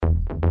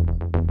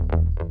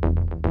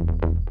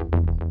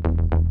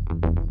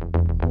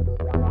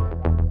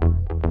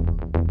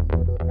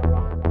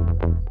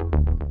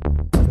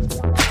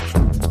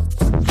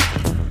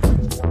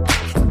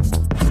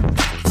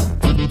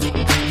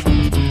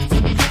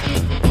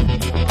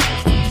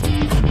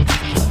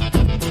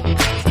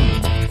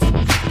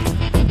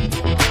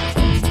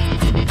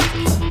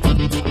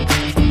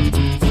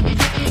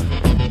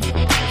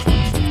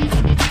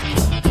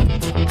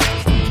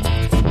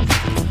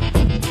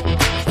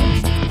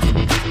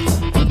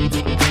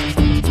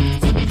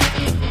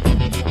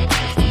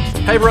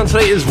Hey everyone,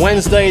 today is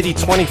Wednesday, the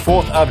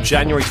 24th of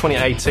January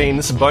 2018.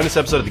 This is a bonus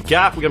episode of The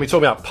Gap. We're going to be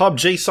talking about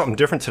PUBG, something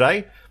different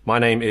today. My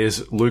name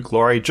is Luke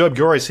Lawrie. Joab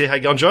Gilroy is here. How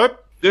you going, Joab?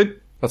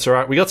 Good. That's all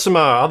right. We got some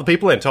other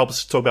people in to help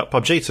us talk about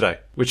PUBG today,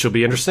 which will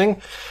be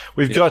interesting.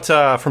 We've got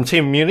from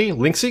Team Immunity,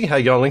 Linksy. How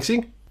you going,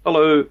 Linksy?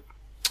 Hello.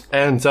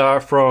 And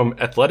from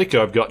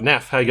Athletico, I've got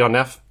Nef. How you going,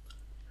 Nef?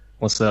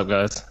 What's up,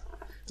 guys?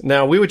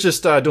 Now, we were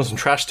just doing some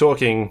trash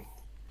talking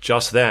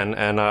just then,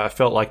 and I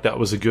felt like that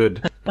was a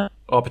good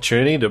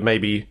opportunity to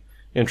maybe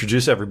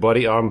introduce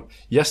everybody.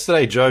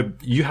 Yesterday, Joe,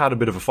 you had a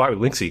bit of a fight with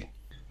Linksy.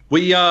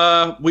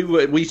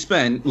 We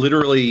spent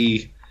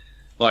literally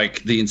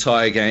like the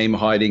entire game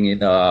hiding in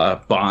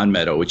barn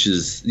meadow, which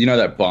is, you know,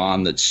 that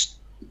barn it's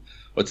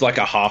like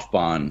a half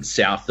barn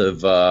south of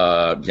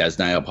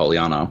Yasnaya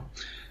Poliana.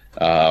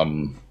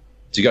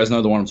 Do you guys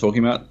know the one I'm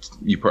talking about?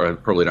 You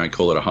probably don't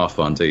call it a half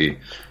barn, do you?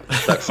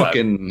 That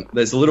fucking,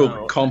 there's a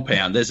little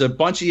compound. There's a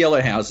bunch of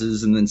yellow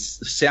houses, and then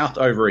south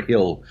over a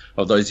hill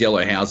of those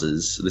yellow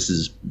houses. This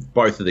is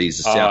both of these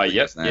are south of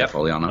Yasnaya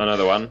Poliana.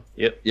 Another one.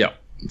 Yep.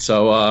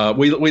 So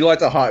we like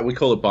to hide. We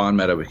call it barn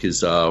meadow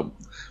because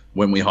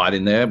when we hide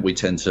in there, we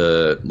tend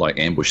to like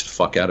ambush the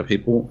fuck out of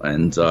people,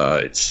 and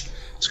it's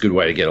a good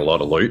way to get a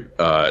lot of loot,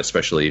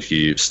 especially if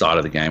you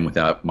started the game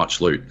without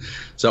much loot.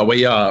 So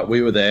we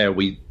were there.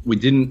 We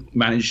didn't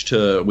manage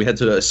to. We had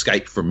to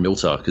escape from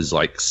Milta because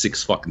like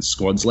 6 fucking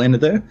squads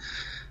landed there,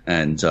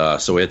 and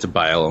so we had to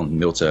bail on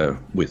Milta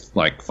with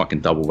like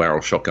fucking double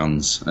barrel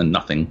shotguns and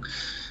nothing,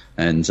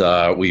 and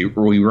we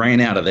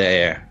ran out of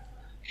there,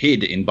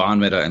 hid in barn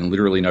meadow, and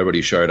literally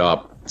nobody showed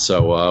up.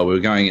 So we were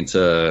going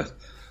into,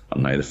 I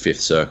don't know, the 5th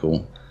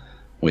circle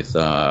with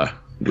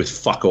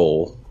fuck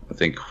all. I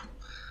think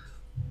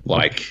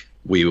like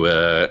we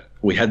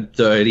had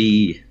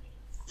 30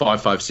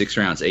 5.56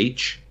 rounds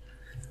each.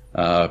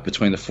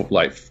 Between the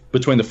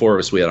 4 of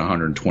us, we had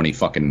 120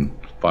 fucking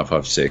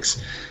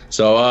 5.56.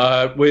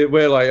 So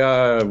we're like,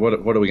 what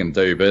are we gonna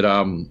do? But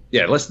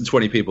yeah, less than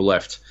 20 people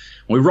left.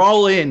 We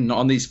roll in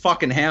on these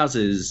fucking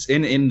houses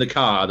in the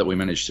car that we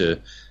managed to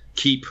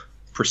keep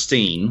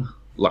pristine,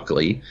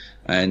 luckily,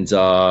 and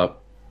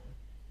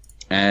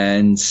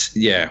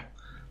yeah.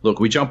 Look,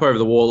 we jump over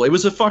the wall. It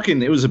was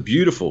a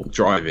beautiful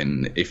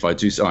drive-in. If I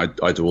do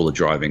all the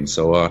driving.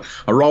 So I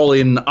roll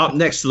in up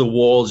next to the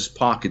wall, just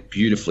park it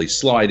beautifully,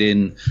 slide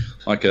in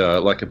like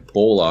a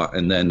baller,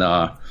 and then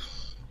I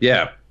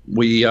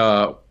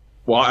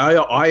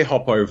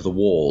hop over the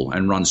wall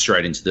and run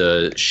straight into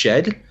the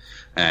shed,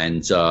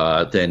 and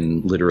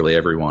then literally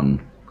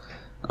everyone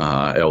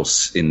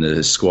else in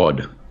the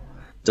squad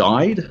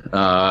died.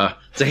 To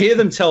hear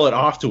them tell it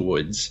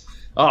afterwards.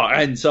 Oh,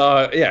 and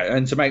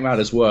to make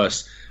matters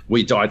worse,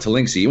 we died to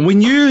Linksy. And we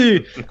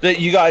knew that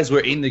you guys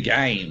were in the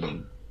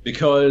game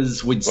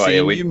because we'd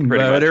seen you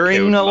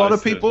murdering a lot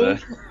of people.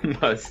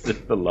 Most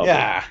of the lobby.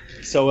 Yeah.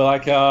 So we're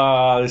like,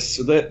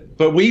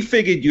 but we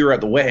figured you were at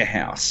the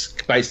warehouse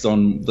based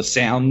on the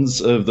sounds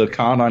of the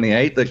Car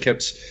 98 that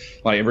kept,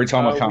 like, every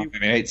time a Car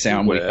 98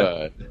 sound we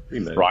heard.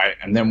 Right.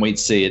 And then we'd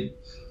see it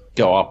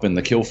go up in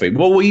the kill feed.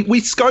 Well, we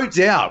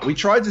scoped out. We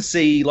tried to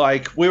see,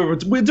 like, we're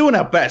doing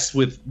our best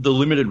with the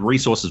limited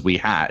resources we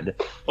had.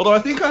 Although I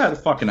think I had a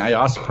fucking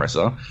AR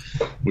suppressor,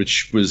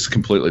 which was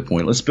completely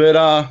pointless. But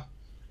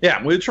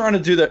yeah, we were trying to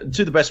do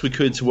the best we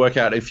could to work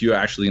out if you were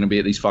actually going to be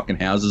at these fucking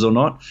houses or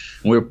not.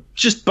 And we were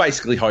just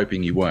basically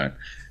hoping you weren't.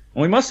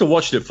 And we must have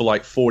watched it for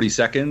like 40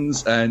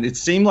 seconds, and it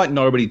seemed like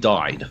nobody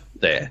died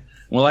there. And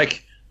we're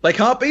like, they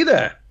can't be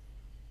there.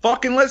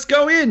 Fucking let's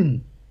go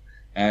in.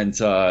 And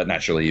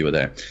naturally, you were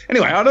there.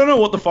 Anyway, I don't know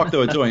what the fuck they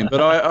were doing, but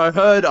I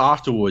heard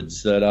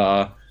afterwards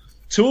that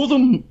 2 of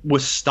them were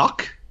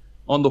stuck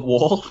on the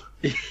wall.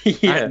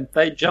 Yeah,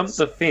 they jumped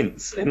the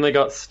fence and they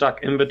got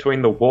stuck in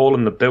between the wall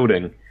and the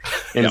building.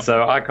 And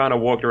so I kind of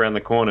walked around the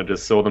corner,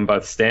 just saw them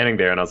both standing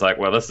there, and I was like,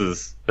 well, this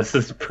is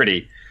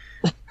pretty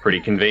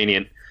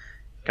convenient.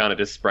 Kind of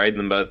just sprayed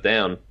them both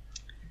down.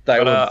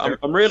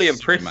 I'm really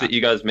impressed that you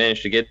guys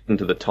managed to get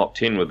into the top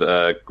 10 with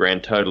a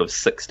grand total of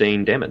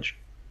 16 damage.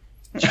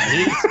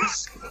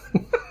 Jesus.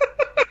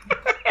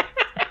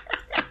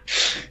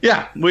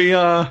 Yeah, we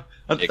I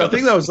think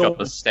that was all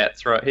the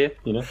stats right here,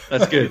 you know.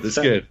 That's good. That's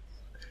good.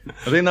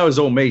 I think that was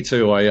all me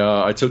too.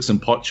 I took some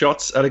pot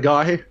shots at a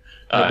guy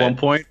at one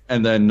point,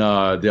 and then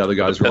the other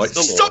guys were like,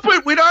 "Stop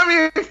it! We don't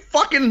have any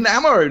fucking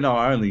ammo." No,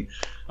 I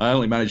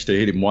only managed to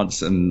hit him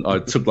once, and I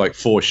took like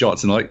 4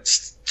 shots, and like,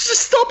 just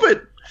stop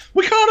it!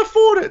 We can't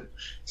afford it.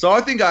 So I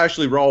think I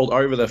actually rolled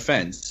over the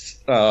fence.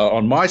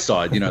 On my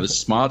side, you know, the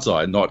smart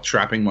side, not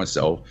trapping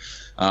myself,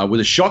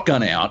 with a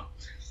shotgun out,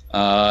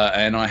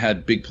 and I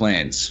had big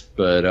plans.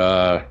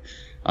 But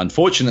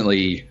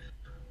unfortunately,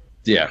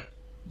 yeah.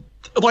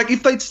 Like,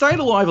 if they'd stayed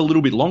alive a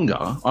little bit longer,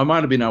 I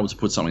might have been able to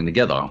put something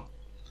together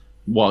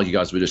while you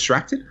guys were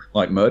distracted,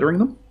 like murdering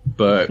them.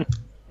 But,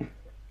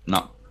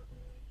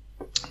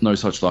 no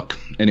such luck.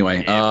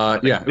 Anyway,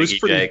 it was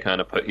pretty... J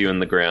kind of put you in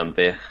the ground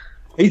there.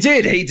 He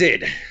did.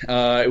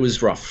 It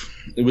was rough.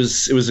 It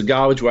was a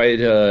garbage way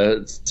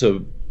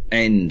to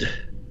end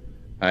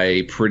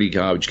a pretty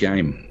garbage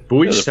game. But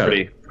we It was just a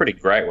had pretty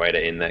great way to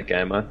end that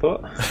game, I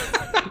thought.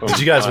 Did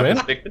you guys win?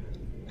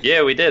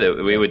 Yeah, we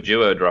did. We were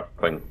duo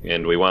dropping,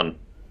 and we won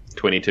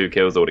 22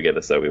 kills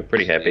altogether, so we were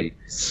pretty happy.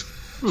 It's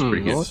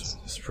pretty good.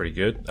 It's pretty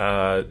good.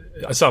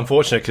 It's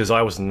unfortunate because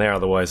I wasn't there.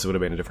 Otherwise, it would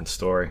have been a different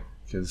story.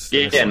 Because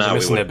We missing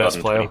their would best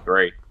have player.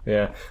 23.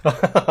 Yeah.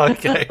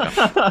 Okay.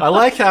 I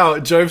like how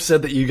Joab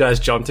said that you guys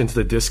jumped into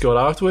the Discord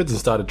afterwards and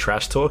started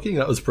trash talking.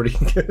 That was pretty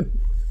good.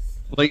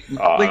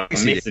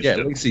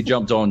 Linksy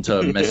jumped on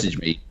to message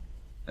me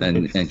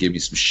and give me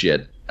some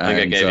shit. I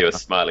think I gave you a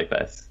smiley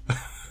face.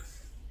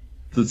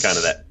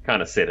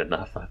 Kind of said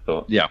enough, I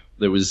thought. Yeah,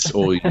 that was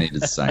all you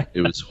needed to say.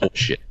 It was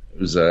horseshit. It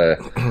was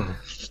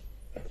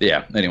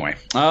yeah. Anyway,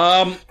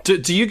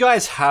 Do you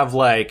guys have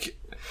like?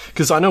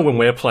 Because I know when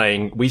we're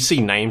playing, we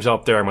see names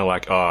up there and we're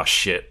like, oh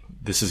shit,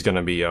 this is going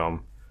to be a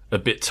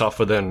bit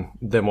tougher than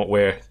what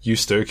we're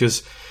used to.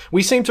 Because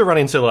we seem to run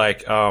into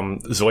like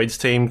Zoid's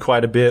team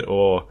quite a bit,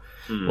 or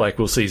like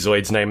we'll see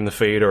Zoid's name in the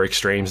feed or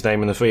Extreme's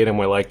name in the feed, and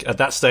we're like at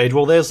that stage,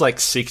 well, there's like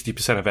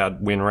 60% of our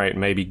win rate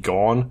maybe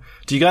gone.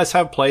 Do you guys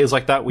have players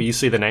like that where you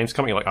see the names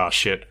coming, you're like, oh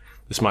shit,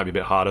 this might be a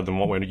bit harder than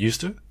what we're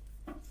used to?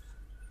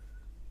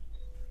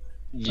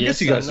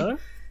 Yes,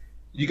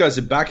 you guys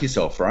would back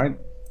yourself, right?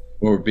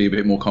 Or be a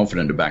bit more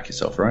confident to back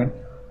yourself, right?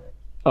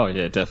 Oh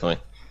yeah,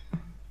 definitely.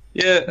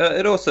 Yeah,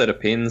 it also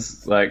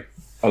depends. Like,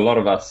 a lot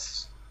of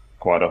us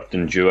quite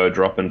often duo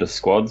drop into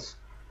squads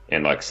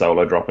and like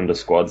solo drop into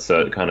squads,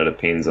 so it kind of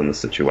depends on the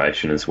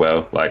situation as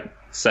well. Like,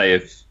 say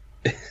if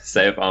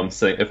I'm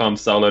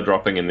solo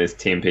dropping and there's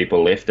 10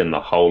 people left and the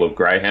whole of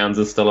Greyhounds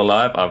is still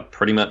alive, I've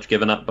pretty much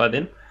given up by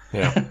then.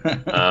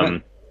 Yeah.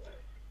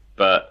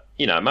 But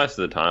you know, most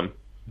of the time,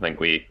 I think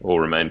we all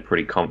remain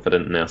pretty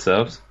confident in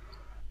ourselves.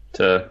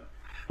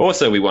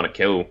 Also, we want to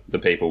kill the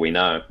people we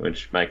know,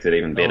 which makes it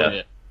even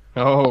better.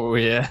 Oh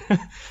yeah.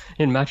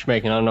 In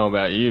matchmaking, I don't know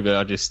about you, but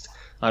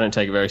I don't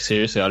take it very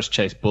seriously. I just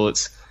chase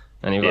bullets.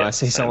 And if I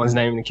see someone's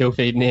name in the kill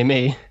feed near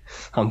me,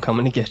 I'm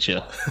coming to get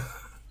you.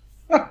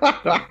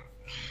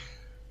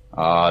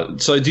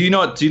 So do you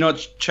not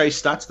chase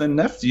stats then,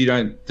 Nef? You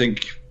don't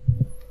think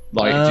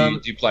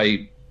do you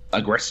play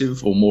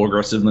aggressive or more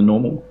aggressive than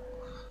normal?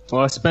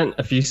 Well, I spent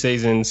a few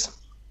seasons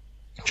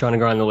trying to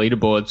grind the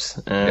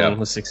leaderboards and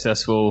was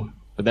successful.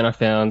 But then I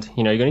found,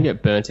 you're going to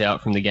get burnt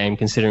out from the game,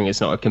 considering it's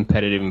not a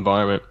competitive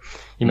environment.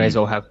 You may as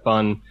well have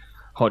fun,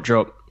 hot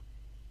drop,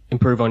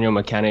 improve on your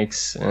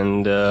mechanics,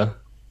 and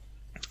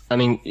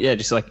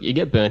just like you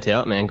get burnt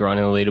out, man.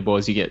 Grinding the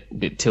leaderboards, you get a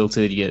bit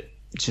tilted.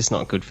 It's just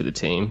not good for the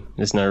team.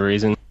 There's no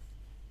reason.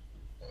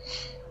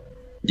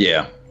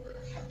 Yeah.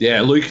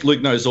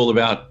 Luke knows all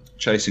about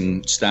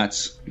chasing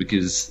stats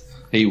because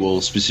he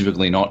will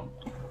specifically not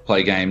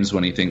play games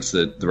when he thinks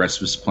that the rest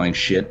of us are playing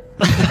shit.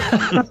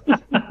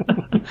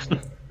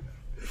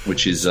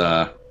 Which is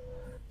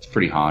it's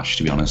pretty harsh,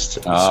 to be honest.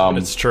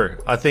 It's true.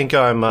 I think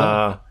I'm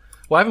I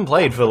haven't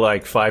played for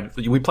like 5.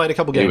 We played a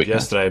couple games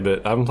yesterday,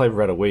 but I haven't played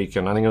for about a week,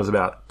 and I think it was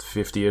about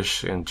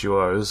 50-ish in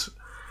duos,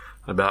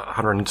 about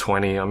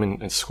 120. I'm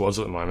in squads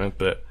at the moment,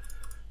 but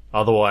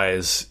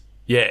otherwise,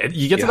 yeah,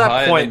 you get to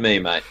that point. You're higher than me,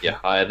 mate. You're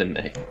higher than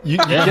me. You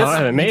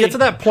get to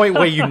that point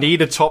where you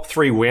need a top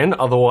 3 win,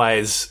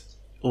 otherwise,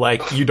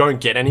 like, you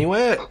don't get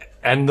anywhere.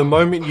 And the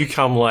moment you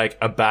come like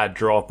a bad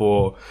drop,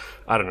 or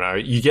I don't know,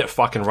 you get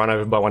fucking run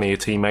over by one of your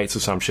teammates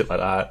or some shit like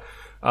that,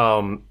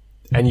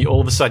 and you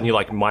all of a sudden you're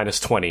like minus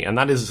 20, and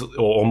that is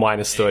or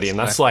minus 30, and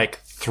that's like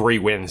 3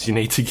 wins you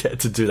need to get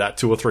to do that.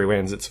 2 or 3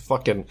 wins. It's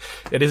fucking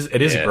it is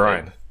a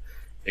grind.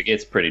 It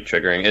gets pretty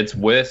triggering. It's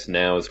worse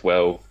now as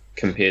well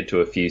compared to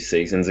a few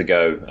seasons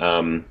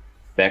ago.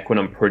 Back when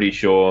I'm pretty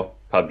sure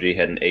PUBG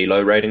had an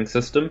ELO rating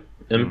system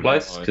in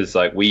place, because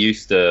like we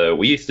used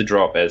to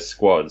drop as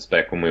squads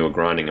back when we were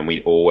grinding, and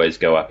we'd always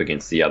go up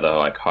against the other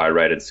like high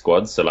rated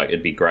squads. So like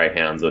it'd be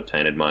Greyhounds or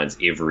Tainted Minds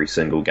every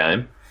single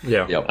game.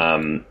 Yeah.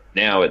 Yep.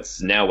 Now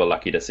we're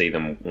lucky to see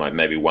them like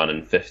maybe 1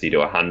 in 50 to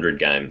 100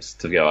 games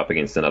to go up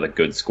against another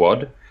good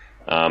squad.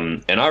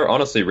 And I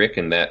honestly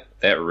reckon that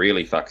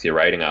really fucks your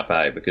rating up,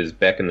 because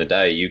back in the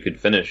day you could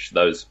finish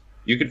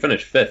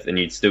 5th and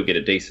you'd still get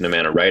a decent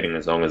amount of rating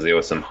as long as there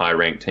were some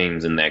high-ranked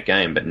teams in that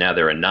game, but now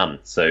there are none.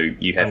 So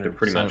you have to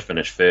pretty much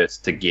finish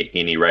first to get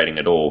any rating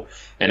at all.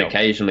 And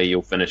occasionally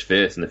you'll finish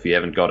first, and if you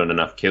haven't gotten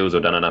enough kills or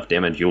done enough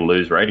damage, you'll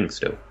lose rating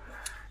still.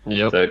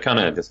 Yep. So it kind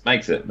of just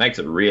makes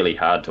it really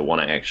hard to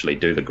want to actually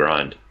do the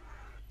grind.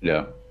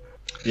 Yeah.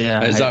 Yeah,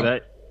 I hate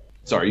that.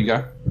 Sorry, you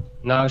go.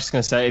 No, I was just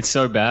going to say, it's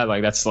so bad.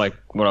 Like, that's like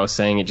what I was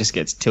saying. It just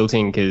gets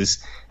tilting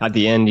because at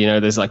the end,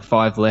 there's like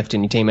 5 left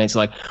and your teammates are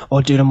like,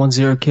 oh, dude, I'm on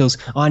 0 kills.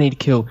 I need a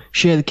kill.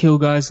 Share the kill,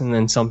 guys. And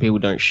then some people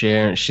don't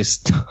share, and it's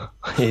just,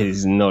 it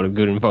is not a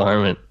good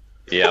environment.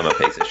 Yeah, I'm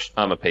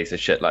a piece of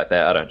shit like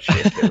that. I don't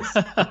share kills.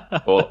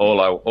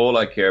 all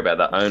I care about,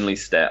 the only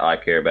stat I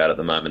care about at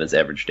the moment is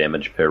average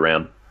damage per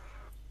round.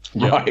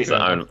 Right. It's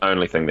the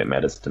only thing that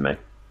matters to me.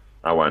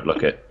 I won't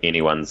look at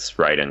anyone's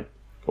rating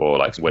or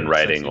like win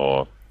rating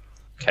or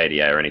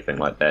KDA or anything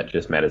like that. It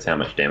just matters how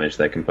much damage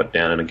they can put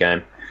down in a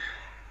game.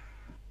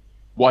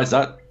 Why is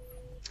that?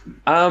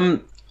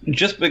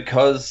 Just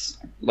because,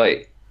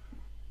 like,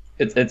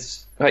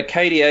 it's like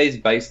KDA is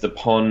based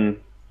upon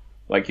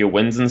like your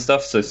wins and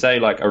stuff. So say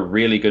like a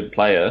really good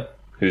player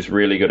who's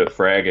really good at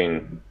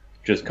fragging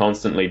just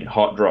constantly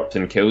hot drops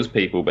and kills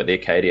people, but their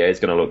KDA is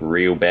going to look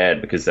real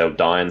bad because they'll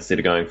die instead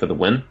of going for the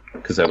win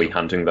because they'll be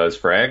hunting those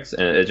frags,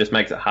 and it just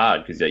makes it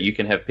hard because you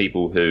can have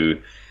people who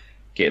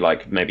get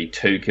like maybe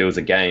 2 kills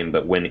a game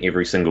but win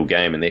every single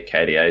game, and their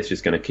KDA is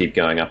just going to keep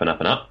going up and up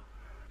and up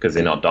because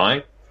they're not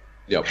dying.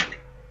 Yep.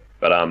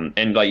 But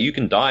and like you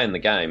can die in the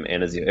game,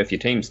 and if your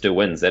team still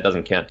wins, that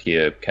doesn't count to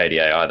your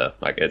KDA either.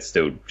 Like it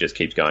still just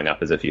keeps going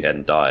up as if you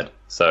hadn't died.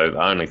 So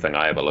the only thing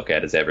I ever look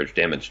at is average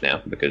damage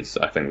now, because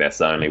I think that's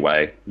the only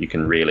way you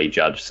can really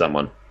judge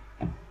someone,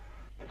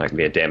 like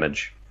their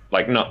damage.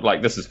 Like not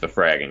like this is for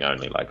fragging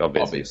only. Like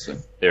obviously.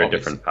 There are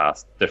different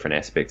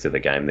aspects of the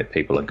game that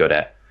people are good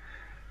at.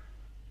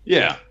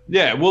 Yeah.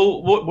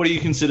 Well, what do you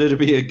consider to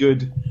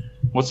be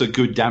what's a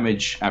good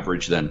damage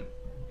average then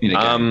in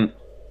a game?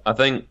 I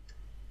think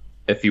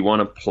if you want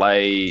to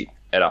play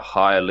at a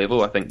higher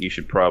level, I think you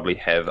should probably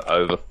have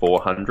over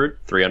 400,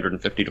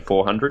 350 to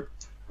 400.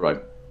 Right.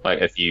 Like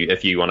if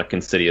you want to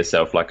consider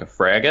yourself like a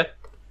fragger.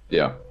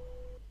 Yeah.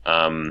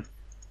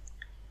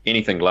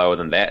 Anything lower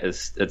than that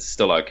it's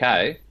still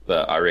okay,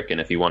 but I reckon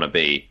if you want to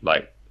be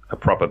like a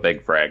proper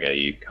big fragger,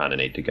 you kind of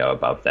need to go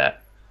above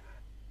that.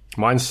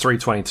 Mine's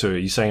 322. Are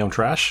you saying I'm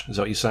trash? Is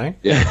that what you're saying?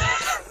 Yeah.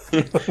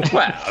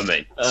 Well, I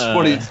mean,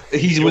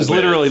 he was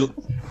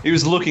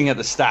looking at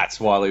the stats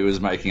while he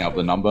was making up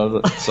the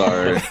number.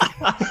 So,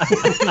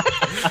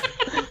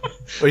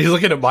 well, he's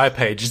looking at my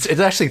page. It's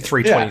actually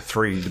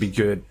 323 to be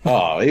good.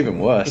 Oh, even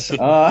worse.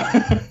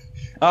 yeah.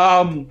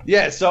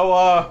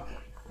 So,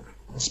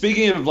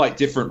 speaking of like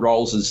different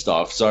roles and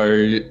stuff, so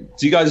do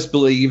you guys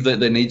believe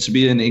that there needs to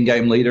be an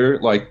in-game leader?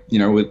 Like, you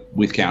know,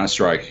 with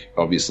Counter-Strike,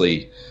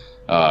 obviously,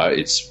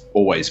 it's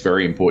always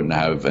very important to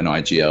have an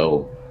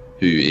IGL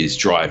who is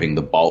driving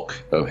the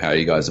bulk of how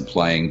you guys are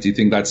playing. Do you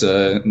think that's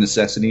a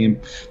necessity in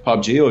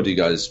PUBG, or do you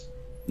guys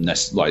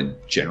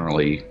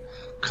generally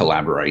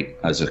collaborate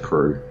as a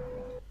crew?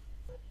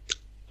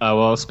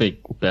 Well, I'll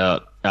speak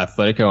about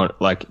Athletico.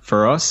 Like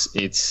for us,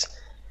 it's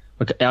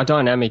our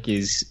dynamic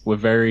is we're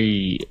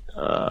very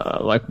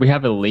we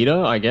have a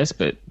leader, I guess,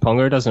 but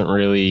Pongo doesn't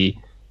really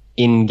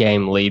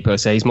in-game lead per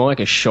se. He's more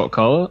like a shot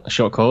caller.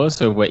 So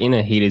if we're in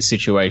a heated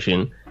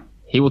situation,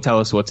 he will tell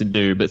us what to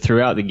do, but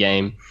throughout the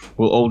game,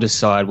 we'll all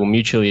decide, we'll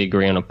mutually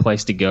agree on a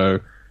place to go,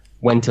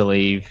 when to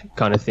leave,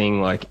 kind of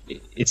thing. Like,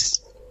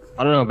 it's,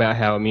 I don't know about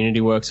how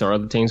Immunity works or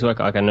other teams work.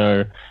 Like, I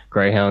know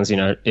Greyhounds, you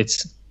know,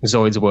 it's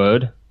Zoid's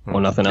word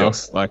or nothing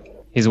else, like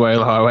his way or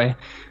the highway.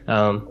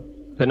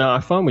 But no, I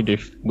find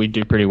we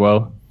do pretty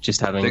well just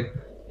having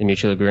a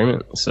mutual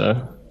agreement.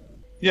 So,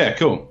 yeah,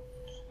 cool.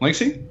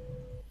 Linksy?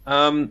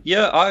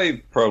 Yeah,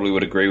 I probably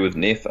would agree with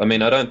Neff. I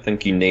mean, I don't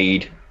think you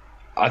need.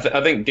 I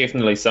think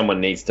definitely someone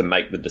needs to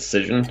make the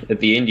decision. At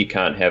the end, you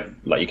can't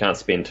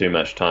spend too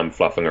much time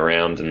fluffing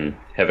around and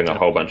having a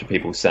whole bunch of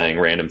people saying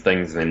random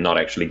things and then not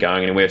actually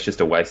going anywhere. It's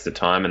just a waste of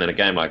time. And in a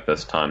game like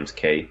this, time's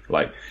key.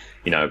 Like,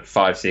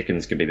 5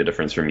 seconds could be the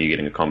difference from you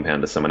getting a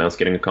compound to someone else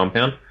getting a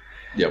compound.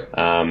 Yep.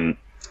 I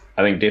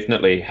think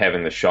definitely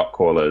having the shot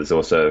caller is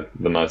also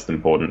the most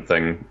important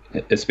thing,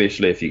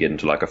 especially if you get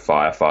into like a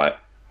firefight.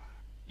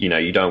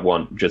 You don't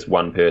want just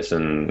one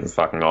person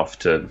fucking off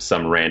to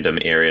some random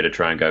area to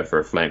try and go for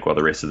a flank while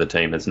the rest of the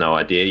team has no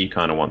idea. You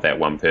kind of want that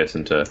one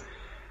person to,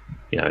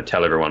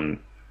 tell everyone,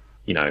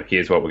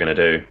 here's what we're going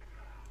to do,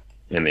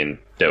 and then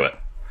do it.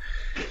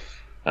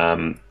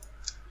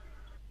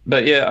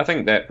 But yeah, I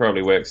think that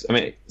probably works. I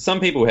mean, some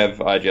people have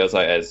IGLs,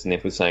 like as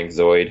Neff was saying,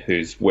 Zoid,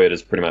 whose word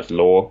is pretty much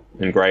law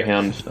in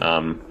Greyhound.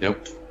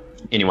 Yep.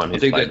 Anyone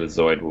who's played with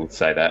Zoid will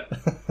say that.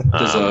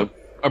 There's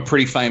a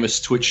pretty famous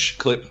Twitch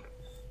clip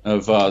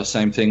of the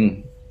same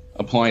thing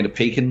applying to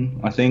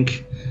Pekin, I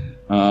think.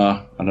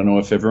 I don't know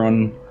if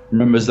everyone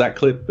remembers that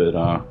clip, but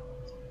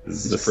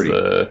it's pretty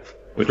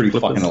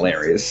fucking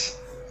hilarious.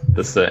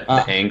 This the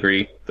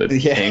angry clip.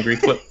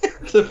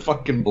 The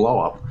fucking blow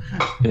up.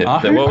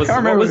 Yeah, what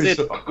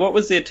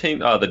was their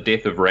team? Oh, the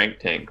death of Rank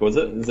Tank, was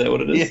it? Is that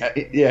what it is?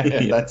 Yeah,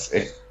 that's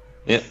it.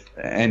 Yeah,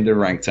 and a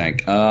Rank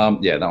Tank.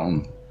 Yeah, that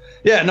one.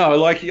 Yeah, no,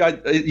 like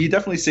you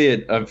definitely see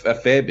it a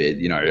fair bit.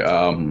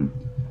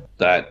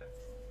 That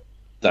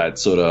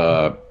sort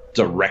of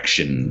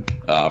direction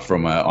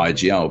from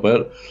IGL.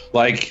 But,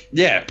 I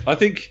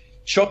think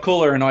shot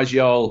caller and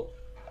IGL,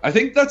 I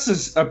think that's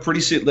there's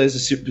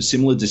a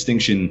similar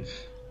distinction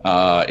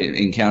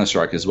in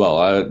Counter-Strike as well.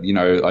 I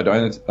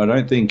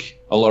don't think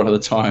a lot of the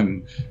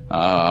time,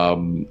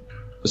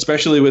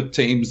 especially with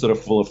teams that are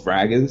full of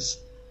fraggers,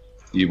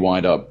 you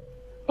wind up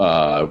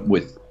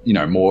with,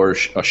 more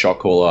a shot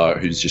caller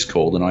who's just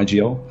called an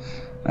IGL.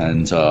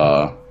 And,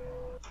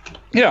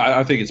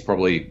 I think it's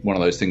probably one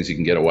of those things you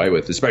can get away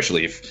with,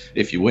 especially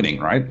if you're winning,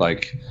 right?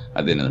 Like,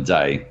 at the end of the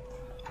day,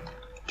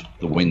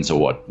 the wins are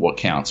what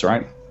counts,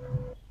 right?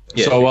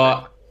 Yeah. So,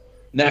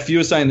 now if you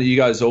were saying that you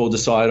guys all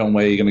decide on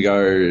where you're going to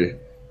go,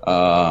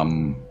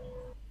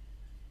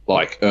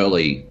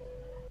 early,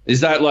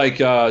 Is that like?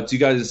 Do you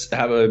guys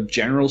have a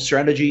general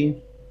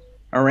strategy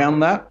around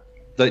that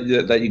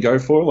you go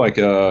for, like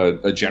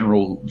a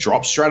general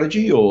drop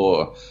strategy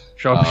or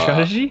Drop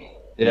strategy?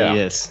 Yeah.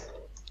 Yes.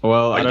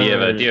 Well, do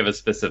you have a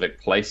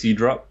specific place you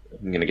drop?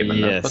 I'm gonna get my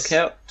notebook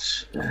out.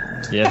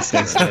 Yes,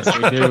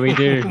 we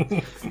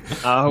do.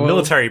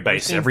 Military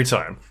base every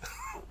time.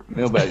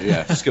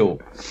 Yeah, school,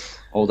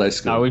 all day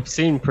school. We've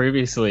seen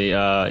previously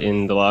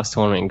in the last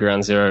tournament in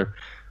Ground Zero,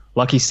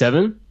 Lucky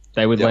 7,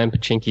 they would land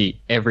Pachinki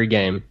every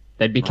game.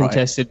 They'd be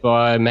contested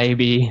by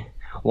maybe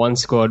one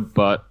squad,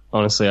 but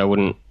honestly, I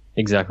wouldn't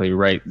exactly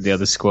rate the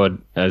other squad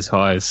as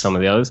high as some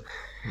of the others.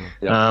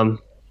 Yep.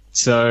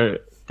 So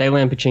they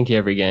land Pachinki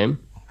every game.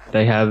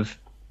 They have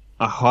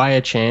a higher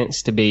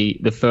chance to be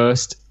the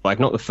first, like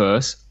not the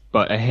first,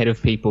 but ahead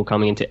of people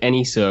coming into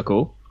any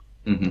circle.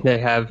 Mm-hmm. They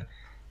have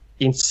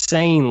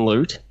insane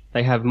loot.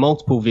 They have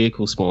multiple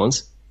vehicle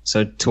spawns.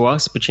 So to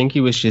us,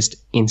 Pachinki was just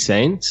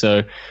insane.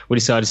 So we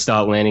decided to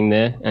start landing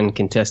there and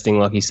contesting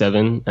Lucky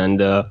 7. And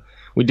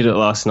we did it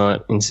last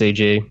night in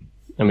CG.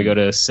 And we got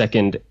a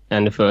second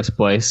and a first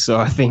place. So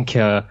I think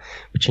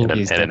Pachinki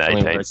is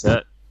definitely where it's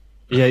at.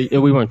 Yeah,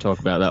 we won't talk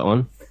about that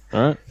one.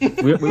 All right,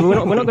 we're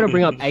not going to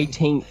bring up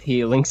 18th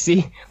here,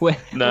 Linksy.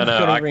 No,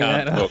 I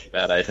can't talk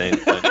about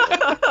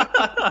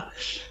 18th.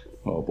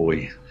 Oh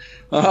boy,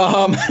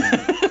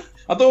 I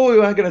thought we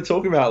weren't going to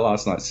talk about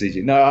last night's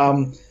CG.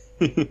 No,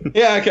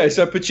 yeah, okay.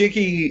 So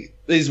Pachinki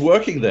is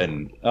working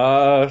then.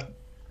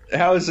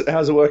 How's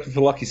it working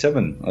for Lucky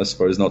 7? I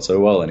suppose not so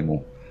well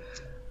anymore.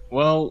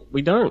 Well,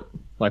 we don't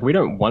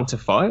want to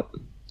fight.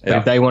 But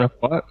if they want to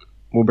fight,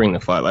 we'll bring the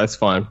fight. That's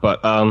fine.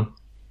 But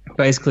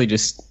basically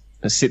just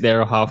sit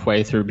there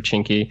halfway through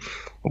Pachinki.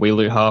 We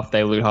loot half,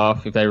 they loot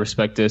half. If they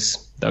respect us,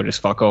 they'll just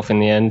fuck off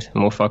in the end,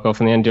 and we'll fuck off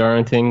in the end, do our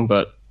own thing.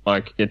 But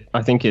like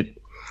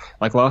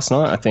last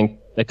night, I think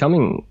they're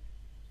coming.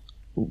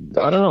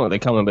 I don't know what they're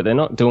coming, but they're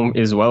not doing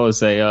as well as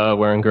they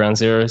were in Ground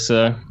Zero.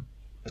 So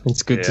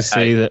it's good to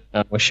see that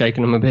we're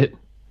shaking them a bit.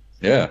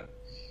 Yeah,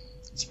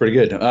 it's pretty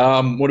good.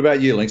 What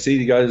about you, Linksy?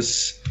 You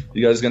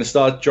guys going to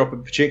start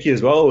dropping Pachinki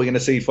as well? Or are we going to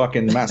see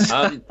fucking mass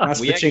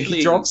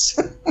Pachinki drops?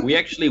 We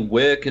actually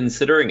were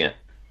considering it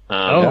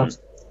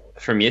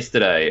from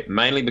yesterday,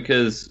 mainly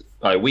because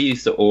we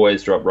used to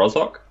always drop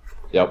Rozhok.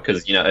 Yeah,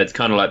 because it's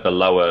kind of like the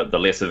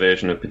lesser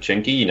version of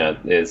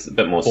Pachinki. There's a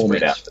bit more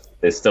spread out.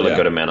 There's still a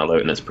good amount of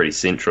loot, and it's pretty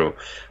central.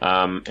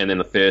 And then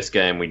the first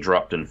game we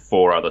dropped, and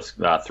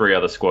three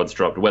other squads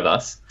dropped with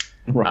us.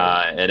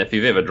 Right. And if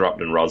you've ever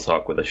dropped in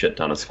Rozhok with a shit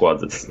ton of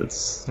squads,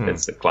 it's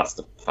a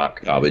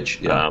clusterfuck.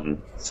 Garbage. Yeah.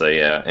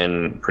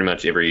 And pretty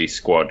much every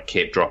squad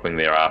kept dropping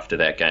there after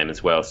that game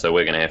as well. So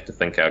we're going to have to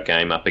think our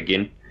game up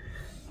again.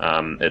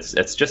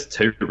 It's just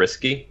too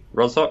risky.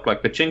 Rozhok,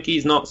 like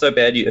Pachinki's not so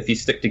bad. If you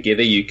stick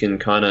together, you can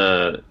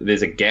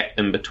there's a gap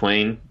in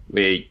between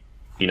where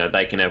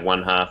they can have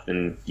one half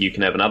and you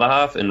can have another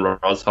half. In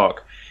Rozhok,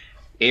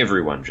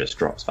 everyone just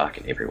drops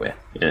fucking everywhere.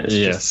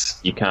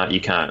 Just, you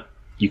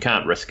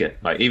can't risk it.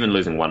 Like even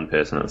losing one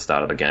person at the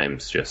start of the game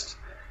is just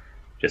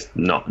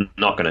not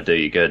going to do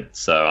you good.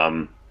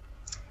 So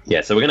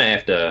so we're going to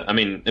have to. I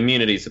mean,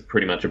 Immunity's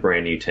pretty much a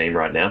brand new team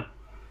right now.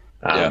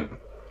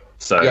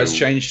 So you guys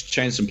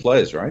changed some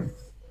players, right?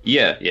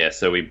 Yeah.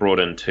 So we brought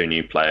in 2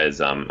 new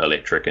players,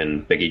 Electric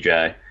and Biggie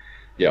J.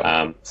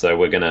 Yeah. So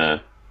we're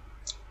gonna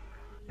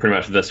pretty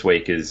much this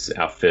week is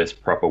our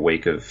first proper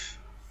week of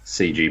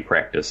CG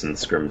practice and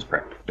scrims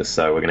practice.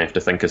 So we're gonna have to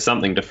think of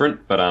something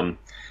different. But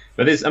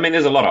there's a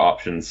lot of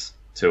options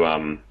to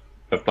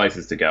of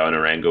places to go in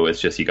Erangel. It's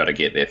just you got to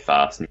get there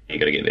fast and you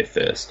got to get there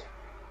first.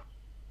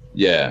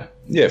 Yeah,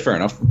 fair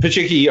enough.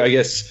 Pachinki, I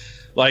guess,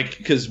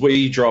 because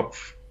we drop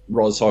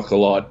Rozhok a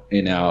lot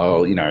in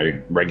our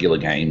regular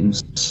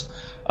games,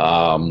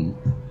 and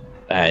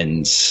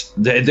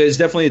there's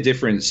definitely a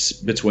difference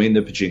between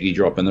the Pachinki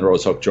drop and the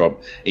Rozhok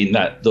drop in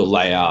that the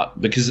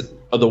layout, because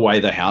of the way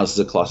the houses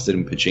are clustered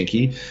in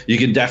Pachinki, you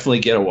can definitely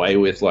get away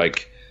with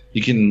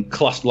you can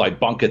cluster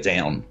bunker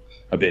down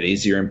a bit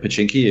easier in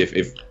Pachinki.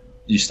 If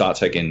you start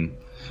taking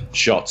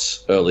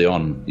shots early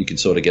on, you can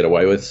sort of get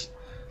away with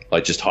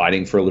just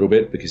hiding for a little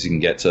bit, because you can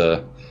get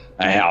to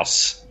a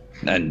house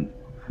and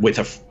with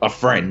a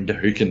friend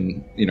who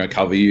can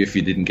cover you if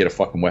you didn't get a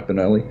fucking weapon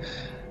early.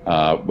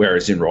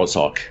 Whereas in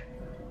Rozhok,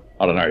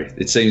 I don't know,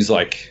 it seems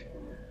like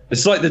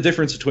it's like the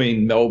difference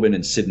between Melbourne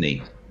and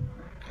Sydney.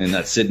 And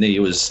that Sydney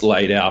was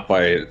laid out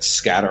by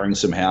scattering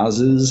some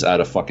houses at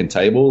a fucking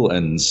table,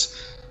 and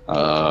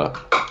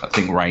I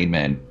think Rain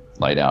Man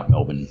laid out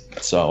Melbourne.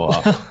 So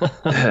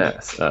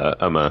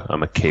I'm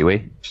a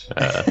Kiwi.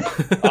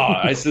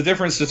 It's the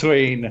difference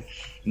between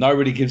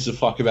nobody gives a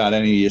fuck about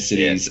any of your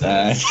cities.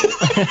 And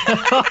pretty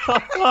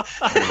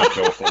much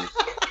awful.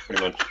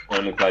 Pretty much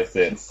only place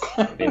that's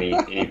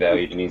any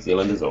value to New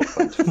Zealand is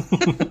awful.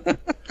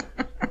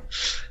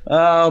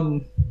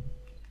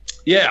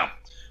 Yeah.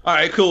 All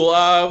right. Cool.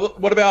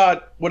 What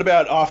about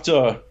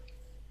after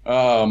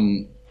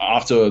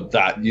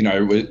that?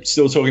 We're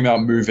still talking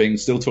about moving,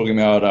 still talking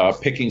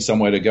about picking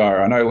somewhere to go.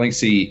 I know,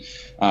 Linksy,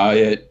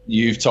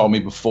 you've told me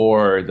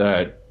before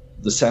that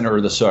the center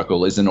of the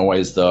circle isn't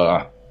always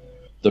the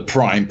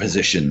prime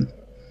position.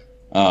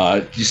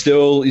 You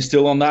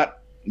still on that?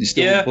 You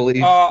still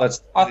believe that's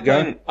the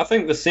go? I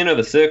think the center of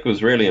the circle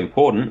is really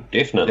important,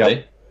 definitely.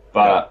 Yep.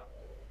 But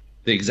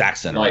the exact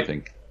center, I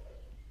think.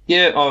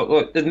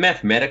 Yeah,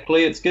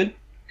 mathematically it's good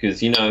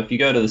because if you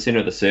go to the center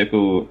of the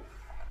circle,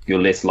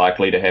 you're less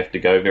likely to have to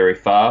go very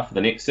far for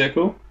the next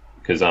circle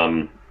because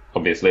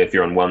obviously if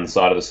you're on one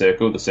side of the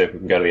circle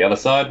can go to the other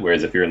side,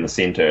 whereas if you're in the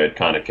center, it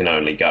kind of can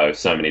only go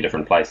so many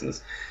different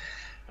places.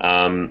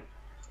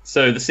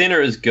 So the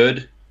center is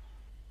good,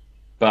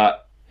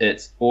 but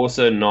it's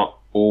also not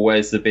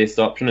always the best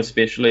option,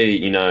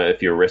 especially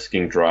if you're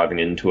risking driving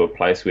into a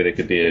place where there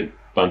could be a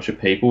bunch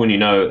of people, and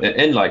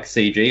in like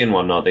CG and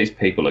whatnot, these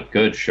people are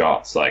good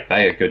shots. Like,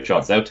 they are good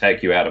shots. They'll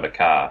take you out of a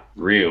car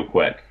real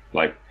quick.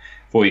 Like,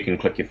 before you can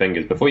click your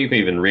fingers, before you can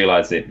even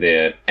realize that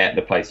they're at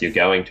the place you're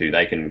going to,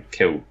 they can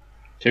kill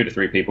 2 to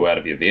 3 people out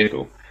of your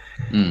vehicle.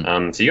 So you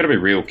got to be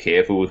real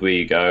careful with where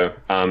you go.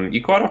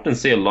 You quite often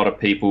see a lot of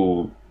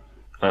people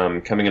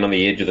coming in on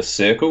the edge of the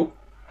circle,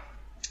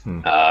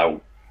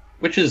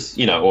 which is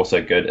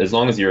also good as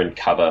long as you're in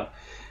cover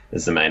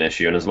is the main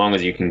issue, and as long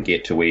as you can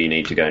get to where you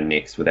need to go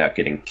next without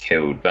getting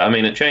killed. But I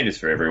mean, it changes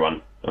for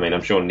everyone. I mean,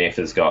 I'm sure Neff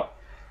has got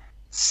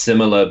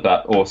similar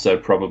but also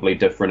probably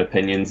different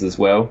opinions as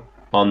well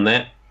on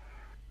that.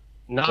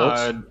 No,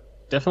 I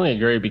definitely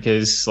agree,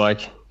 because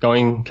like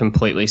going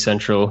completely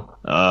central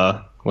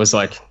was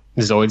like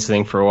Zoid's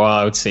thing for a while.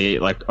 I would see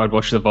it, like I'd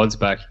watch the VODs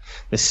back.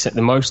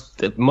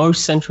 The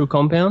most central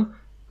compound,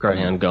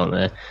 Greyhound going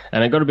there,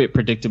 and it got a bit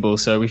predictable.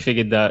 So we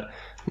figured that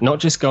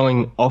not just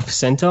going off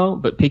center,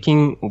 but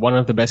picking one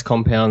of the best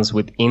compounds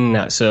within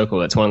that circle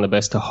that's one of the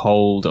best to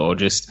hold, or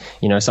just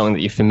something that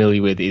you're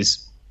familiar with,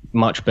 is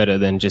much better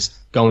than just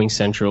going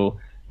central.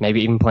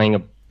 Maybe even playing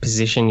a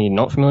position you're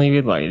not familiar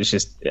with. Like, it's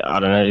just,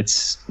 I don't know,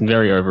 it's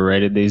very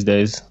overrated these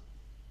days.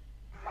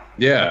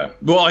 Yeah.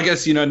 Well, I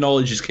guess,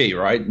 knowledge is key,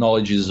 right?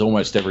 Knowledge is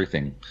almost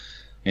everything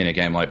in a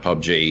game like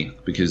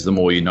PUBG, because the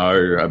more you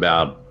know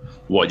about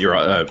what your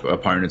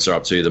opponents are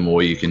up to, the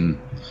more you can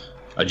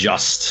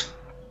adjust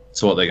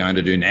to what they're going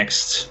to do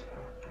next,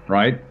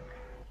 right?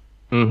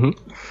 Mm-hmm.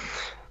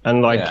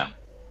 And like,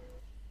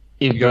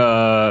 if you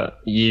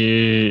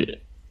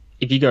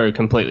go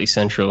completely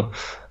central,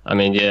 I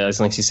mean, yeah,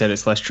 as Linksy said,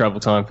 it's less travel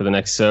time for the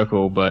next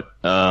circle, but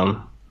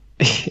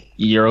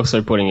you're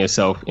also putting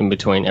yourself in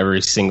between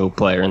every single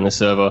player in the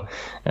server.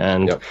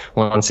 And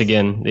once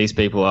again, these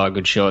people are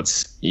good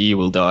shots. You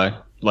will die.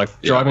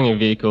 Like, driving a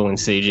vehicle in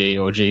CG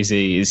or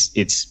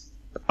GZ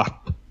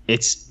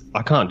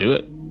I can't do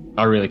it.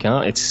 I really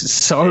can't. It's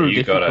so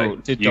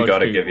difficult. You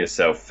gotta give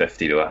yourself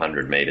 50 to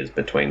 100 meters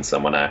between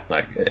someone.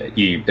 Like,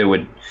 you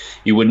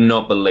would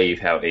not believe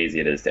how easy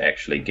it is to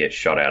actually get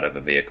shot out of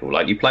a vehicle.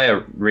 Like, you play a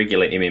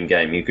regular MM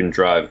game, you can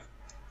drive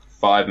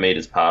 5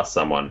 meters past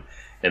someone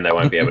and they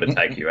won't be able to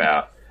take you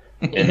out.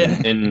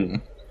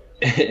 In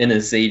a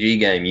CG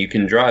game, you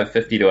can drive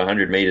 50 to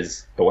 100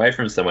 meters away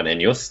from someone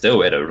and you're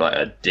still at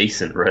a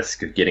decent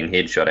risk of getting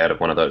headshot out of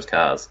one of those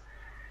cars.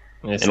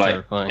 It's and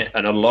terrifying.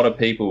 And a lot of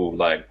people,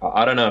 like,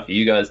 I don't know if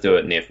you guys do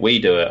it, Neff, we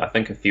do it. I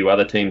think a few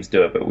other teams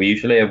do it, but we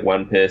usually have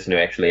one person who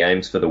actually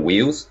aims for the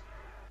wheels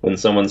when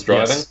someone's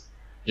driving. Yes.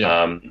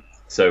 Yeah.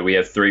 So we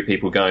have 3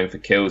 people going for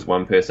kills,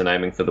 one person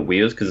aiming for the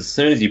wheels, because as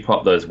soon as you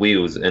pop those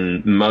wheels,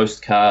 in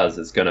most cars,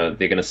 they're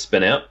gonna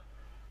spin out.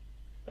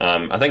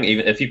 I think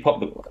even if you pop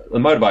the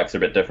motorbikes are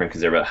a bit different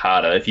because they're a bit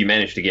harder. If you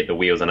manage to get the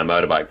wheels on a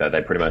motorbike, though,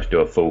 they pretty much do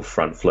a full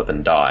front flip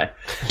and die,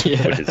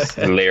 which is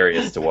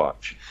hilarious to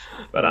watch.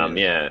 But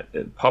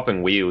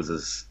popping wheels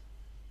is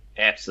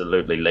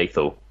absolutely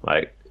lethal.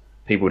 Like,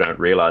 people don't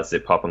realize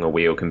that popping a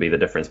wheel can be the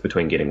difference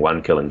between getting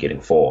 1 kill and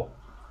getting 4.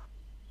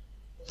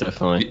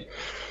 Definitely.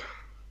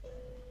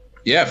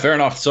 Yeah, fair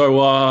enough.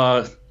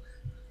 So,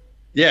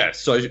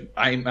 so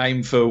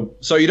aim for.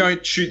 So you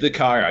don't shoot the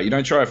car out. You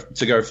don't try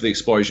to go for the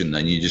explosion.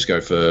 Then you just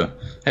go for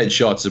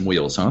headshots and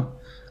wheels, huh?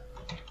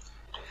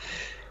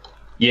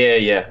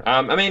 Yeah.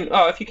 I mean,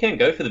 if you can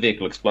go for the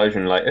vehicle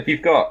explosion, like, if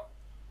you've got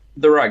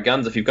the right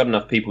guns, if you've got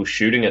enough people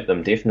shooting at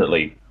them,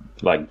 definitely,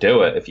 like,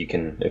 do it if you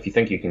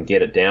think you can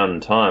get it down in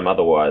time.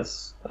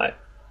 Otherwise, like,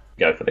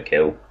 go for the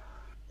kill.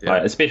 Yeah.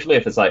 Like, especially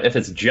if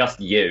it's just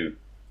you.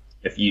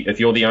 If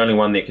you're the only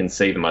one that can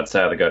see them, I'd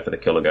say either go for the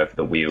kill or go for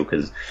the wheel,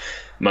 because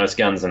most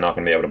guns are not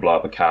going to be able to blow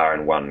up a car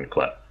in one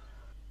clip.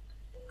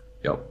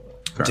 Yep.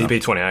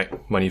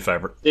 DP28, my new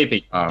favourite.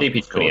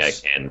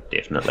 DP28 can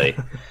definitely.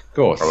 Of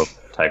course. Probably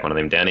take one of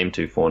them down.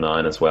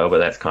 M249 as well, but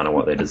that's kind of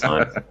what they're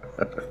designed.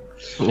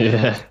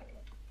 Yeah.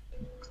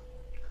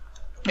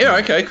 Yeah.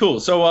 Okay. Cool.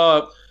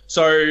 So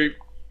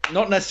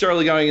not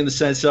necessarily going in the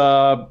sense,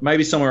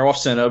 maybe somewhere off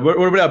center.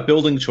 What about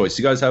building choice?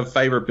 You guys have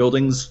favorite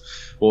buildings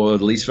or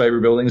least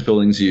favorite buildings?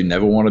 Buildings you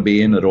never want to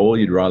be in at all.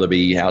 You'd rather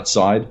be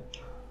outside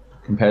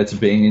compared to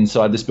being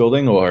inside this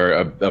building, or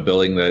a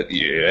building that,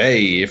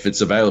 if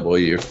it's available,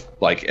 you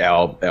like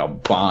our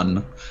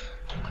barn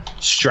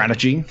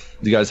strategy.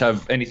 Do you guys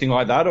have anything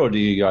like that, or do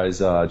you guys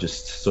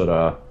just sort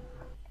of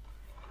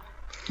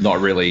not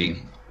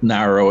really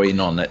narrow in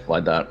on it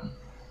like that?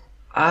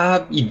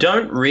 You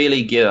don't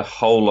really get a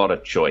whole lot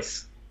of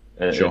choice.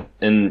 Sure.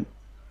 And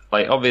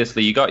like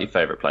obviously you got your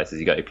favorite places,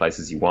 you got your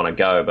places you want to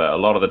go, but a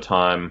lot of the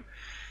time,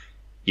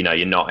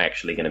 you're not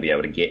actually going to be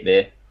able to get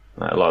there.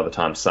 A lot of the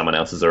time, someone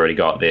else has already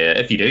got there.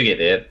 If you do get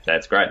there,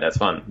 that's great, that's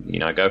fun.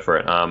 Go for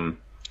it. I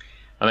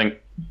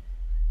think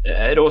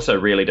it also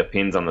really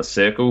depends on the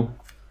circle.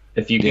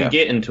 If you can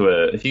get into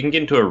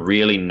a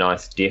really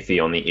nice defi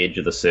on the edge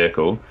of the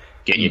circle,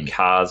 get your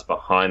cars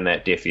behind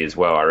that defi as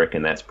well. I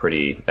reckon that's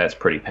pretty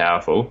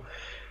powerful.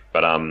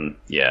 But I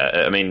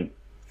mean,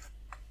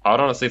 I'd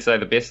honestly say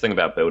the best thing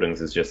about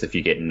buildings is just if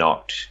you get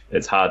knocked,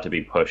 it's hard to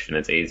be pushed and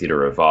it's easy to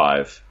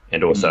revive.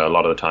 And also, a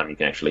lot of the time, you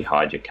can actually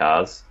hide your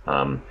cars.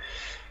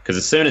 Because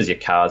as soon as your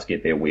cars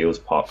get their wheels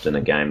popped in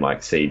a game like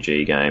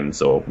CG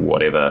games or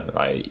whatever,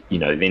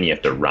 then you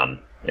have to run.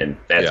 And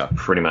that's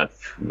pretty much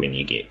when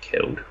you get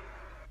killed.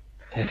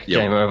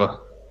 Game over.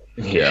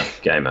 Yeah,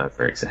 game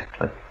over,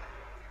 exactly.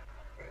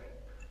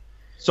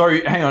 So,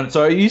 hang on.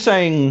 So, are you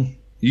saying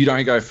you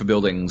don't go for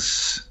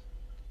buildings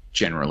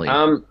generally?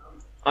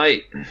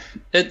 It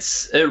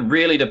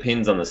really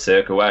depends on the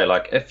circle,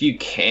 Like, if you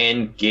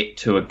can get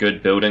to a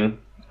good building,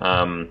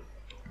 then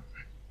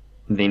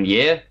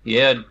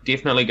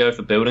definitely go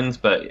for buildings.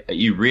 But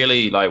you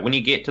really, when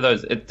you get to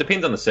those, it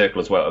depends on the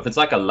circle as well. If it's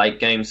like a late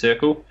game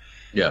circle,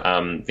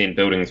 then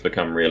buildings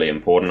become really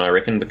important, I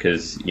reckon,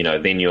 because,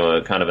 then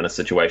you're kind of in a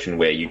situation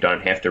where you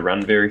don't have to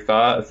run very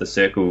far if the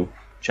circle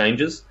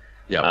changes.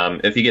 Yeah.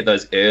 If you get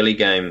those early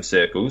game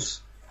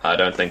circles, I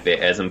don't think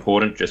they're as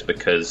important just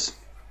because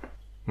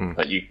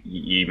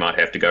you might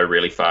have to go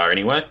really far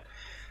anyway.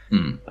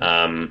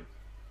 I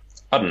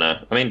don't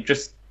know. I mean,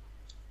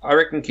 I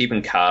reckon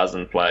keeping cars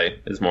in play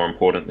is more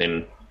important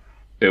than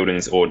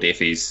buildings or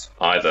defis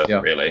either,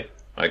 really.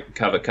 Like,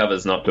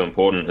 cover's not too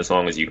important as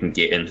long as you can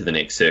get into the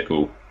next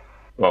circle.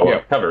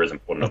 Well, cover is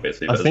important,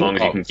 obviously, but as long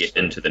as you can get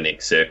into the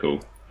next circle,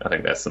 I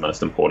think that's the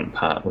most important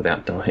part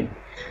without dying.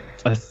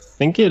 I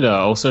think it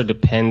also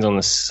depends on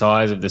the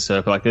size of the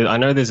circle. Like, I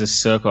know there's a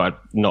circle, I'm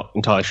not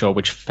entirely sure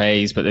which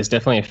phase, but there's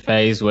definitely a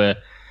phase where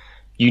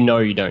you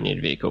don't need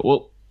a vehicle.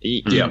 Well,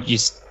 you don't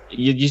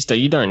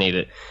need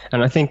it.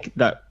 And I think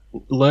that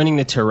learning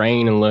the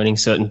terrain and learning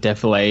certain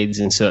defilades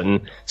in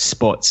certain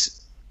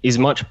spots is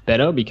much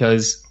better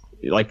because,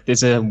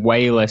 there's a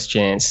way less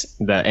chance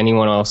that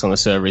anyone else on the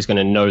server is going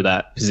to know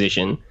that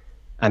position.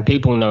 And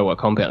people know what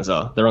compounds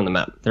are. They're on the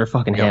map. They're a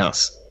fucking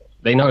house.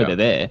 They know they're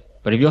there.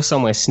 But if you're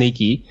somewhere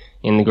sneaky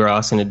in the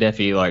grass in a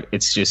defi, I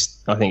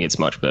think it's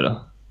much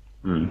better.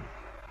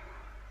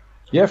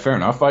 Yeah, fair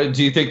enough.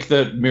 Do you think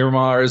that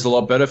Miramar is a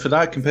lot better for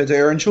that compared to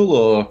Erangel,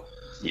 or?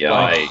 Yeah,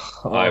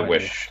 I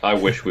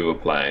wish we were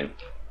playing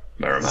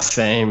Miramar.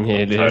 Same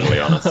here, dude.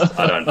 Totally honest.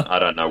 I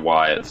don't know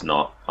why it's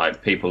not.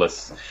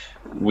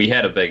 We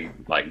had a big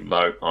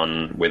vote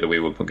on whether we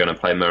were going to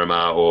play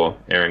Miramar or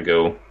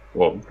Erangel.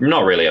 Well,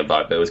 not really a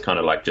vote, but it was kind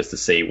of just to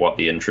see what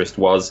the interest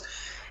was.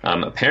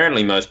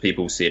 Apparently, most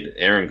people said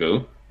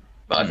Erangel,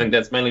 but I think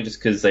that's mainly just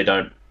because they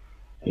don't,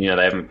 they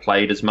haven't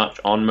played as much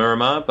on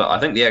Miramar. But I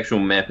think the actual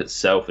map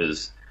itself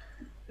is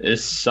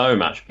so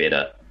much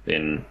better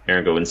than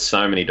Erangel in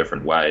so many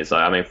different ways.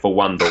 I mean, for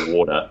one, the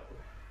water,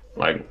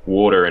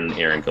 water in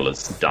Erangel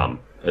is dumb.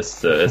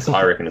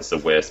 I reckon it's the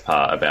worst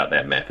part about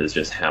that map is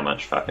just how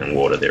much fucking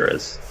water there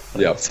is.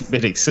 Yeah, it's a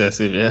bit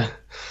excessive, yeah.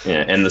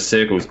 Yeah, and the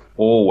circles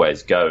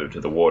always go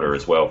to the water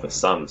as well for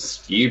some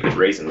stupid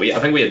reason. I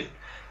think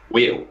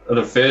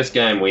the first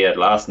game we had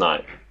last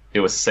night,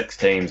 there were 6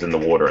 teams in the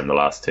water in the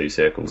last 2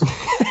 circles.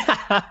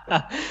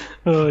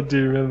 Oh, I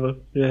do remember.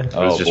 Yeah. It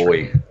was just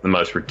the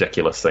most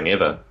ridiculous thing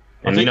ever.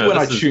 And I think when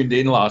I tuned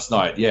in last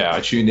night, I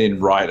tuned in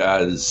right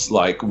as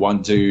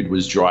one dude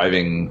was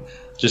driving,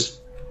 just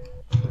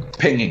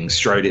pinging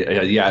straight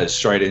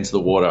into the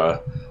water,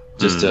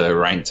 just to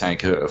rank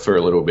tank for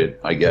a little bit,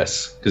 I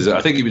guess, because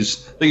I think he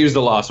was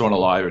the last one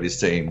alive at his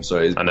team.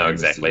 So I know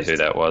exactly who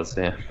that was.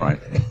 Yeah, right.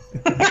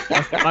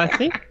 I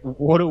think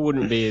water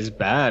wouldn't be as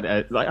bad.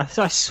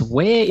 I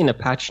swear in a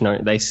patch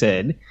note they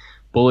said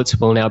bullets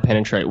will now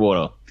penetrate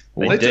water.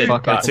 They did.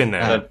 It's in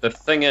there. The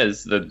thing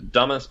is, the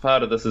dumbest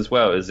part of this as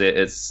well is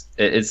that it's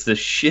the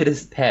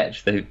shittest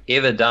patch they've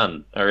ever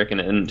done, I reckon,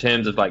 in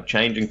terms of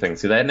changing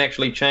things. So they didn't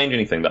actually change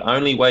anything. The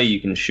only way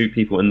you can shoot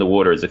people in the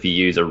water is if you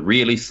use a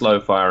really slow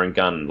firing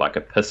gun, like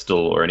a pistol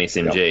or an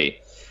SMG.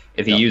 Yep.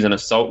 If you use an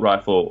assault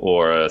rifle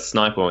or a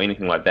sniper or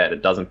anything like that,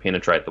 it doesn't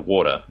penetrate the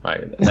water.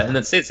 Right? And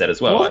it says that as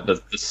well. The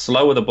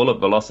slower the bullet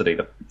velocity,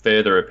 the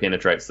further it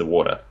penetrates the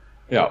water.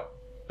 Yeah.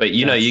 But,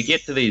 you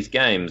get to these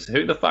games,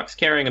 who the fuck's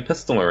carrying a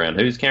pistol around?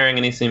 Who's carrying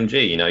an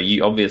SMG?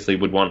 You obviously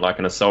would want,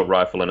 an assault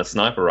rifle and a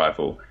sniper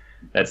rifle.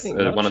 That's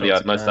one of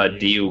the most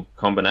ideal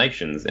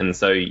combinations. And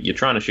so you're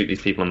trying to shoot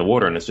these people in the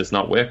water, and it's just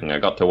not working. I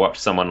got to watch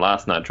someone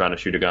last night trying to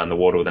shoot a guy in the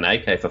water with an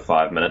AK for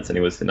 5 minutes, and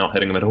he was not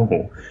hitting him at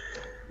all.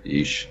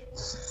 Yeesh.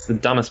 It's the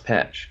dumbest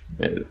patch.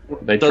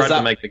 They tried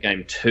to make the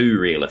game too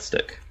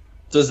realistic.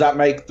 Does that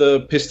make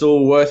the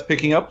pistol worth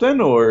picking up,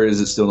 then? Or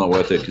is it still not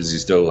worth it because you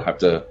still have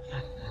to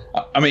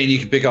I mean, you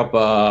can pick up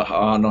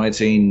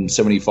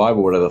 1975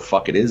 or whatever the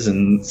fuck it is,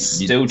 and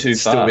Still too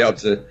still be able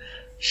fast. to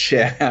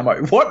share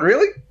ammo. What,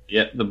 really?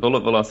 Yeah, the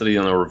bullet velocity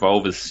on a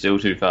revolver is still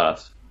too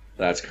fast.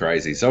 That's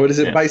crazy. So it is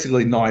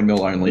basically 9mm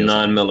only.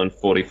 9mm and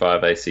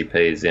 45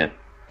 ACPs, yeah.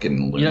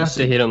 Fucking You have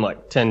to hit them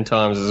like 10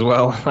 times as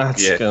well.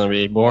 That's Yeah. going to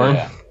be boring.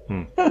 Yeah.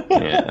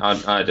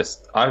 Yeah,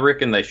 I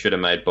reckon they should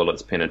have made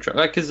bullets penetrate.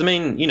 Because, I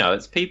mean,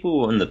 it's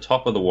people in the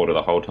top of the water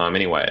the whole time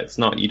anyway. It's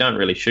not, you don't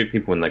really shoot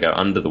people when they go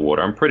under the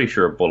water. I'm pretty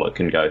sure a bullet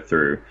can go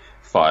through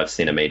 5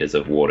 centimeters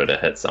of water to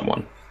hit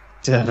someone.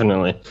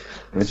 Definitely.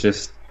 It's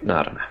just,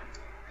 I don't know.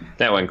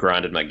 That one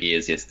grinded my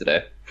gears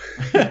yesterday.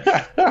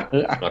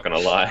 Not going to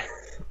lie.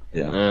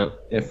 Yeah,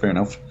 fair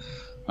enough.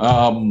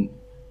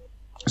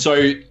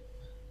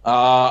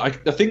 I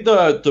think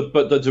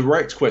the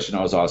direct question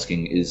I was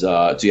asking is,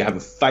 do you have a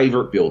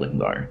favorite building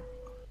though?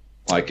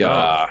 Like,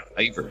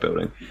 favorite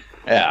building.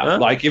 yeah, Huh?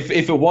 like if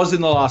it was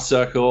in the last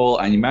circle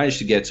and you managed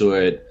to get to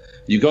it,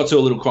 you got to a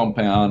little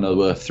compound. There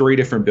were 3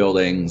 different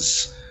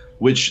buildings.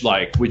 Which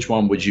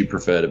one would you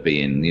prefer to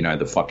be in?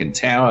 The fucking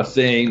tower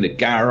thing, the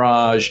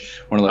garage,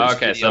 one of those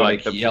Okay, so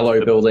like the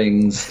yellow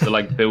buildings.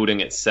 The building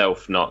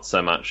itself, not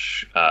so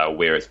much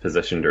where it's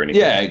positioned or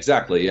anything. Yeah,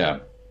 exactly. Yeah.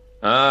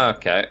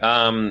 Okay.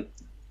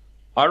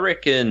 I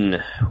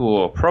reckon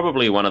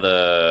probably one of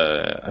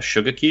a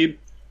sugar cube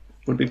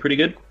would be pretty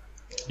good.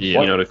 Yeah.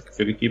 You know what a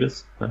sugar cube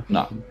is? No?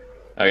 No.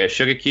 Okay,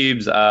 sugar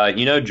cubes.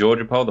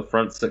 Georgia pole, the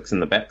front 6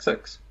 and the back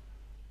 6?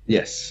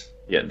 Yes.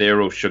 Yeah,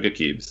 they're all sugar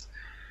cubes.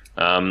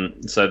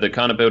 So the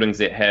kind of buildings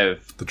that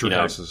have The true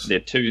houses. they're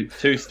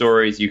two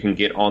stories. You can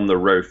get on the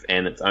roof,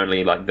 and it's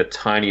only like the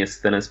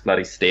tiniest, thinnest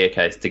bloody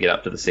staircase to get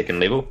up to the second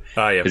level.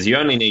 Oh, yeah. Because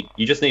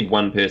you just need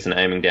one person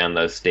aiming down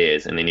those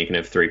stairs, and then you can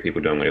have 3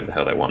 people doing whatever the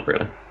hell they want.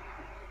 Really,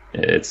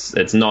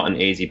 it's not an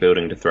easy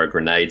building to throw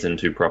grenades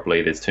into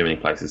properly. There's too many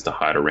places to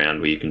hide around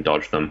where you can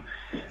dodge them.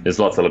 There's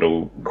lots of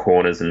little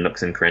corners and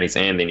nooks and crannies,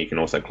 and then you can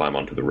also climb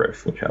onto the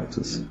roof, which helps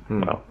as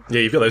well.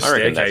 Yeah, you've got those I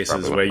reckon that's staircases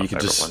probably one where of my you can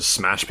just favourite ones.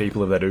 smash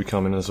people if they do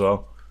come in as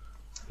well.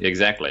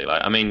 Exactly.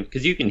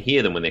 Because you can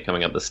hear them when they're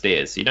coming up the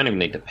stairs, so you don't even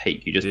need to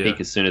peek. You just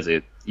peek as soon as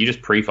you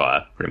just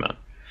pre-fire, pretty much,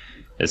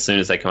 as soon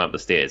as they come up the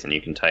stairs, and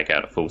you can take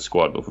out a full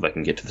squad before they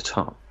can get to the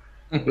top.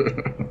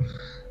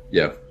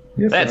 Yeah.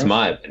 That's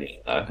my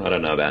opinion, though. I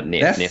don't know about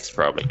Neff. Neff? Neff's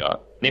probably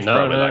got. Neff No,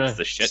 probably no, likes no.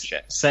 the shit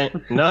chat.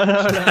 No. No,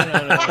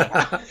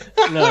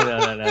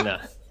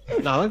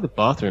 I like the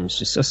bathrooms.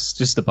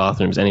 Just the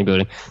bathrooms, any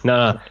building.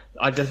 No,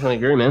 I definitely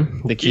agree,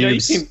 man. The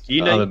cubes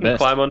You are the can best.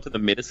 climb onto the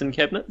medicine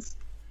cabinets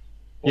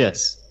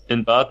Yes.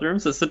 in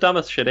bathrooms. It's the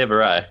dumbest shit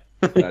ever, eh?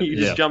 You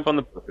just Yeah. jump on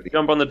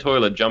the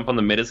toilet, jump on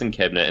the medicine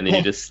cabinet, and then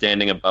you're just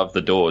standing above the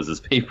doors as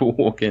people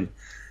walk in.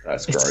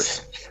 That's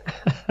gross.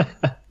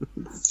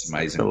 It's It's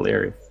amazing.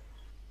 hilarious.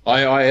 I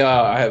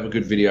have a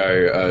good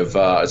video of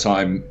a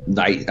time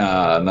Nate,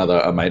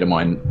 a mate of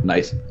mine,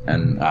 Nathan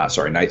and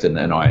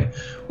I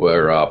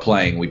were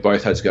playing. We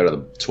both had to go to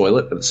the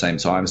toilet at the same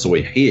time, so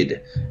we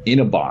hid in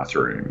a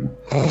bathroom,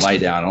 lay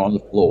down on the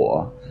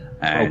floor,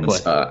 and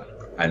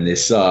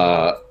this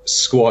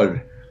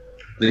squad,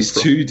 these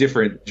 2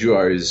 different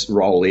duos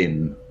roll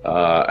in,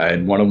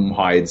 and one of them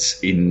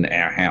hides in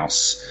our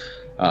house,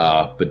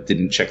 but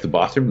didn't check the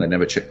bathroom. They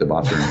never checked the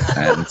bathroom,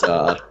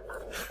 and.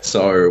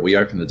 So we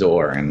opened the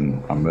door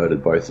and I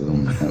murdered both of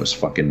them. It was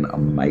fucking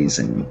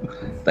amazing.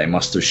 They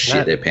must have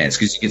shit their pants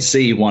because you could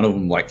see one of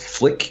them like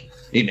flick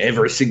in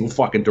every single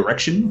fucking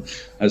direction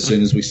as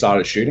soon as we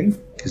started shooting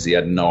because he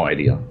had no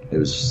idea. It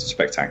was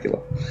spectacular.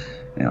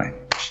 Anyway,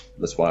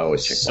 that's why I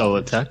always check.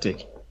 Solid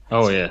tactic.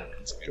 Oh, yeah.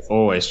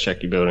 Always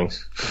check your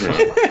buildings.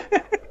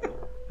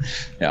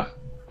 Yeah.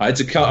 I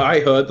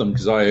heard them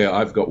because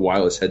I've got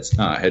wireless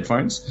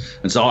headphones,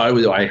 and so I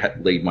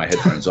leave my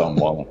headphones on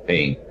while I'm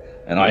peeing.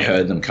 And I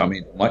heard them come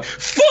in. I'm like,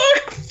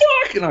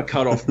 fuck! And I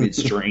cut off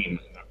midstream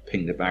and I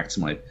pinged it back to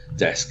my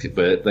desk,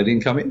 but they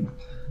didn't come in.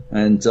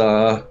 And,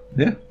 yeah.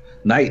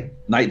 Nate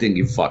didn't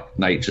give a fuck.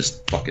 Nate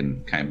just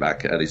fucking came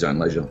back at his own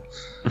leisure.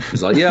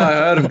 He's like, yeah, I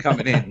heard him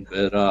coming in,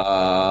 but,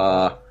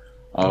 I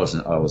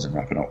wasn't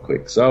wrapping up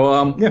quick.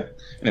 So, yeah.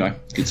 Anyway,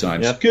 good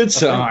times. Yeah. Good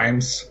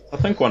times. I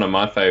think one of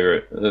my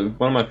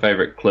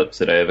favorite clips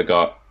that I ever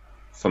got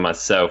for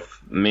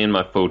myself, me and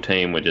my full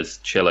team were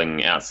just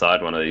chilling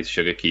outside one of these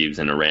sugar cubes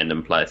in a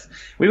random place.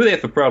 We were there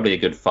for probably a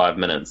good 5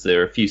 minutes. There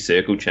were a few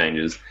circle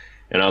changes,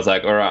 and I was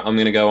like, all right, I'm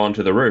going to go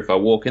onto the roof. I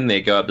walk in there,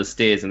 go up the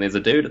stairs, and there's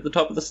a dude at the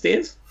top of the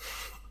stairs,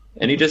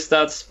 and he just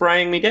starts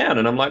spraying me down,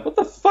 and I'm like, what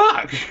the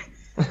fuck?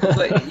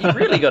 Like, you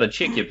really got to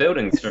check your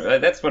buildings.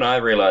 That's when I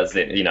realized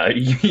that,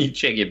 you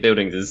check your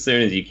buildings as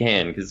soon as you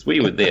can, because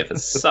we were there for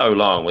so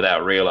long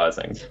without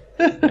realizing.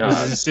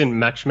 Is this in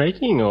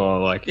matchmaking or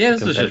like? Yeah,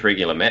 this was just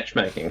regular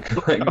matchmaking.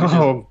 Like,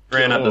 Oh,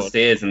 ran up the God.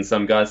 stairs and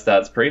some guy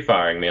starts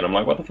pre-firing me, and I'm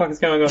like, what the fuck is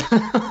going on?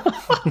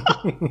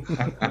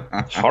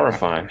 It's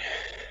horrifying.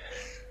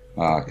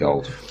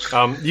 Gold.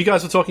 You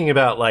guys were talking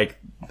about like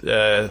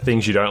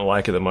things you don't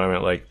like at the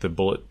moment, like the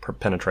bullet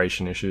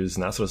penetration issues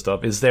and that sort of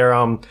stuff. Is there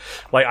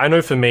like I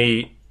know for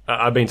me,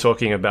 I've been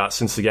talking about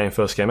since the game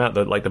first came out,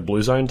 that like the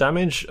blue zone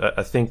damage.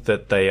 I think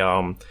that they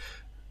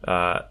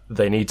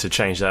need to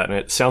change that, and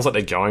it sounds like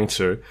they're going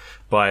to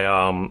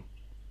by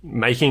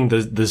making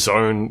the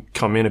zone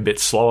come in a bit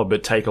slower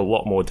but take a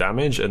lot more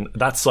damage. And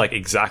that's like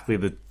exactly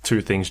the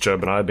two things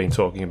Joab and I have been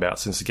talking about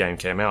since the game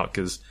came out,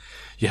 because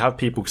you have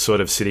people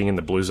sort of sitting in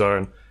the blue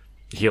zone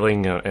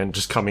healing and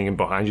just coming in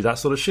behind you, that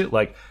sort of shit.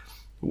 Like,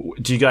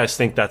 do you guys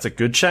think that's a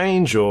good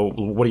change, or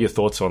what are your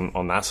thoughts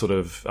on that sort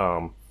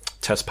of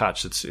test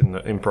patch that's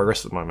in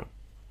progress at the moment?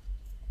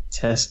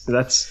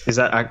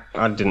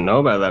 I didn't know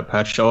about that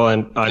patch. I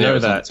know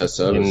that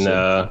in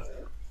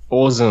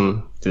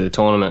Awesome, the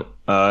tournament,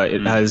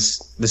 it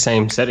has the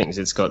same settings.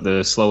 It's got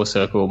the slower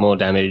circle, more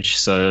damage,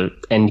 so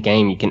end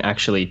game you can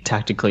actually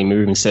tactically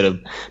move instead of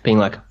being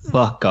like,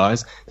 fuck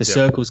guys, the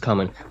circle's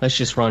coming, let's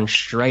just run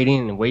straight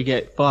in and we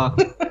get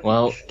fucked.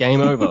 Well,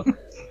 game over.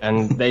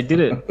 And they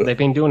did it. They've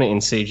been doing it in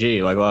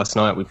CG. Like last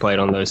night we played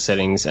on those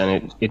settings,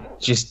 and it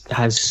just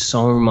has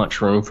so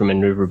much room for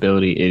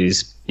maneuverability.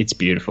 It's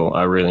beautiful.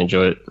 I really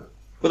enjoy it.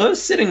 Were those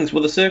settings,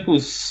 was the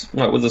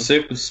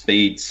circle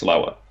speed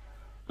slower?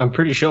 I'm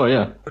pretty sure,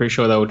 yeah. Pretty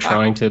sure they were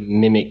trying to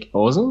mimic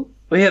Awesome.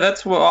 Well, yeah,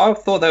 that's what I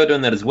thought they were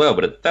doing that as well,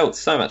 but it felt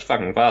so much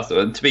fucking faster.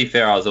 And to be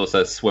fair, I was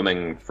also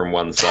swimming from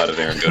one side of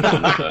Aaron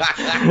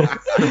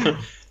Goodwin,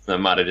 so it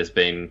might have just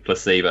been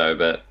placebo,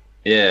 but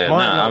yeah,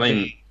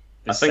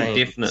 I think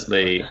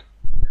definitely.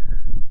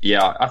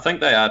 Yeah, I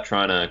think they are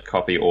trying to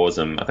copy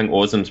Awesome. I think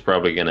Awesome's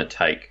probably going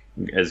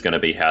to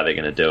be how they're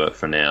going to do it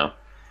for now.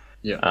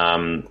 Yeah.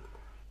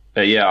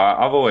 But yeah,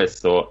 I've always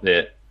thought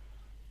that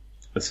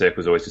the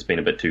circle's always just been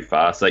a bit too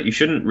fast. Like, you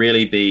shouldn't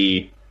really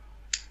be.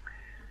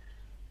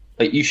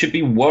 Like, you should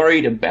be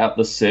worried about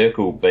the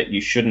circle, but you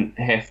shouldn't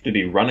have to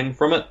be running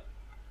from it.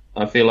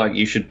 I feel like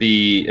it should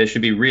be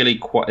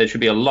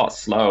a lot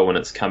slower when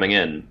it's coming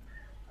in.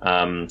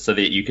 So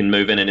that you can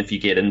move in, and if you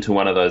get into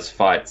one of those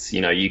fights,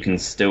 you can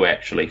still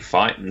actually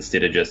fight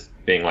instead of just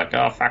being like,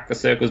 oh, fuck, the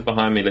circle's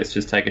behind me, let's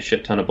just take a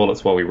shit ton of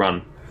bullets while we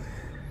run.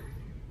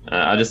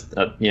 I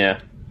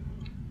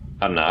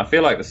don't know, I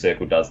feel like the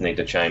circle does need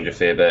to change a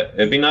fair bit.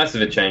 It'd be nice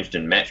if it changed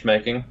in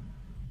matchmaking.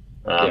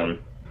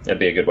 It'd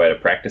be a good way to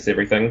practice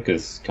everything,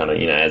 because kind of,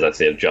 as I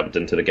said, jumped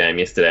into the game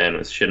yesterday and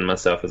was shitting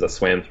myself as I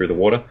swam through the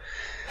water.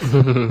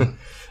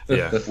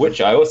 Yeah.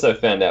 Which I also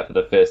found out for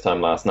the first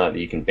time last night, that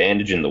you can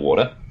bandage in the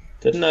water.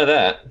 Didn't know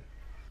that.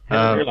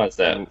 Haven't realised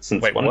that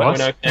since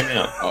 1.0 came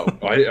out. Oh,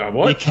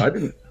 what? I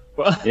didn't.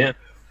 What? Yeah.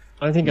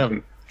 I don't think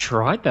I've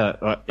tried that.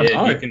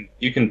 Yeah,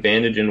 you can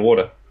bandage in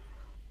water.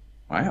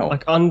 Wow.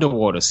 Like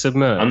underwater,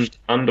 submerged.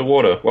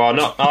 Underwater. Well,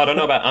 I don't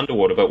know about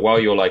underwater, but while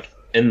you're like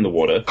in the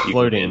water, you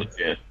floating. Can bandage,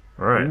 yeah.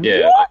 Right.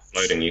 Yeah, like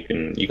floating. You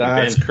can.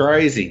 That's bandage.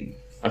 crazy.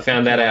 I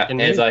found that out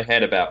as I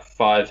had about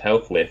 5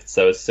 health left.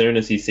 So as soon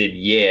as he said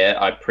yeah,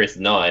 I pressed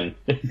 9.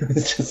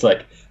 It's just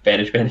like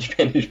bandage, bandage,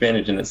 bandage,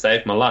 bandage, and it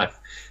saved my life.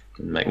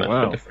 Didn't make much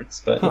of a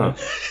difference, but.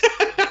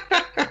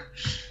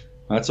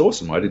 That's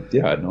awesome. I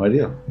had no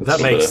idea.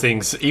 That makes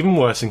things even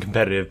worse and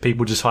competitive.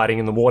 People just hiding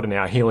in the water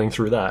now, healing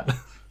through that.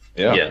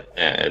 Yeah,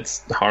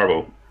 it's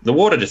horrible. The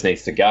water just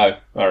needs to go,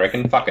 I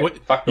reckon. Fuck it.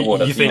 Fuck the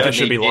water. You think it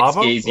should be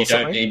lava? You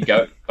don't need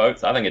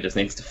boats. I think it just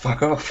needs to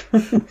fuck off.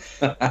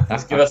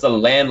 Just give us a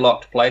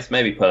landlocked place.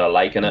 Maybe put a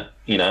lake in it.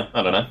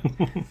 I don't know.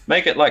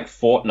 Make it like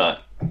Fortnite.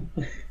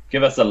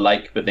 Give us a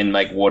lake, but then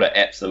make water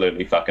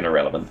absolutely fucking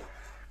irrelevant.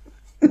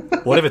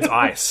 What if it's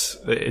ice?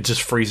 It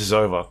just freezes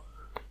over.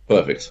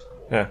 Perfect.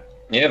 Yeah.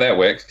 Yeah, that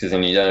works, because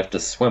then you don't have to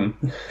swim.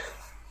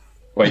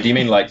 Wait, do you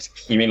mean like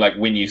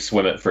when you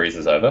swim it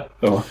freezes over?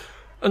 Or?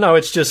 No,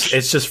 it's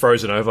just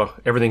frozen over.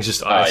 Everything's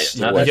just ice.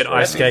 Yeah, you get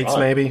ice skates,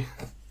 maybe.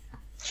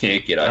 Yeah,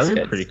 get ice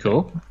skates. Pretty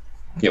cool.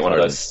 Get one of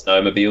those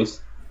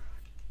snowmobiles.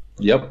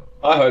 Yep.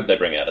 I hope they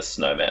bring out a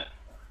snowmat.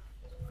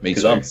 Me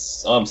too.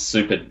 Because I'm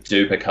super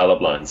duper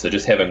colorblind, so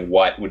just having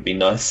white would be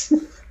nice.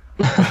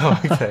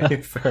 Okay,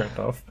 fair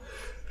enough.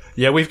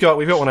 Yeah, we've got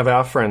one of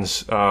our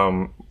friends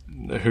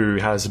who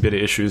has a bit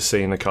of issues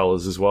seeing the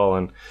colors as well,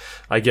 and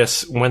I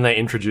guess when they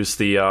introduced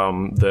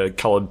the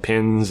colored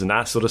pins and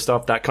that sort of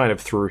stuff, that kind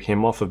of threw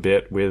him off a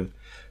bit with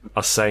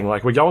us saying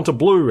like, we're going to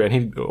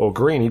blue or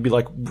green. He'd be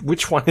like,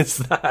 which one is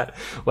that?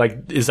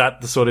 Like, is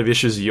that the sort of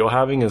issues you're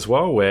having as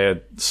well,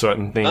 where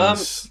certain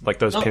things like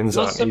those pins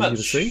aren't easy to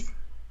see?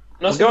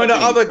 We're going to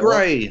other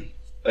grey.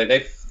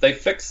 They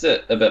fixed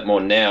it a bit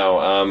more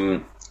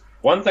now.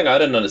 One thing I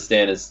didn't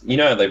understand is,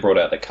 they brought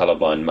out the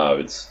colorblind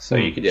modes, so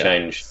you could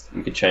change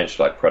to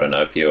like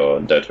Protonopia or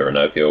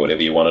Deuteranopia or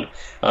whatever you wanted.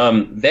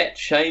 That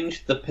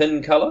changed the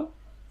pin color.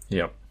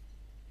 Yep.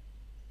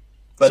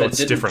 But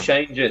so it didn't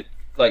change it.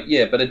 Like,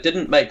 yeah, but it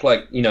didn't make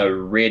like,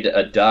 red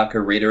a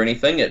darker red or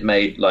anything. It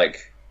made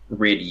like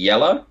red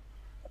yellow.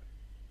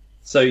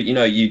 So,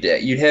 you'd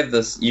have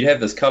this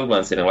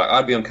colorblind setting. Like,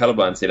 I'd be on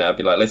colorblind setting, I'd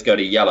be like, let's go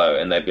to yellow,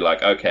 and they'd be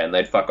like, okay, and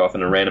they'd fuck off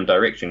in a random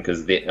direction,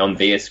 because on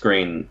their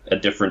screen, a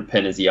different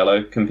pin is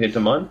yellow compared to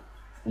mine.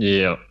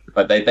 Yeah.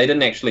 But they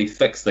didn't actually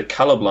fix the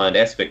colorblind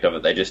aspect of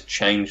it, they just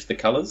changed the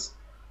colors.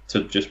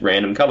 to just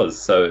random colours.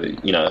 So,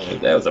 you know,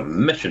 that was a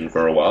mission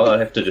for a while. I'd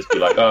have to just be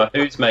like, oh,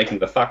 who's making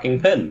the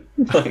fucking pin?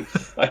 Like,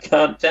 I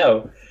can't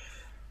tell.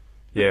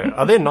 Yeah.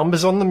 Are there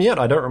numbers on them yet?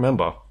 I don't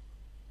remember.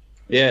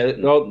 Yeah,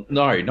 no,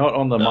 not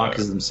on the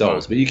markers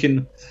themselves, but you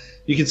can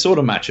sort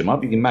of match them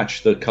up. You can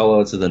match the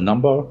color to the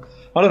number.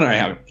 I don't know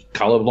how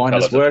color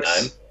blindness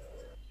works.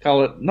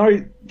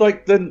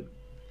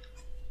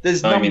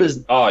 There's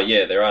numbers.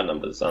 There are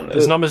numbers on there.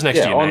 There's numbers next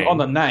to your name. On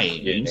the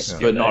names,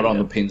 but not on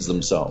the pins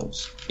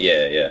themselves.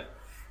 Yeah.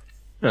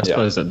 I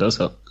suppose that does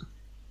help.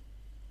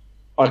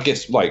 I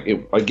guess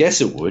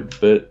it would,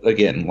 but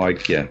again, I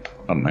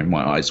don't know,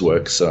 my eyes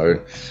work,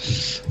 so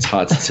it's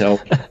hard to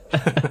tell.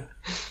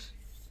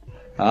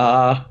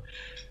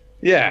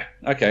 Yeah.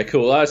 Okay,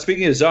 cool.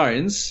 Speaking of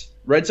zones,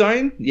 red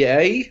zone,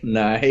 yay,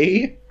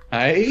 nay,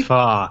 hey.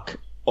 Fuck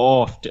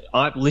off.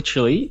 I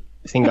literally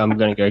think I'm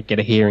going to go get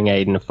a hearing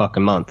aid in a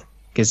fucking month.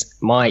 Because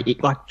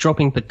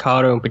dropping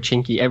Picardo and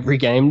Pachinki every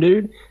game,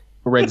 dude.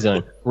 Red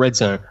zone.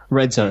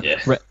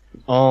 Yeah.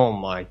 Oh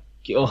my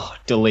god,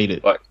 delete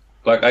it.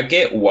 Like, I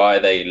get why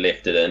they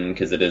left it in,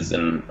 because it is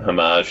in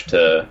homage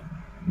to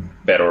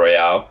Battle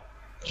Royale.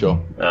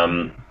 Sure.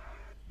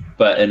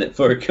 But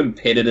for a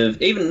competitive,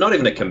 not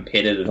even a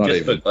competitive,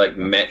 for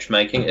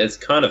matchmaking, it's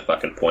kind of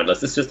fucking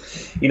pointless. It's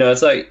just,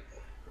 it's like,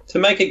 to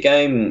make a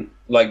game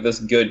like this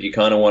good, you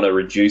kind of want to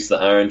reduce the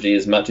RNG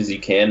as much as you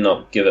can,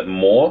 not give it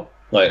more.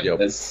 Like,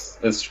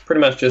 it's pretty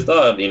much just,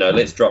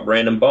 let's drop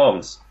random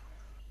bombs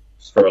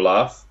just for a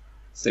laugh,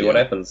 see what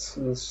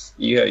happens.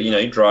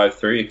 You drive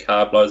through, your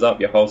car blows up,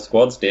 your whole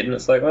squad's dead, and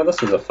it's like, well,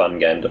 this was a fun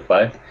game to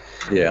play.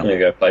 Yeah. You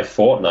go play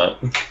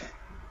Fortnite.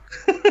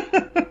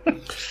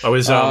 I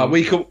was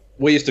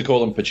we used to call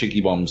them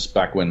Pachinki bombs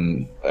back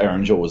when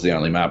Erangel was the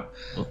only map.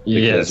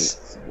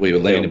 Yes. We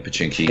would land in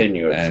Pachinki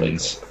and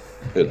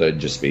they'd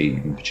just be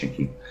in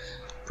Pachinki.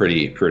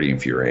 Pretty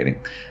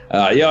infuriating.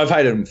 I've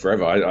hated them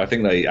forever. I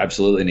think they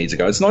absolutely need to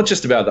go. It's not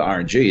just about the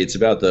RNG. It's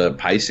about the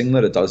pacing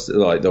that it does,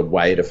 like the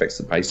way it affects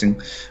the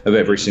pacing of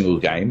every single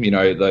game.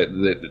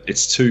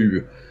 It's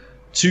too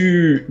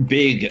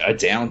big a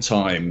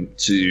downtime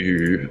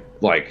to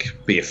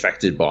be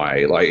affected by.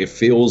 It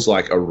feels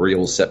like a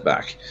real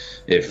setback.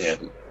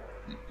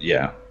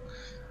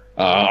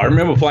 I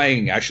remember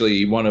playing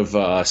actually one of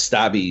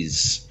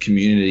Stabby's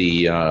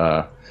community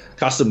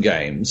custom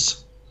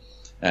games,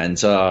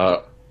 and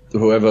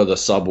whoever the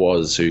sub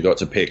was who got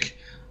to pick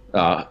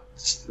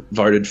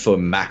voted for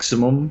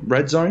maximum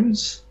red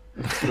zones.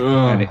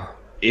 And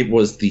it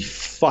was the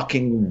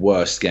fucking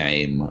worst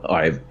game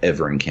I've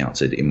ever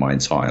encountered in my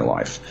entire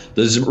life.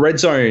 The red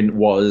zone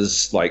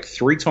was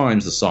 3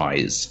 times the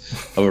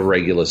size of a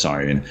regular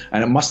zone,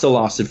 and it must have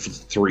lasted for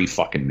 3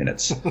 fucking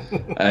minutes.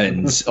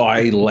 And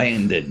I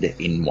landed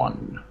in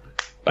one.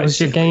 Basically.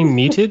 Was your game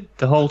muted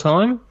the whole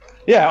time?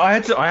 Yeah, I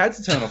had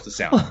to turn off the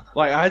sound.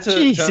 I had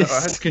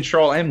to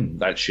control M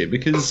that shit,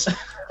 because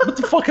what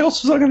the fuck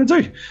else was I going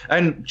to do?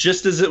 And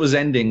just as it was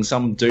ending,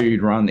 some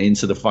dude ran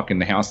into the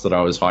fucking house that I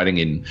was hiding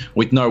in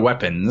with no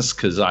weapons,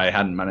 because I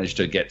hadn't managed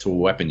to get to a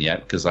weapon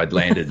yet, because I'd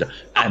landed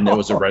and there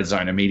was a red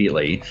zone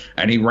immediately.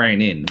 And he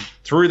ran in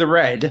through the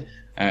red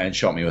and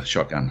shot me with a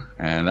shotgun.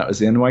 And that was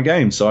the end of my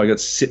game. So I got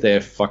to sit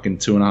there fucking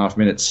 2.5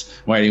 minutes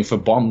waiting for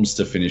bombs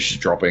to finish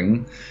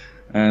dropping.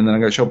 And then I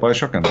got shot by a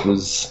shotgun. It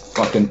was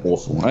fucking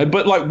awful.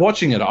 But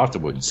watching it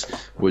afterwards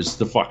was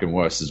the fucking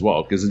worst as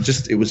well,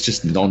 because it was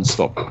just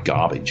non-stop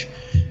garbage.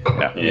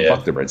 Yeah.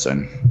 Fuck the red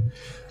zone.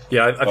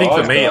 Yeah, I think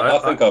for me,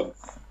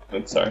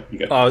 I'm sorry.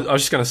 You go. I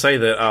was just going to say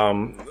that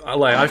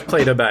I've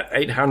played about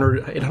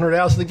 800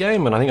 hours of the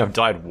game, and I think I've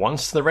died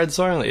once to the red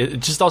zone.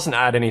 It just doesn't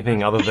add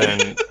anything other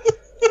than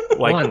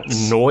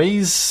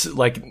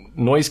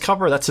noise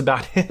cover. That's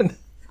about it.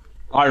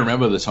 I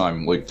remember the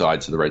time Luke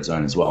died to the red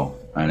zone as well,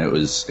 and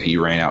he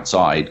ran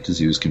outside because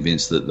he was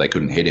convinced that they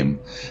couldn't hit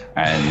him,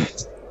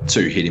 and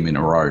 2 hit him in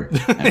a row.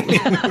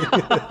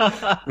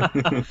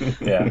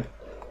 Yeah,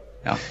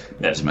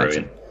 that's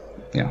brilliant.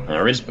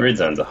 Yeah, red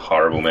zones are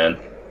horrible, man.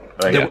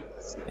 I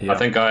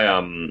think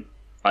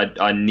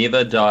I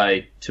never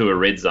die to a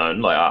red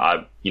zone.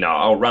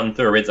 I'll run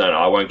through a red zone,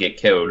 I won't get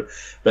killed.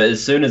 But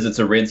as soon as it's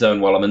a red zone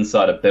while I'm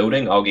inside a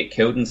building, I'll get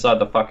killed inside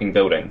the fucking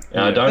building,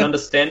 and I don't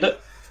understand it.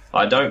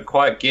 I don't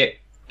quite get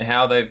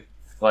how they've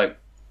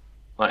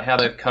how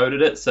they've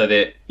coded it so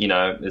that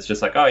it's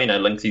just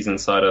Linksy's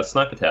inside a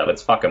sniper tower.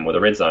 Let's fuck him with a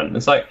red zone. And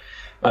it's I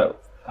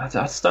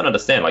just don't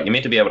understand. You're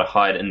meant to be able to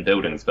hide in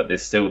buildings, but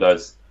there's still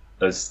those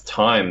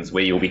times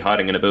where you'll be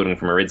hiding in a building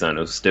from a red zone.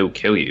 It'll still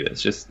kill you.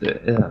 It's just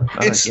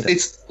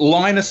it's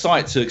line of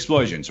sight to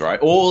explosions, right?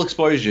 All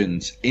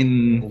explosions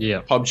in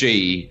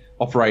PUBG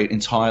operate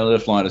entirely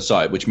off line of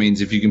sight, which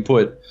means if you can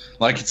put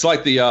it's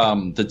like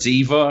the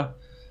Diva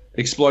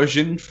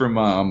explosion from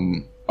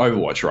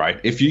Overwatch, right?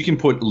 If you can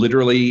put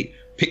literally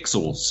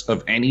pixels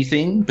of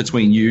anything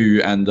between you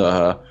and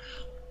the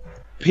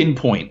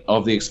pinpoint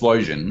of the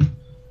explosion,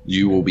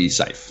 you will be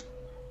safe.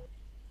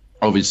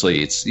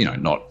 Obviously, it's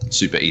not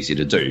super easy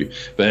to do,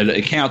 but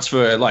it counts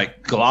for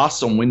like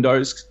glass on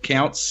windows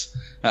counts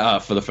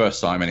for the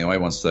first time anyway.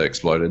 Once they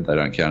exploded, they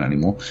don't count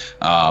anymore.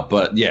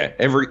 But yeah,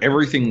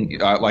 everything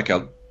like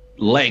a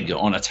leg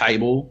on a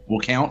table will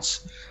count.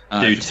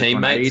 Do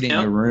teammates count? In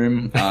a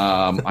room?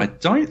 I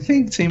don't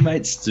think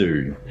teammates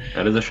do.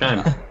 That is a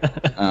shame.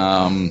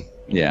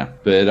 Yeah,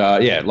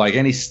 but yeah, like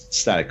any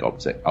static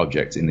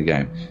object in the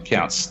game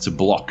counts to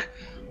block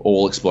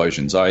all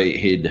explosions. I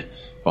hid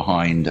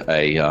behind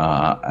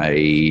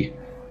a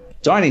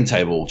dining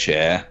table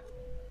chair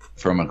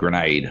from a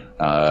grenade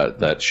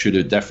that should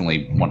have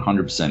definitely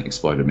 100%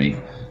 exploded me,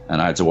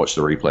 and I had to watch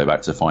the replay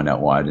back to find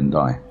out why I didn't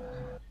die.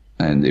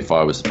 And if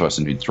I was the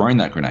person who'd thrown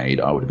that grenade,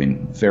 I would have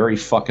been very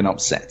fucking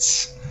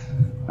upset.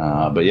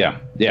 But yeah.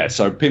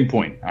 So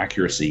pinpoint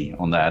accuracy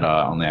on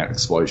that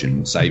explosion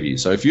will save you.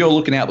 So if you're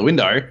looking out the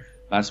window,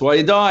 that's why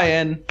you're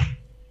dying.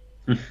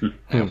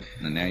 And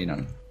now you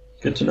know.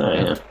 Good to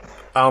know.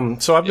 Yeah.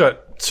 So I've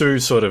got two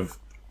sort of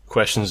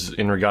questions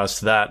in regards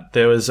to that.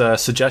 There was a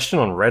suggestion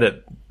on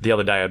Reddit the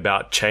other day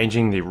about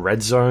changing the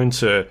red zone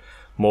to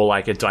more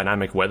like a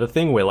dynamic weather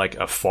thing, where like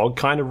a fog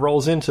kind of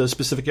rolls into a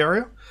specific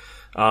area.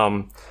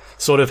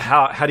 Sort of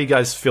how do you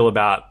guys feel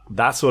about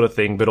that sort of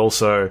thing? But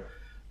also,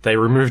 they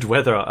removed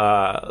weather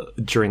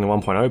during the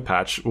 1.0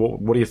 patch.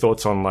 What are your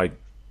thoughts on like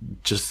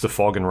just the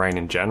fog and rain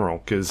in general?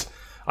 Because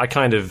I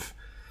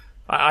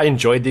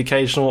enjoyed the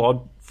occasional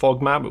odd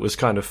fog map. It was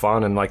kind of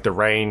fun, and like the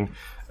rain,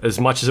 as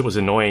much as it was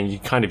annoying, you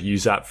kind of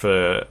use that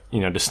for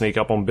to sneak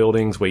up on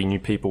buildings where you knew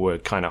people were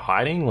kind of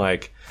hiding.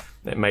 Like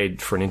it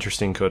made for an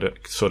interesting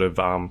sort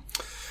of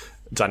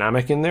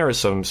dynamic in there,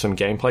 some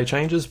gameplay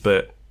changes,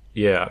 but.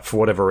 Yeah, for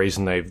whatever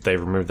reason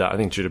they've removed that. I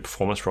think due to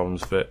performance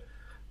problems. But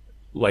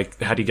like,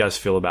 how do you guys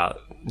feel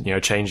about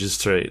changes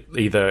to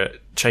either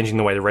changing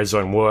the way the red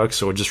zone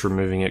works or just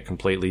removing it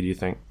completely? Do you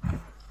think?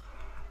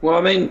 Well,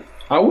 I mean,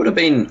 I would have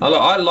been.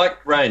 I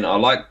like rain. I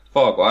like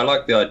fog. I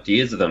like the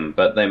ideas of them,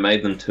 but they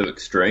made them too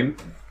extreme.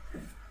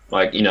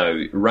 Like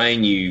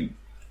rain,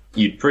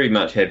 you'd pretty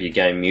much have your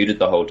game muted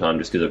the whole time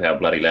just because of how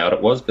bloody loud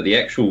it was. But the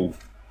actual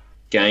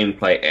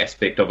gameplay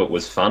aspect of it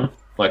was fun.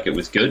 Like, it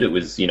was good. It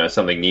was,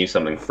 something new,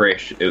 something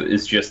fresh. It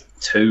was just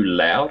too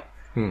loud.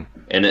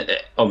 And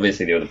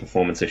obviously there were the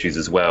performance issues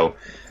as well.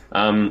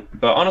 But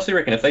I honestly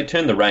reckon if they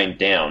turned the rain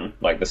down,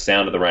 like the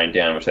sound of the rain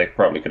down, which they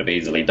probably could have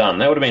easily done,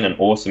 that would have been an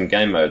awesome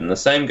game mode. And the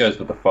same goes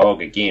with the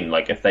fog again.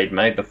 Like, if they'd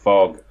made the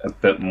fog a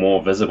bit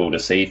more visible to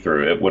see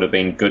through, it would have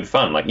been good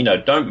fun. Like,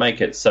 don't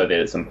make it so that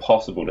it's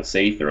impossible to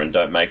see through, and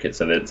don't make it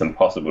so that it's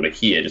impossible to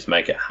hear. Just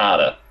make it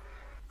harder.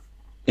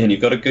 And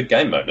you've got a good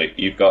game mode. Like,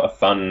 you've got a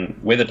fun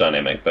weather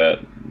dynamic, but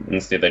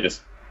instead they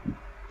just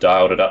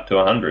dialed it up to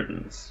 100,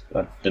 and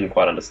I didn't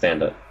quite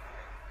understand it.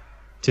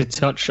 To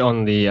touch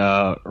on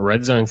the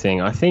red zone thing,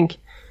 I think,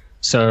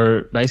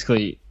 so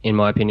basically, in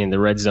my opinion, the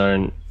red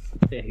zone,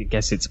 I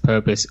guess its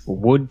purpose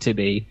would to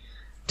be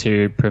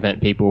to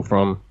prevent people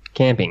from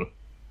camping.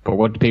 But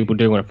what do people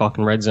do when a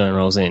fucking red zone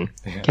rolls in?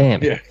 Yeah.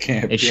 Camp. Yeah,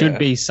 camp. It should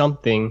be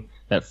something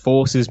that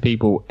forces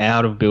people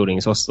out of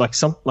buildings, or I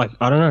don't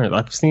know.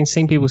 I've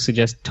seen people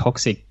suggest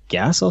toxic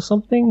gas or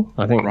something.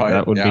 I think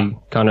that would be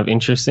kind of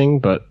interesting,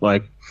 but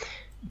like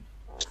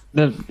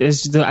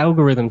the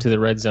algorithm to the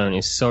red zone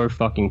is so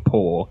fucking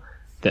poor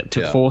that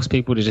to force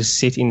people to just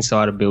sit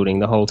inside a building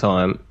the whole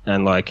time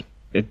and like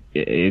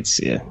it's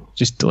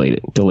just delete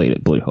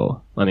it, blue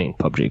hole. I mean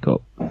PUBG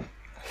Corp.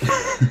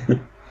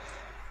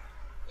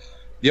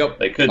 Yep,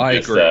 they could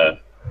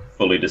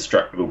fully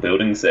destructible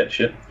buildings, that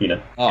shit,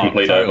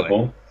 complete totally.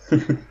 overhaul.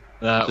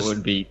 That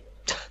would be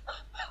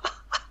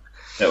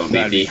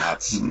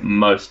the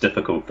most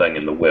difficult thing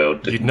in the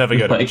world. You'd never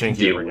go to the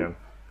Chinky ever again.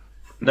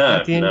 No,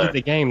 at the end of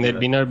the game, there'd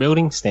be no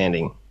building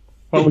standing.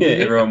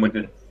 Everyone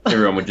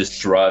would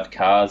just drive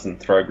cars and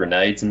throw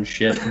grenades and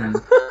shit.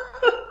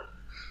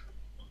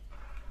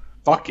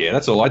 Fuck yeah,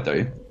 that's all I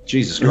do.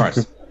 Jesus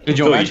Christ. Did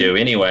you imagine? You do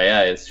anyway,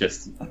 It's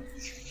just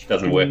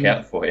doesn't work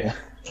out for you.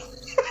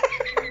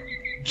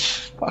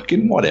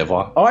 Fucking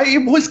whatever.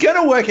 It was going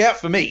to work out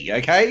for me,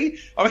 okay?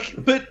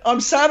 But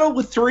I'm saddled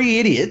with three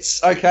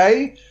idiots,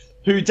 okay,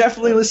 who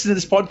definitely listen to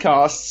this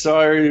podcast,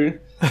 so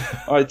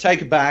I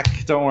take it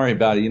back. Don't worry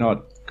about it. You're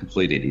not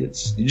complete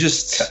idiots. You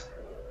just,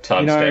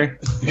 no,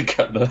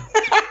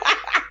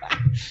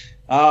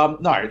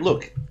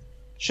 look,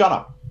 shut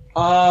up.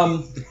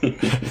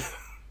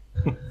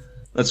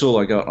 That's all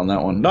I got on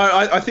that one. No,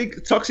 I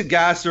think toxic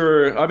gas,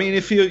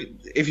 if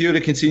you were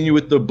to continue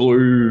with the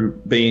blue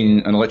being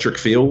an electric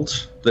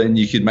field, then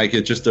you could make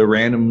it just a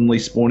randomly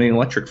spawning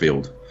electric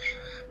field.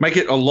 Make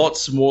it a lot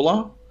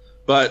smaller,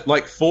 but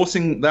like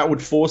that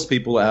would force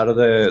people out of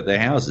their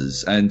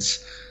houses and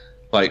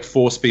like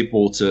force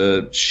people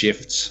to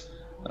shift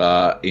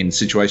in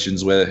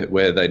situations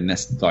where they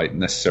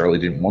necessarily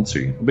didn't want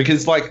to.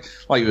 Because like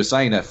you were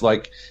saying, Nef,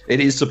 like it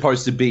is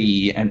supposed to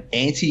be an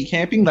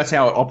anti-camping. That's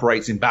how it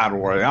operates in Battle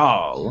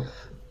Royale.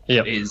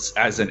 Yep. Is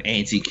as an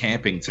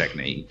anti-camping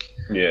technique.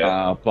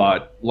 Yeah.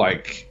 But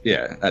at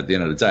the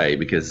end of the day,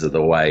 because of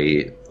the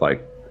way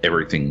like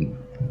everything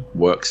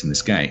works in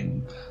this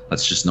game,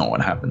 That's just not what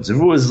happens. If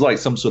it was like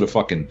some sort of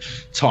fucking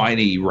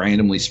tiny,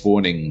 randomly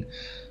spawning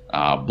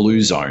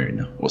blue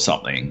zone or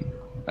something,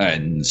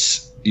 and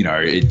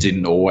it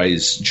didn't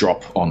always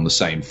drop on the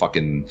same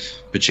fucking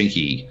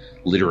pachinki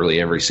literally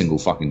every single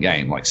fucking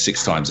game, like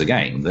 6 times a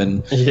game,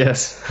 then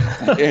Yes.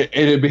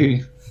 it'd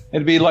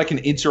be like an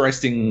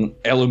interesting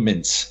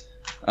element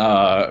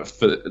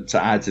to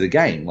add to the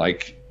game.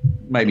 Like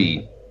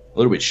maybe a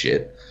little bit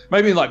shit.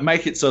 Maybe like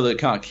make it so that it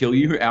can't kill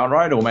you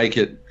outright, or make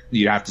it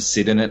you have to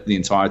sit in it the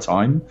entire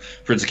time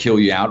for it to kill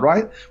you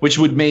outright. Which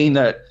would mean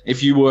that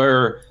if you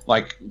were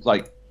like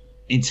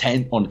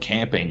intent on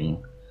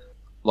camping,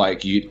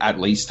 like you'd at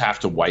least have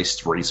to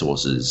waste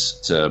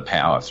resources to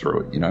power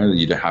through it.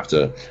 You'd have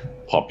to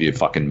pop your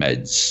fucking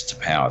meds to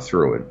power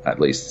through it at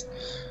least.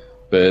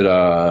 But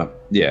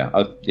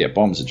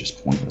bombs are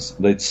just pointless.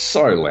 They're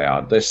so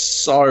loud.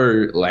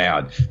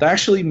 They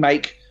actually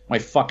make my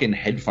fucking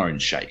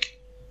headphones shake.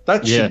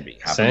 That shouldn't be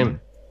happening.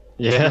 Same.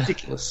 Yeah, it's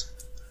ridiculous.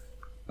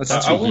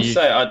 I will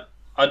say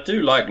I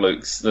do like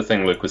the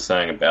thing Luke was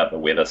saying about the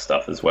weather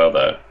stuff as well,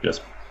 though.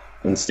 Just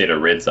instead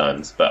of red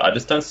zones, but I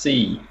just don't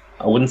see.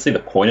 I wouldn't see the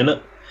point in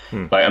it.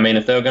 Like, I mean,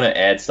 if they were going to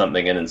add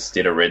something in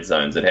instead of red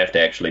zones, they'd have to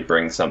actually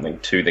bring something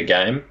to the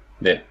game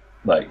that,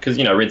 like, because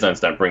red zones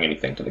don't bring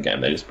anything to the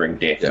game; they just bring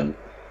death and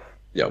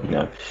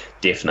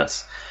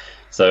deafness.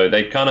 So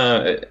they kind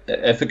of,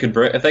 if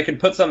they could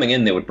put something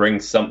in that would bring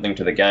something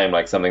to the game,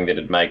 like something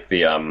that'd make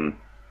the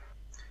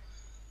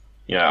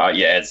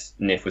as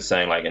Neff was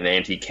saying, like an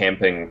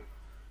anti-camping,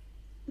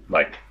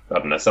 like, I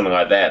don't know, something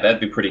like that. That'd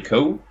be pretty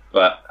cool.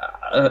 But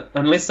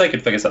unless they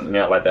could figure something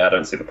out like that, I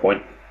don't see the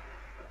point.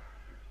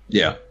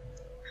 Yeah.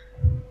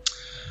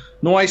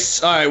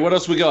 Nice. All right, what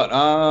else we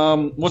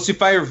got? What's your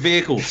favorite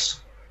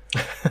vehicles?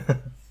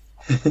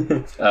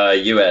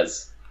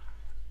 UAS.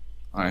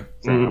 All right.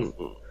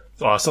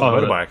 Oh, it's not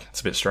a motorbike. It's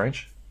a bit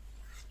strange.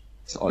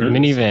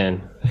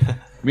 Minivan.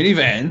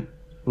 Minivan?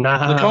 Nah,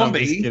 the I'm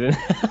just combi. kidding.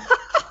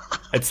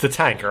 It's the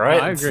tank,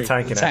 right? I It's agree. the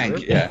tank.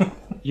 Tank, yeah.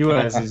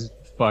 US is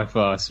by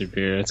far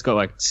superior. It's got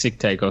like sick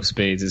takeoff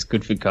speeds. It's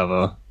good for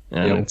cover,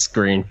 and it's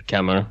green for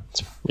camo.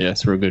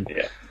 It's real good.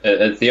 Yeah,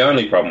 the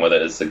only problem with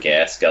it is the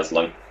gas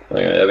guzzling.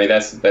 I mean,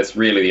 that's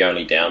really the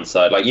only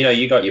downside. Like,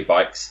 you got your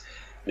bikes.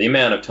 The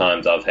amount of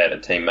times I've had a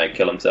teammate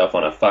kill himself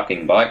on a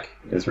fucking bike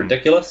is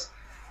ridiculous.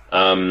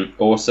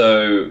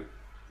 Also,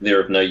 they're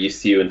of no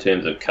use to you in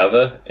terms of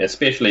cover,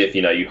 especially if,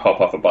 you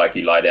hop off a bike,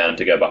 you lie down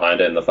to go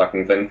behind it, and the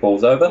fucking thing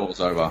falls over.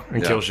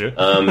 And kills you.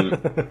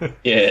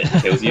 Yeah,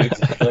 it kills you,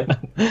 exactly.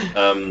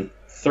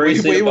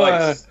 Three-seater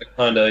bikes are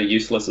kind of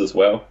useless as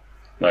well.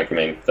 Like, I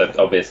mean,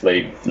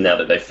 obviously, now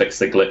that they fixed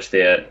the glitch,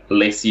 they're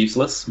less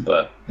useless,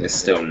 but they're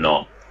still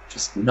not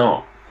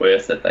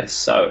worth it. They're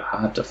so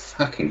hard to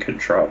fucking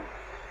control.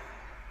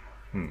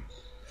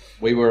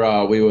 We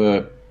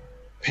were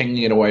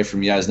pinging it away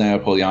from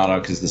Yasnaya Poliano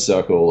because the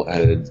circle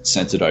had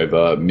sent it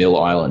over Mill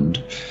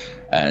Island,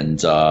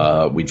 and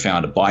we'd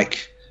found a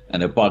bike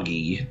and a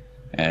buggy,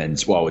 and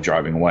while we're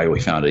driving away we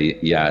found a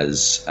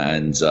Yaz,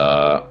 and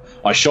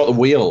I shot the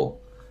wheel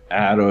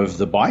out of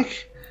the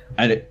bike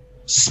and it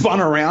spun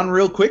around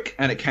real quick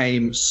and it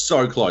came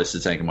so close to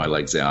taking my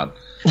legs out.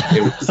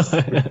 It was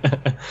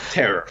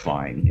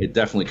terrifying. It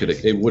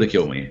definitely would have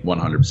killed me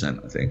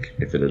 100%, I think,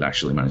 if it had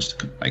actually managed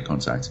to make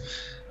contact.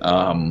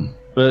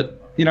 But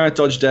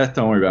dodge death,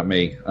 don't worry about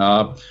me.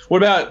 What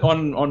about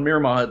on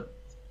Miramar?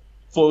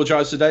 4-wheel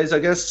drives for days, I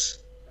guess?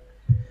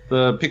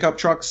 The pickup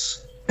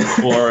trucks?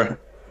 Or,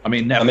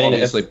 Neff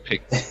obviously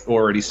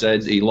already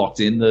said he locked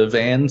in the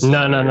vans.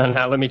 No.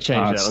 Let me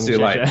change that. It's too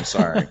late. I'm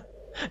sorry.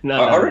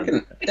 I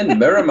reckon in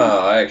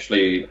Miramar,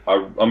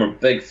 I'm a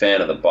big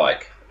fan of the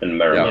bike in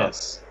Miramar.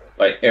 Yes.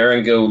 Like,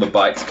 Erangel, the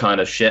bike's kind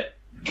of shit.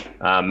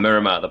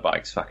 Miramar, the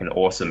bike's fucking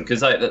awesome.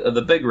 Because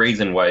the big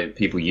reason why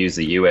people use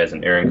the UAS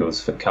and Erangel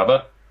is for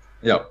cover.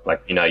 Yeah.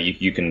 Like,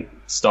 you can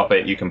stop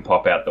it, you can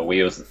pop out the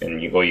wheels,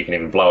 or you can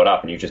even blow it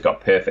up, and you've just got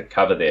perfect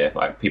cover there.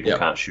 Like, people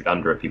can't shoot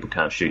under it, people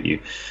can't shoot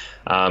you.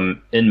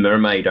 In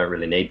Miramar, you don't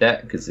really need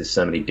that because there's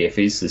so many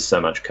defies, there's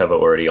so much cover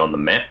already on the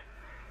map.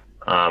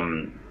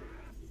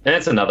 And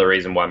that's another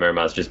reason why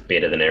Miramar's just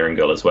better than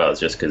Erangel as well.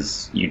 It's just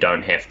because you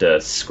don't have to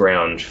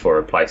scrounge for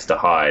a place to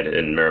hide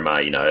in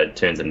Miramar. It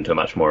turns it into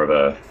much more of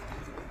a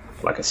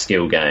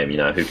skill game,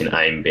 who can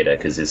aim better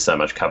because there's so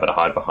much cover to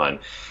hide behind.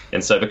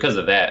 And so because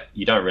of that,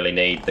 you don't really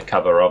need the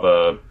cover of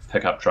a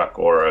pickup truck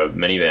or a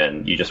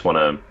minivan. You just want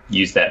to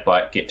use that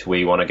bike, get to where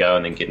you want to go,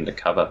 and then get into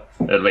cover.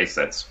 At least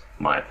that's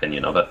my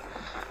opinion of it.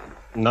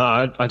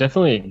 No, I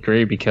definitely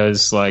agree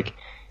because, like,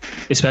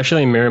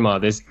 especially in Miramar,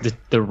 there's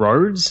the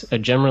roads are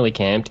generally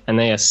camped and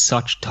they are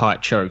such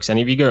tight chokes. And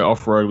if you go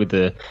off-road with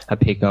a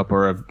pickup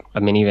or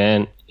a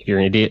minivan, if you're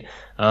an idiot,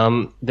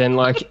 then,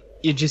 like,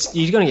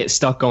 you're going to get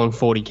stuck going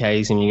 40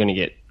 Ks and you're going to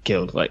get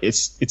killed. Like,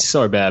 it's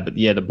so bad. But,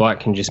 yeah, the bike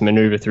can just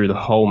maneuver through the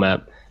whole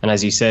map. And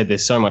as you said,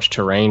 there's so much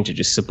terrain to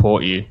just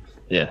support you.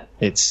 Yeah,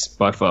 it's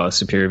by far a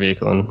superior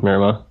vehicle in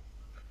Miramar.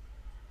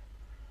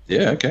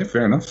 Yeah, okay,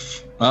 fair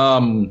enough.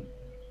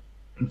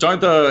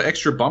 Don't the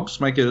extra bumps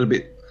make it a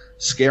bit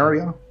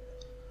scarier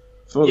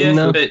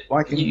Yeah, but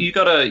biking? you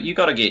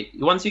gotta get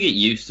once you get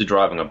used to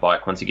driving a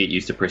bike, once you get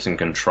used to pressing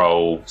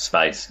Control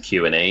Space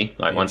Q and E,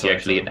 like once you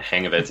actually get the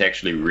hang of it, it's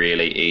actually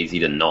really easy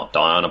to not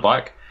die on a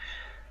bike.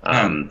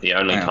 The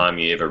only time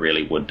you ever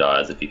really would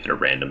die is if you hit a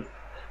random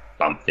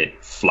bump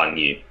that flung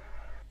you,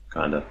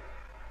 kind of.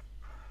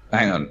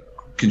 Hang on,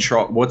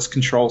 what's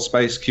Control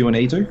Space Q and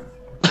E do?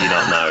 Do you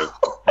not know?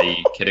 Are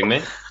you kidding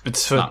me?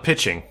 It's for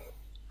pitching.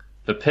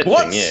 For pitching,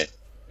 What? yeah.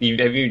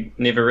 Have you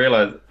never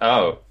realised?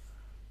 Oh.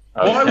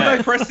 Why would I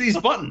press these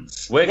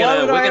buttons? We're Why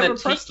would I gonna ever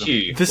press teach them?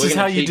 you. This We're is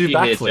gonna how you teach do here,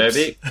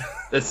 backflips.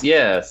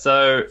 Joby.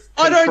 So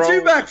I don't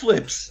do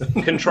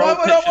backflips. Control Why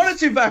would I pitches. want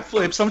to do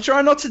backflips? I'm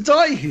trying not to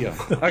die here.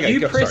 Okay,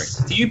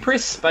 Do you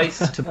press space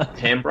to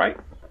handbrake?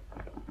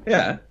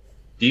 Yeah.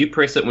 Do you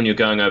press it when you're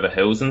going over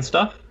hills and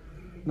stuff?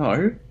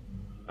 No.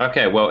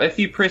 Okay, well, if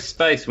you press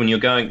space when you're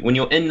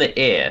in the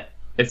air,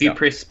 if you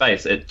press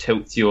space, it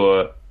tilts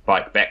your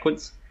bike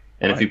backwards,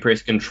 and if you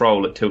press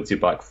Control, it tilts your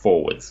bike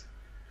forwards.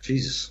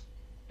 Jesus.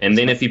 And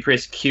then if you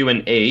press Q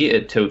and E,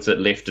 it tilts it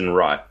left and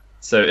right.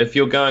 So if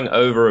you're going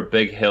over a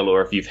big hill,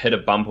 or if you've hit a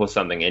bump or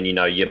something, and you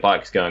know your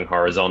bike's going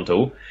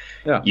horizontal,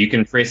 you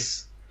can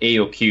press E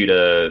or Q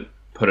to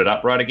put it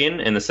upright again.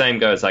 And the same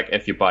goes like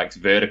if your bike's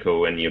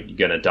vertical and you're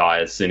going to die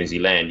as soon as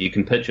you land, you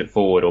can pitch it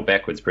forward or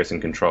backwards pressing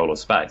Control or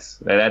space.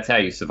 That's how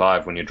you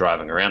survive when you're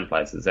driving around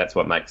places. That's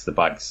what makes the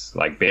bikes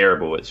like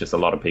bearable. It's just a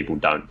lot of people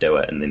don't do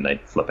it, and then they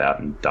flip out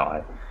and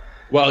die.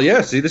 Well,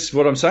 yeah, see, this is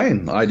what I'm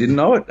saying. I didn't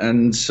know it,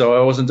 and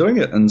so I wasn't doing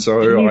it, and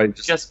so I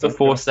just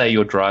before say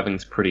your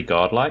driving's pretty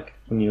godlike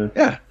when you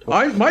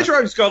my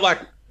driving's got like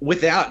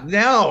without.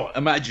 Now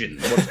imagine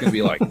what it's going to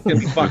be like. It's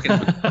going to be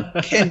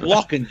fucking Ken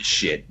Block and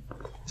shit.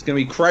 It's going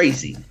to be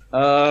crazy.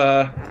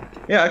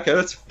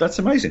 Okay, that's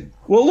amazing.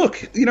 Well,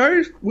 look,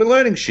 we're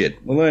learning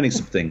shit. We're learning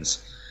some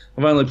things.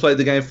 I've only played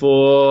the game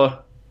for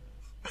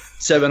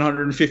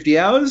 750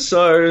 hours,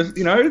 so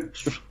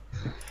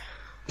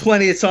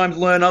plenty of time to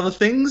learn other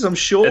things, I'm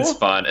sure. It's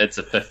fine. It's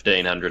a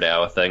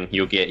 1,500-hour thing.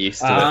 You'll get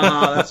used to it.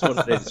 That's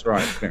what it is.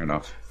 Right, fair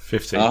enough.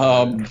 15. Okay,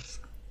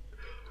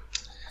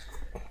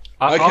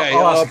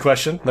 I'll ask a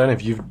question then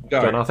if you've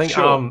got nothing.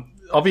 Sure.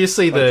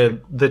 Obviously,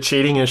 the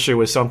cheating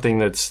issue is something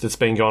that's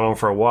been going on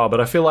for a while,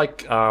 but I feel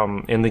like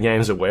in the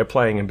games that we're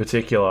playing in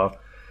particular,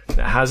 it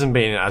hasn't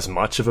been as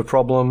much of a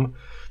problem.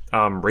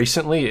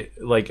 Recently,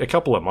 like a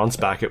couple of months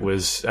back, it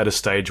was at a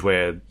stage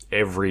where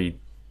every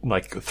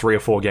 3 or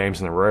 4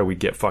 games in a row we'd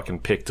get fucking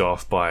picked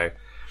off by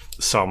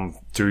some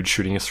dude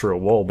shooting us through a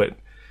wall. But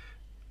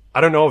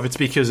I don't know if it's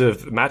because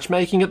of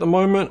matchmaking at the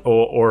moment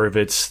or if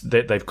it's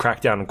that they've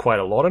cracked down quite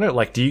a lot on it.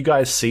 Like, do you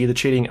guys see the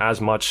cheating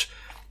as much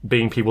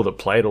being people that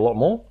play it a lot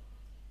more?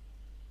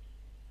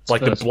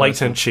 Like the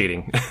blatant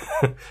cheating.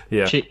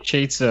 Yeah.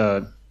 Cheats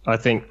are, I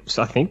think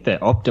they're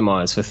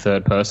optimized for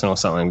third person or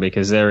something,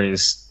 because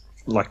there's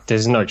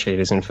no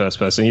cheaters in first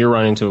person. You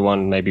run into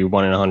maybe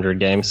 1 in 100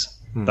 games.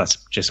 That's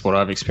just what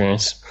I've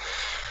experienced.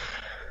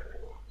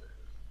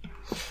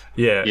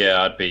 Yeah,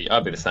 I'd be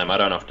the same. I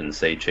don't often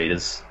see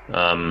cheaters.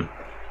 I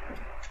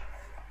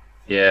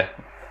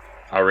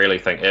really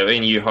think. I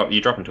mean, you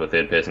drop into a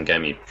third person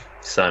game, you're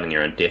signing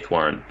your own death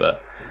warrant.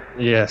 But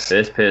yes,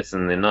 first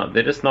person,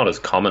 they're just not as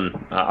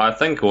common. I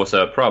think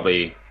also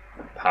probably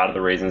part of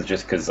the reason is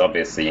just because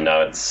obviously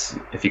it's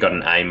if you got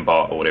an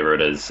aimbot or whatever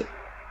it is.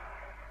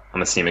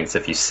 I'm assuming it's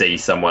if you see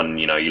someone,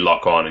 you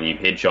lock on and you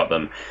headshot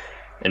them.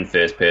 In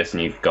first person,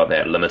 you've got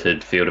that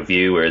limited field of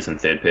view, whereas in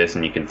third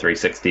person, you can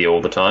 360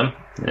 all the time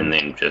and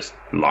then just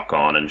lock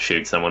on and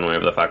shoot someone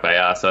wherever the fuck they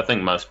are. So I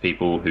think most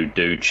people who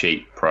do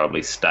cheat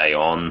probably stay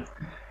on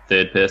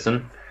third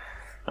person.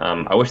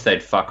 I wish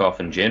they'd fuck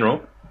off in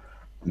general.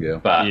 Yeah.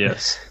 But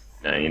yes.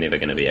 No, you're never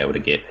going to be able to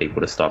get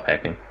people to stop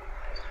hacking.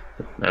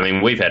 I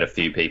mean, we've had a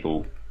few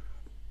people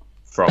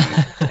from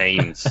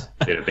teams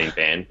that have been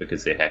banned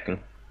because they're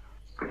hacking.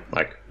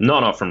 Like,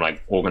 not from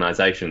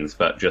organizations,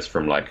 but just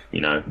from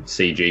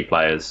CG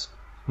players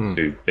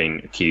who've been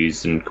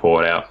accused and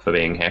caught out for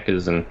being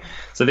hackers, and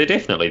so they're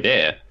definitely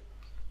there.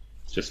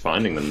 It's just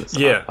finding them that's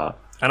the hard part.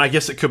 And I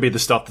guess it could be the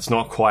stuff that's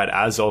not quite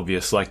as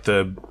obvious, like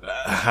the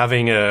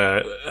having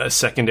a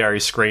secondary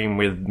screen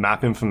with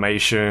map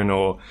information,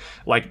 or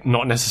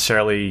not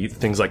necessarily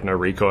things like no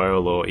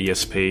recoil or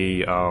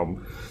ESP.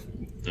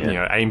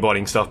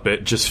 Aimbotting stuff,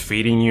 but just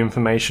feeding you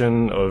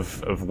information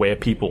of where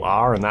people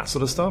are and that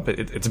sort of stuff.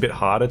 It's a bit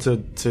harder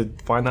to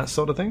find that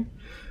sort of thing.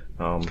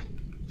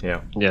 Yeah,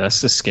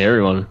 that's the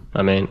scary one.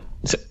 I mean,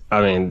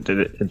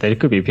 there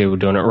could be people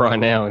doing it right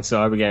now in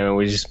cybergaming.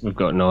 We've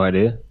got no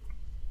idea.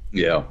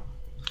 Yeah,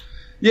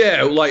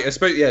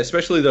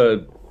 especially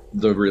the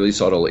really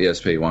subtle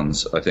ESP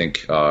ones. I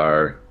think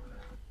are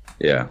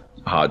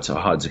hard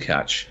to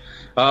catch.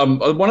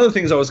 One of the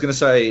things I was going to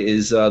say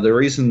is the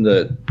reason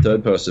that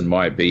third person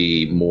might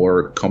be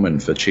more common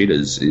for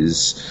cheaters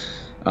is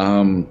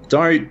I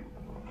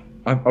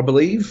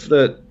believe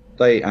that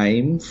they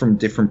aim from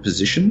different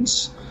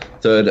positions.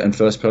 Third and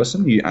first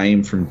person, you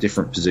aim from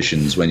different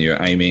positions when you're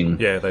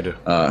aiming. Yeah, they do.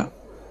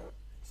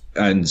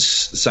 And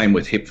same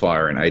with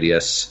hipfire and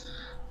ADS.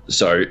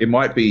 So it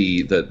might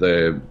be that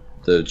the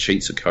the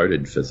cheats are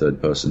coded for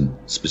third person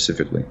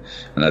specifically,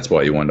 and that's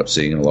why you wind up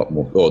seeing a lot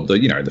more, or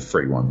the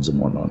free ones and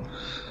whatnot.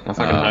 I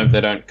fucking hope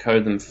they don't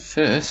code them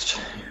first.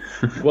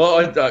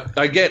 Well,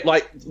 I get,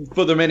 like,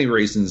 for the many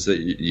reasons that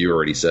you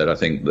already said, I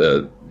think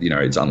that,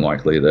 it's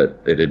unlikely that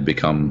it'd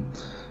become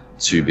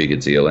too big a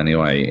deal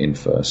anyway in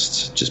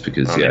first, just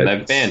because, I mean,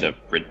 they've banned a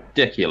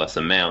ridiculous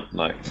amount.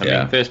 Like, I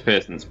mean, first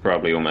person's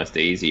probably almost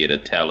easier to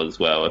tell as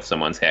well if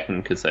someone's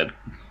hacking, because they're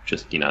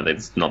just,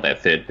 there's not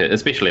that third person,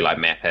 especially like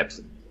map hacks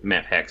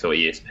or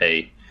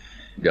ESP.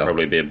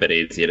 Probably be a bit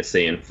easier to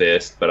see in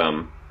first, but,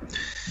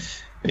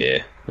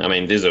 yeah. I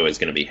mean, there's always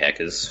going to be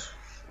hackers.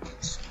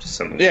 It's just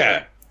something.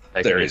 Yeah.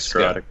 There is.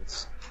 Yeah.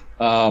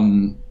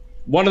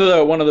 One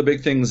of the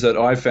big things that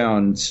I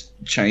found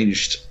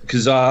changed,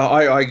 because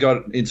I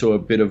got into a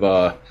bit of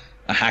a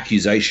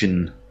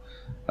accusation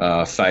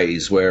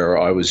phase where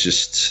I was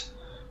just,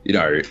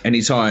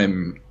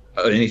 anytime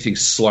anything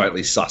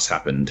slightly sus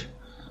happened,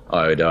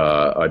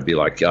 I'd be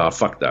like,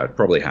 fuck that,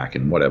 probably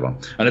hacking, whatever.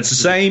 And it's the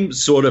same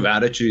sort of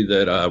attitude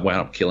that wound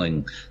up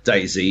killing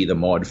DayZ, the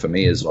mod, for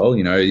me as well.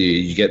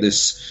 You get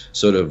this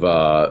sort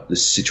of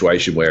this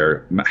situation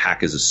where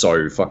hackers are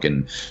so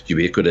fucking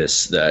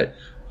ubiquitous that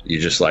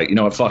you're just like,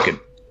 what, fuck it.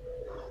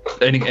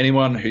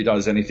 Anyone who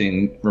does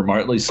anything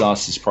remotely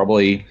sus is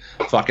probably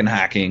fucking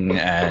hacking,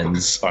 and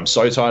I'm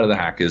so tired of the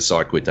hackers, so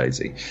I quit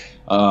DayZ.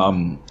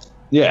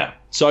 Yeah,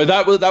 so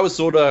that was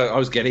sort of, I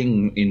was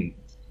getting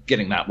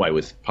that way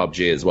with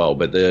PUBG as well,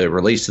 but the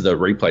release of the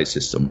replay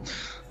system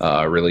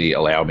really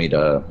allowed me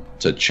to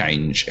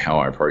change how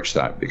I approach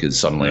that, because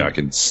suddenly I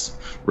can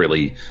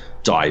really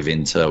dive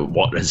into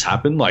what has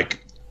happened,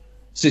 like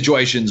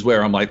situations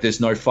where I'm like, there's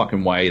no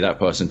fucking way that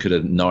person could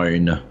have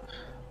known,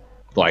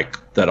 like,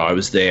 that I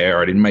was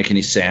there. I didn't make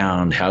any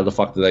sound. How the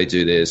fuck did they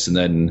do this? And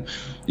then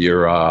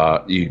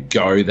you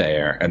go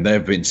there and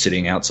they've been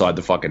sitting outside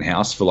the fucking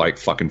house for like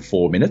fucking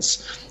 4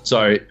 minutes.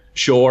 So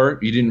sure,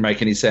 you didn't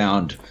make any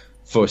sound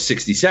for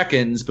 60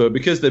 seconds, but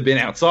because they've been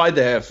outside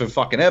there for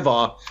fucking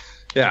ever,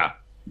 yeah.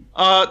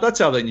 That's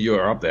how they knew you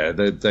were up there.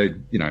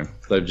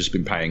 They've just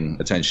been paying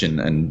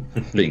attention and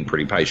being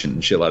pretty patient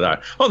and shit like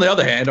that. On the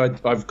other hand,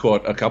 I've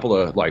caught a couple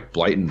of like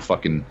blatant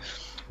fucking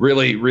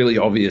really, really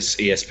obvious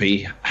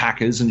ESP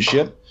hackers and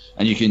shit.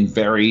 And you can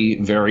very,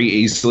 very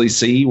easily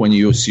see, when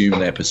you assume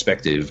their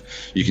perspective,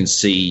 you can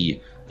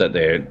see that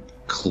they're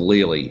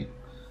clearly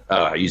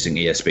using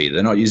ESP.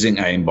 They're not using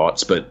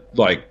aimbots, but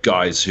like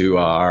guys who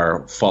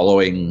are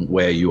following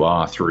where you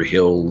are through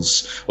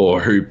hills, or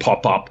who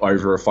pop up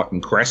over a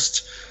fucking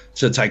crest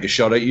to take a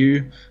shot at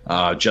you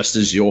just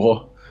as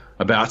you're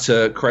about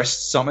to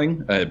crest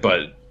something.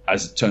 But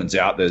as it turns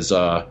out,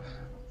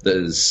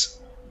 there's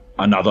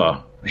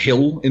another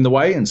hill in the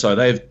way, and so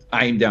they've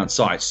aimed down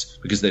sights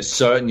because they're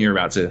certain you're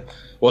about to,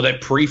 or they're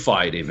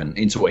pre-fired even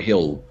into a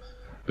hill,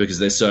 because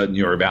they're certain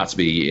you're about to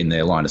be in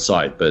their line of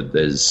sight, but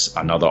there's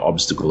another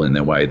obstacle in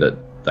their way that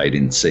they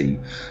didn't see,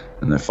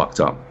 and they're fucked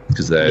up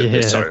because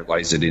they're so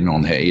lasered in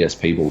on their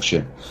ESP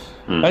bullshit.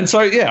 And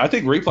so, yeah, I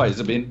think replays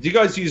have been... Do you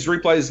guys use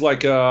replays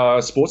like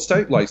sports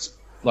tape,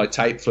 like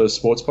tape for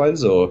sports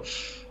players, or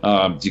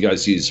do you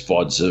guys use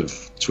VODs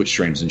of Twitch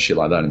streams and shit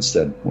like that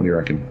instead? What do you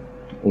reckon?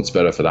 What's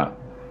better for that?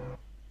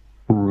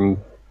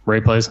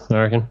 Replays,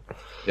 I reckon.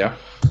 Yeah.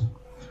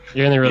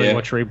 You only really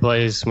watch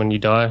replays when you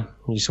die.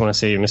 You just want to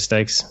see your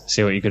mistakes,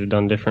 see what you could have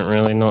done different,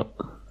 really. Not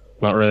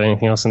really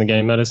anything else in the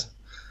game matters.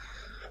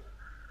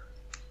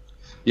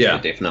 Yeah,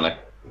 definitely.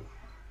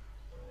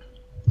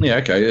 Yeah,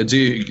 okay. Do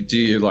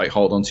you like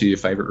hold on to your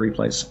favorite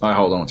replays? I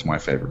hold on to my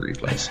favorite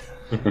replays.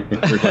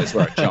 Replays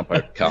where I jump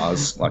over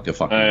cars like a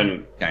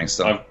fucking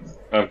gangster.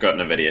 I've got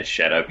NVIDIA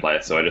Shadow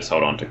Player, so I just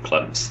hold on to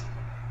clips.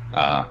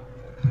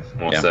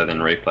 More so than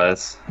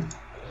replays.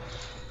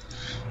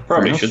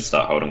 Probably should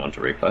start holding on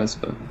to replays,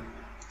 but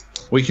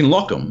we can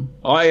lock them.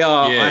 I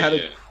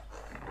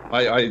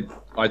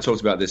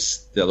talked about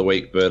this the other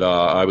week, but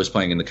I was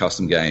playing in the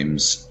custom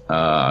games,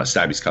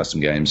 Stabby's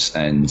custom games,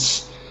 and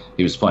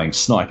he was playing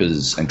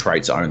snipers and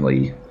crates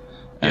only,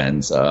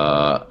 and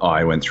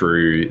I went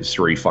through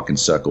 3 fucking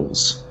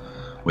circles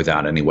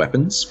without any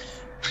weapons.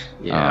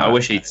 Yeah, I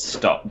wish he'd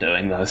stop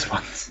doing those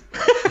ones.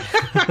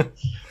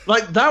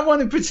 Like, that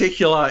one in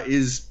particular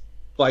is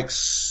like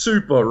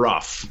super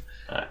rough.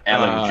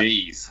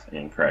 LMGs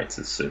in crates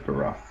is super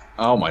rough.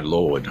 Oh my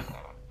lord!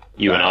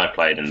 You and I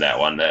played in that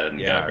one. That didn't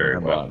go very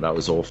well. That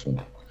was awful.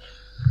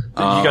 You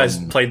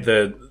guys played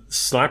the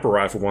sniper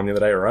rifle one the other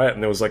day, right?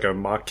 And there was like a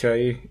Mark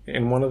K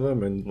in one of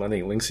them, and I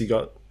think Linksy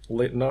got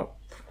lit up.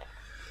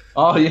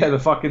 Oh yeah,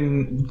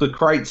 the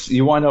crates.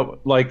 You wind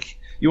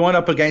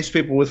up against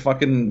people with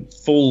fucking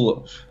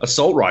full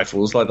assault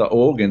rifles, like the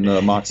AUG and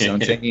the Mark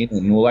 17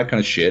 and all that kind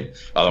of shit.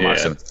 Oh, the Mark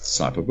 17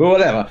 sniper, but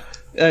whatever.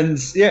 And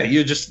yeah,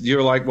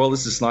 you're like, well,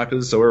 this is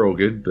snipers, so we're all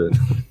good. But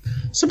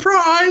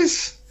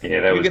surprise!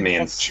 Yeah, that was me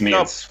and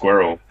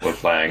Squirrel were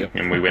playing,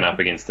 and we went up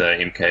against the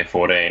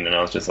MK14, and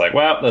I was just like,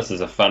 well, this is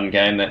a fun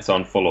game that's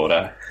on full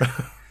auto.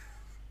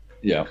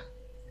 Yeah.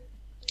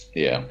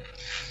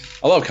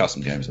 I love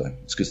custom games though.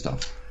 It's good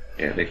stuff.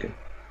 Yeah, they're good.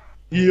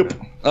 Yep.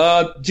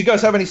 Do you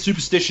guys have any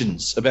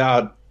superstitions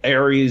about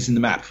areas in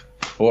the map,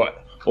 or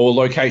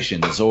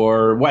locations,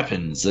 or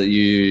weapons that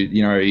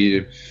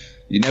you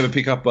never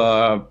pick up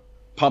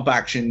pump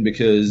action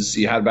because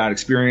you had a bad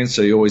experience,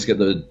 so you always get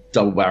the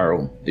double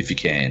barrel if you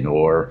can,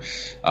 or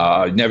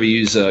never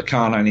use a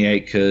Kar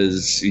 98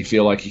 because you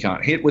feel like you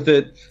can't hit with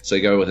it, so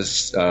you go with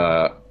this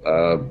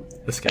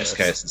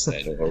SKS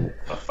instead, or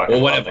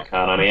whatever.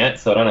 Kar 98,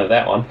 so I don't have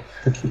that one.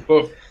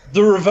 Well,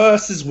 the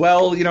reverse as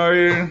well, we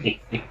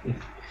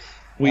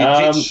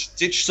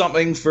ditch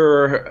something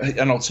for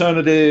an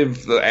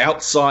alternative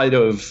outside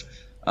of,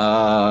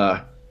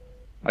 I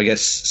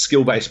guess,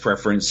 skill-based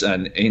preference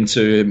and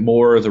into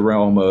more of the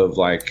realm of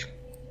like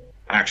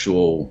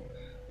actual,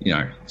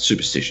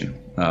 superstition.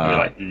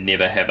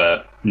 Never have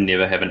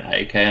an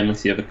AK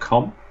unless you have a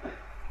comp.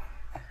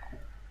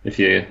 If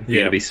you're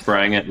going to be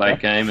spraying it late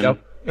game and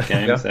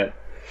games that.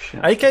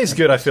 AK is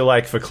good, I feel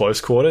like, for close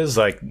quarters,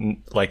 like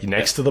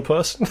next to the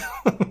person.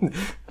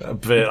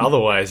 But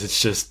otherwise, it's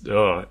just,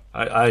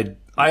 I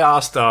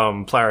asked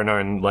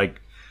PlayerUnknown, like,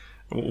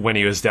 when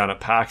he was down at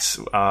PAX,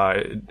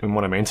 in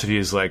one of my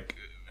interviews, like,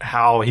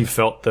 how he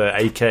felt the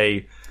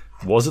AK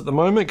was at the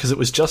moment, because it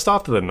was just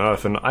after the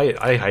nerf, and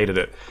I hated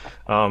it.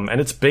 And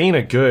it's been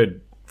a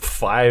good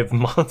 5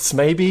 months,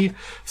 maybe,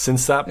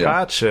 since that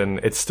patch, and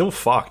it's still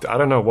fucked. I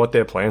don't know what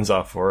their plans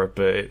are for it,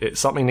 but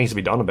something needs to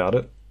be done about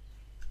it.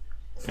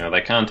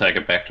 They can't take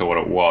it back to what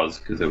it was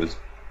because it was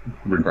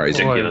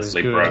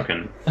ridiculously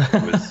broken.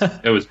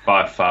 It was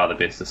by far the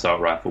best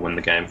assault rifle when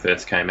the game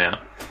first came out.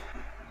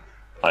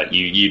 Like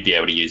you'd be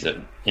able to use it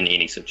in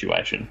any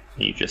situation.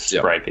 You just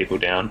spray people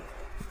down.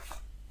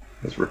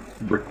 It was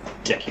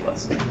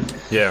ridiculous.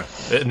 Yeah,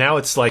 now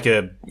it's like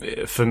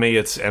for me,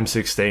 it's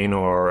M16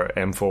 or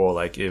M4.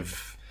 Like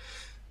if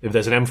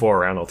there's an M4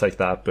 around, I'll take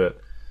that.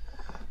 But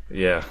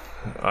yeah,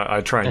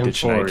 I try and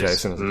ditch an AK.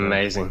 Is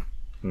amazing.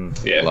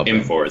 Yeah,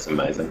 M4 is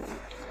amazing.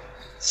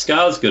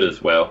 Scar's good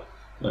as well.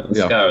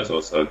 Scar is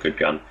also a good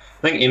gun.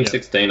 I think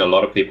M16, a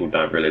lot of people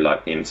don't really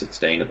like the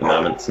M16 at the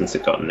moment since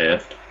it got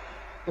nerfed.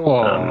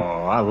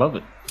 I love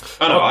it.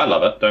 I know, I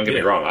love it. Don't get me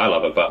wrong, I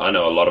love it. But I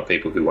know a lot of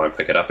people who won't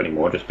pick it up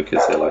anymore just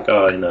because they're like,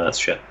 that's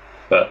shit.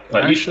 But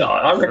like,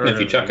 I reckon if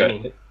you chuck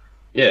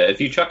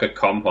if you chuck a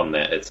comp on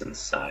that, it's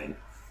insane.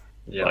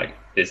 Yeah. Like,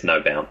 there's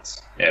no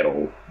bounce at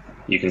all.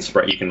 You can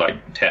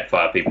like tap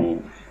fire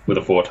people with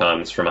a 4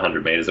 times from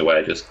 100 meters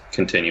away, just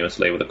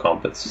continuously with a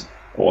comp. It's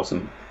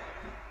awesome.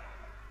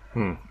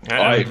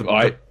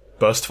 I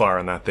burst fire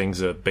on that thing's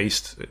a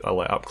beast. I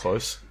let up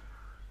close.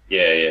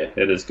 Yeah,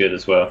 it is good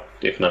as well,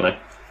 definitely.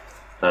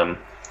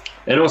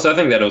 And also, I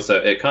think that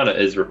it kind of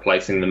is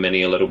replacing the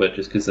Mini a little bit,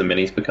 just because the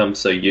Mini's become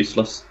so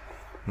useless.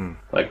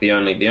 Like the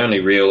only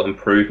real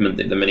improvement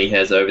that the Mini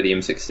has over the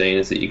M16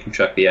 is that you can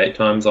chuck the 8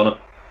 times on it.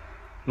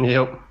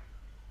 Yep.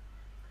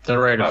 The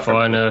rate of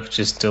fire nerf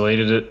just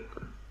deleted it.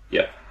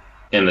 Yeah.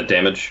 And the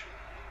damage.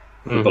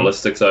 The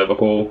ballistics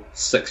overhaul.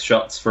 6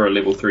 shots for a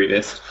level 3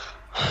 vest.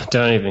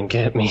 Don't even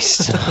get me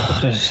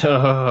started.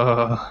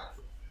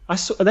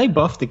 They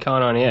buffed the Kar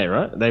 98,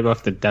 right? They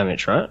buffed the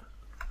damage, right?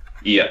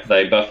 Yeah,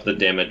 they buffed the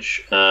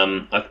damage.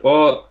 I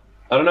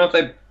don't know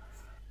if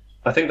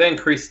I think they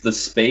increased the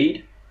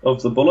speed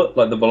of the bullet,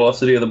 like the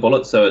velocity of the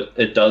bullet, so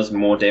it does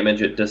more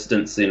damage at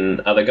distance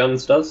than other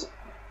guns does.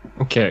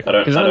 Okay. I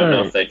don't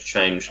know if they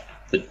changed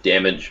the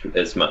damage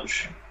as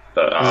much.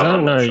 But I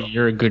don't know. Sure.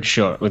 You're a good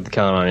shot with the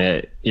Kar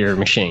 98. You're a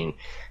machine.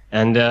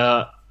 And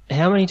how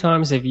many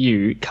times have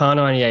you Kar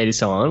 98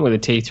 someone with a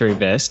T3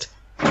 vest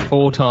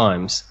 4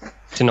 times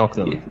to knock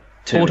them? Yeah,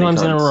 4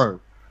 times in a row.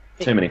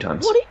 Too many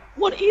times.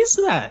 What is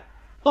that?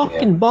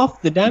 Fucking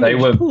buff the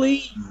damage,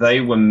 please.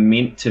 They were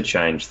meant to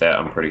change that,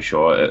 I'm pretty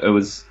sure. It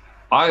was...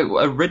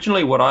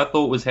 Originally, what I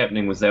thought was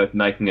happening was they were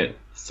making it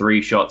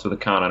 3 shots with a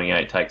Kar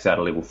 98 takes out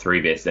a level 3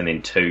 vest, and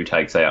then 2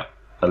 takes out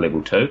a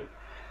level 2.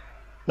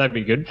 That'd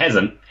be good.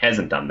 Hasn't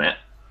done that.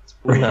 It's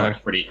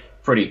pretty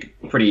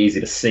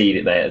easy to see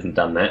that they hasn't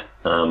done that.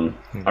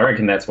 I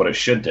reckon that's what it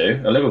should do.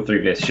 A level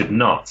 3 vest should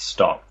not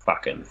stop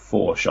fucking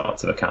 4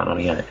 shots of a Kar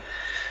 98.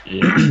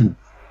 Yeah.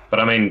 But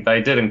I mean,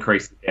 they did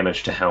increase the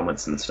damage to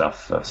helmets and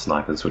stuff for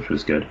snipers, which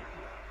was good.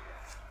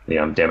 The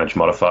damage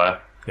modifier.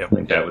 Yep. I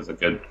think that was a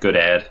good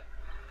add.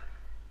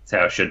 That's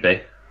how it should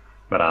be.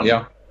 But I don't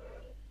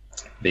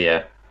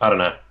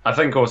know. I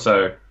think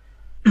also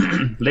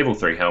level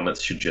 3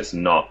 helmets should just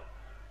not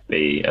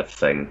be a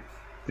thing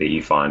that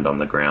you find on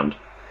the ground.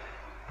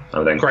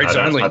 I think crates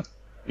only.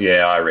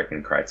 I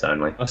reckon crates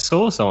only. I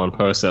saw someone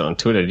post that on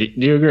Twitter. Do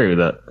you agree with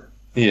that?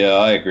 Yeah,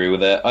 I agree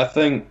with that. I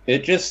think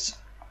it just...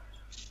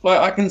 Like,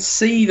 I can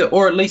see that,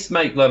 or at least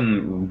make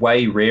them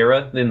way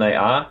rarer than they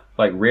are.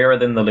 Like, rarer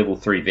than the level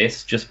 3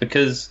 vest, just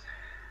because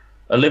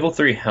a level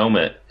 3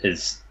 helmet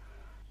is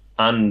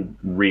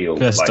unreal.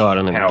 Best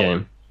item in the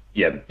game.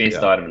 Yeah,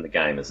 best item in the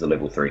game is the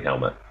level 3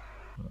 helmet.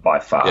 By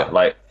far. Yeah.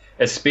 Like,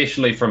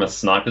 especially from a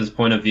sniper's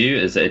point of view,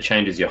 is that it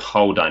changes your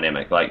whole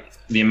dynamic. Like,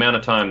 the amount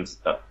of times...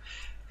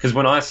 Because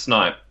when I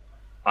snipe,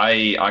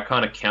 I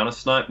kind of counter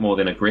snipe more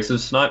than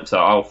aggressive snipe. So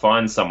I'll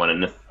find someone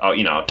and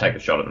I'll take a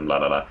shot at them, blah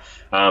blah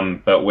blah.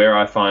 But where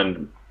I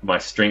find my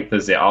strength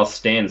is that I'll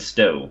stand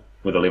still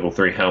with a level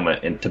 3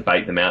 helmet and to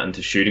bait them out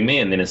into shooting me,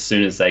 and then as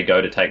soon as they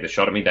go to take the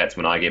shot at me, that's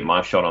when I get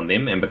my shot on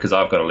them, and because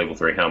I've got a level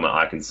 3 helmet,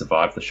 I can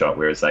survive the shot,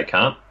 whereas they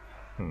can't.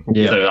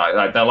 Yeah.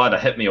 So they'll either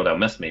hit me or they'll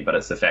miss me, but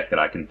it's the fact that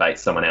I can bait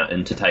someone out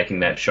into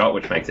taking that shot,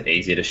 which makes it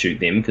easier to shoot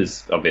them,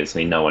 because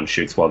obviously no one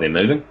shoots while they're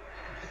moving.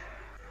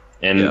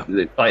 And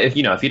if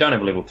you don't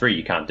have a level 3,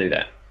 you can't do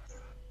that.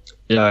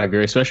 Yeah, I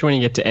agree. Especially when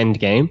you get to end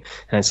game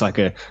and it's like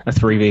a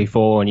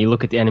 3v4 and you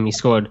look at the enemy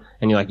squad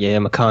and you're like, yeah,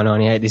 Macar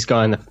 98, this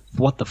guy, and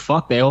what the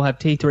fuck? They all have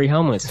T3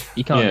 helmets.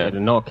 You can't get a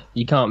knock.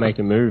 You can't make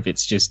a move.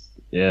 It's just,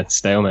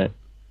 stalemate.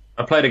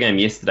 I played a game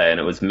yesterday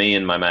and it was me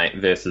and my mate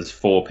versus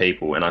 4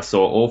 people, and I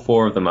saw all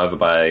 4 of them over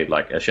by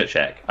like a shit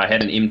shack. I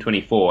had an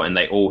M24 and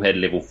they all had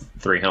level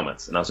 3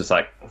 helmets, and I was just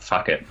like,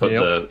 fuck it, put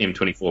the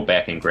M24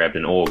 back and grabbed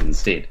an AUG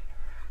instead.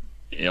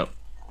 Yep.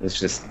 It's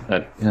just,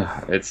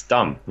 it's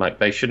dumb. Like,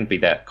 they shouldn't be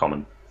that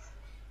common.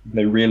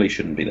 They really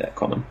shouldn't be that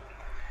common.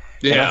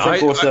 Yeah,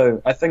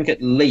 and I think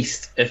at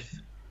least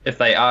if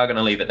they are going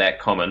to leave it that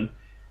common,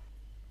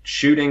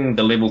 shooting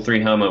the level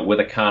 3 helmet with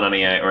a Car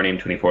 98 or an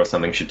M24 or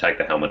something should take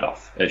the helmet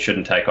off. It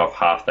shouldn't take off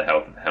half the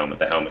health of the helmet.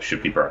 The helmet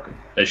should be broken.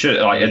 It should,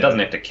 it doesn't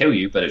have to kill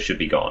you, but it should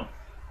be gone.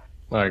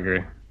 I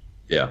agree.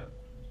 Yeah.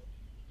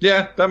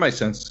 Yeah, that makes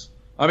sense.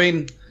 I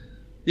mean,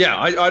 yeah,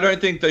 I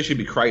don't think they should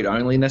be crate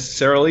only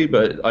necessarily,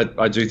 but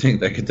I do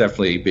think they could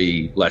definitely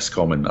be less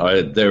common.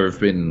 There have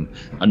been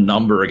a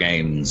number of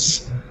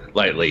games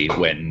lately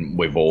when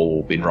we've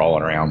all been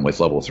rolling around with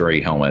level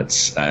 3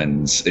 helmets,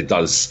 and it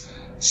does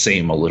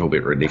seem a little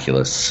bit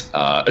ridiculous.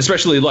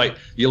 Especially like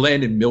you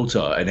land in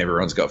Milta and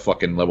everyone's got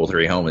fucking level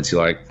 3 helmets.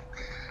 You're like,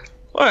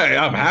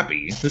 well, I'm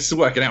happy. This is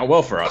working out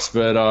well for us,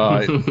 but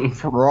it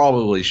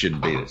probably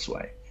shouldn't be this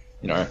way,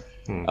 you know?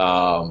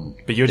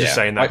 But you're just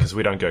saying that because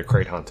we don't go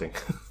crate hunting.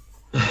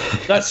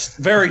 That's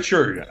very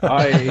true.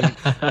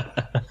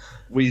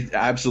 We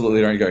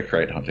absolutely don't go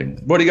crate hunting.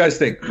 What do you guys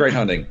think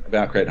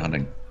about crate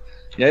hunting?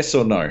 Yes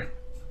or no?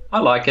 I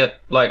like it.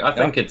 Like, I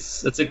think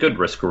it's a good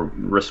risk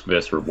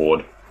versus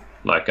reward.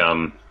 Like,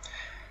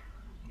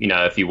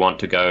 if you want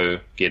to go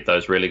get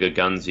those really good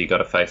guns, you got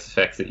to face the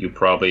fact that you'll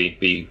probably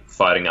be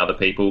fighting other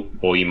people,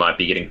 or you might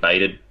be getting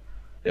baited.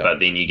 Yep. But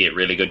then you get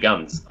really good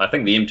guns. I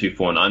think the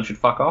M249 should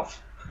fuck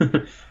off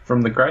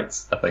from the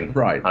crates. I think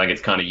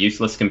it's kind of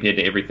useless compared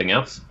to everything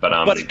else. But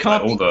it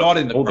can't be not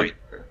in the crate.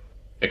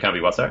 It can't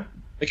be what, sorry?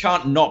 It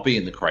can't not be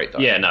in the crate, though.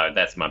 Yeah, no,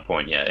 that's my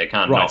point. Yeah, it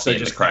can't not be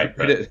in the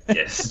crate.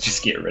 Yes,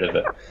 just get rid of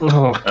it.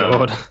 Oh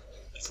god.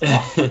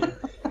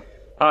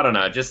 I don't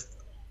know. Just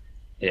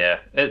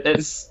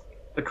it's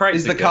the crate.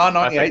 Is the Car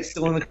 98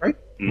 still in the crate?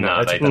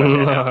 No, they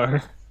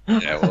don't.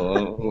 Yeah,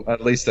 well,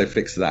 at least they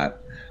fixed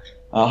that.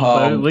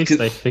 At least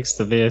they fixed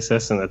the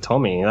VSS and the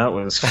Tommy. That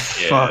was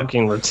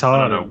fucking retarded.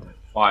 I don't know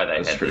why they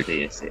had the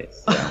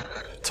VSS. Yeah.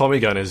 Tommy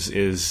gun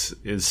is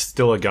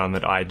still a gun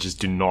that I just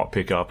do not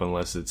pick up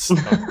unless it's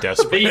desperate.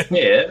 To be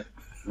fair,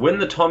 when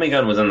the Tommy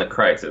gun was in the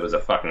crates, it was a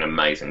fucking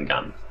amazing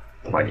gun.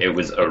 Like, it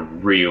was a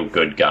real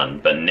good gun.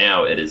 But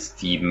now it is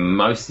the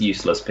most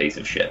useless piece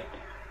of shit.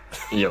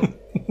 Yep.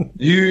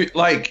 You,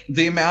 like,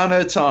 the amount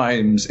of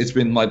times it's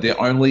been, like, the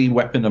only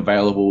weapon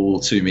available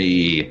to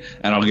me,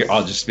 and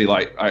I'll just be,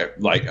 like a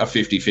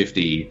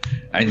 50-50,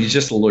 and you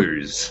just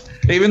lose.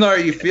 Even though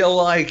you feel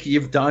like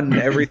you've done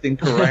everything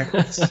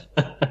correct,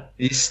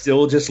 you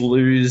still just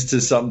lose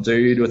to some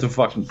dude with a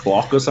fucking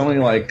Glock or something,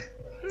 like...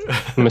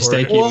 The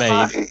mistake you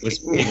made was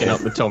picking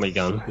up the Tommy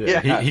gun.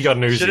 Yeah, he got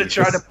an Uzi. Should have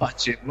tried to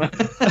punch him.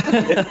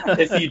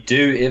 If you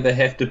do ever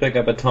have to pick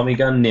up a Tommy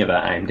gun, never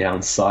aim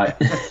down sight.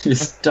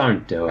 Just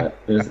don't do it.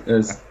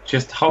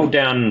 Just hold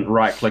down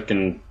right click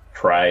and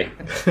pray.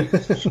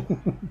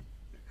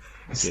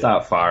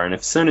 Start firing.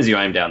 As soon as you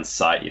aim down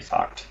sight, you're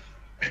fucked.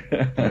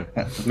 I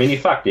mean, you're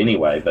fucked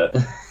anyway, but...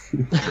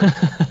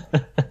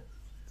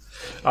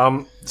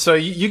 So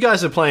you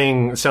guys are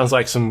playing, sounds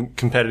like some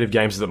competitive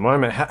games at the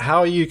moment. How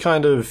are you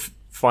kind of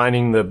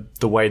finding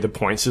the way the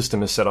point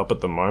system is set up at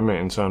the moment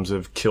in terms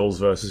of kills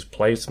versus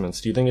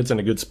placements? Do you think it's in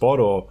a good spot,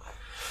 or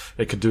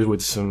it could do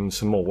with some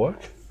more work?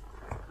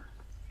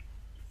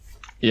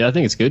 Yeah, I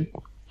think it's good.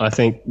 I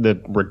think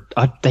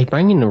they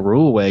bring in a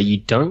rule where you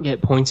don't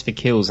get points for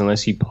kills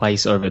unless you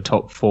place over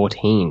top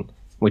 14,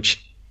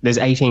 which there's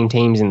 18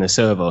 teams in the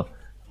server.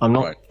 I'm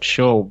not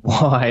sure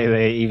why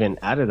they even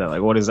added that.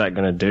 Like, what is that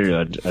going to do?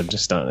 I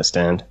just don't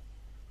understand.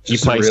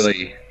 Just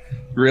to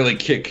really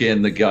kick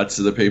in the guts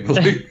of the people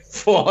who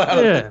fall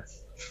out of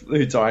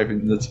who dive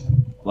in.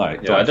 I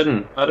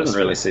didn't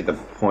really see the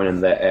point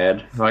in that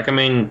ad. Like, I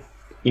mean,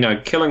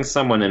 killing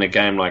someone in a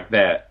game like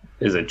that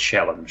is a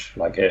challenge.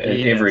 Like,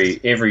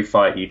 every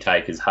fight you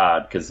take is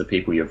hard because the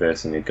people you're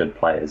versing are good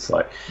players.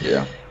 Like, you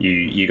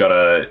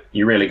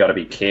really gotta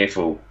be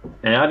careful.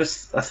 And I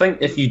think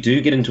if you do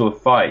get into a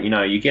fight,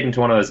 you get into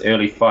one of those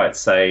early fights,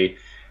 say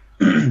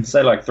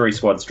like 3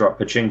 squads drop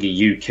Pachinki,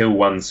 you kill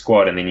one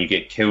squad and then you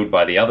get killed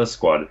by the other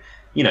squad.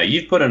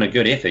 you've put in a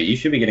good effort. You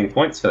should be getting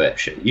points for that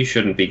shit. You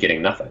shouldn't be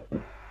getting nothing.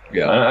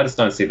 Yeah. I just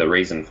don't see the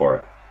reason for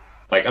it.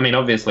 Like, I mean,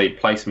 obviously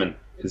placement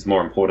is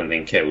more important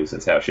than kills.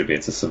 That's how it should be.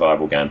 It's a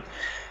survival game.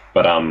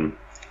 But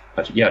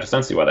yeah, I just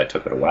don't see why they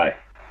took it away.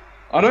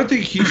 I don't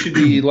think you should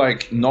be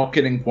like not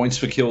getting points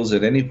for kills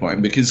at any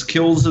point, because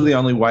kills are the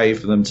only way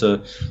for them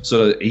to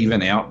sort of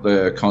even out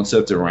the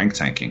concept of rank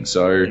tanking.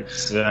 So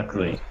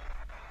Exactly.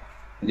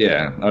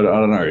 yeah, I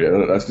don't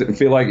know. I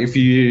feel like if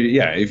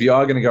you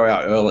are going to go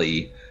out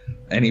early,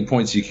 any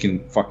points you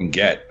can fucking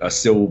get are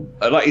still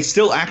like, it's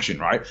still action,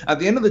 right? At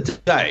the end of the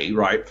day,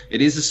 right,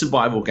 it is a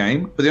survival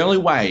game, but the only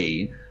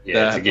way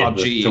that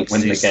PUBG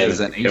exists as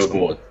an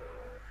esport.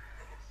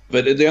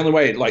 But the only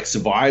way it like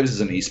survives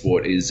as an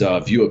esport is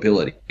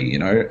viewability,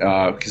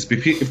 because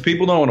if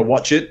people don't want to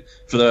watch it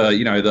for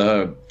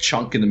the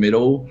chunk in the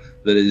middle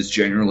that is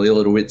generally a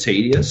little bit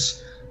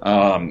tedious,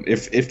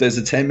 if there's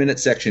a 10-minute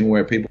section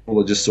where people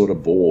are just sort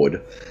of bored,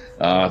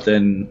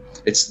 then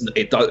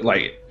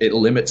it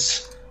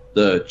limits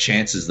the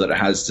chances that it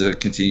has to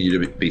continue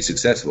to be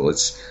successful.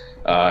 It's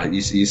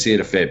you see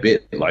it a fair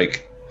bit,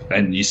 like.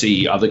 And you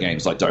see other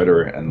games like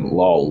Dota and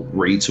LoL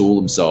retool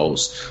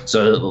themselves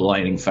so that the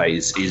laning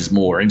phase is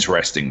more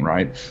interesting,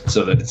 right?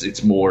 So that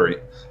it's more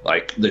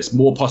like there's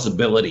more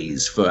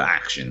possibilities for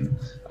action.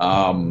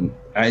 And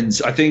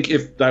I think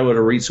if they were to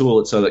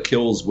retool it so that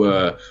kills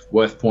were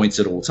worth points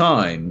at all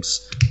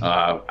times,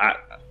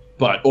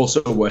 but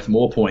also worth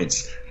more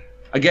points,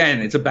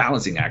 again, it's a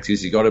balancing act,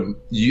 because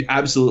you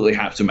absolutely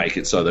have to make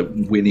it so that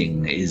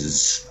winning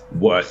is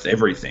worth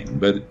everything.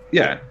 But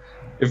yeah,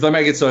 if they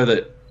make it so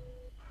that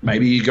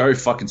maybe you go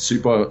fucking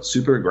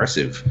super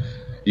aggressive.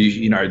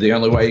 The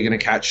only way you're going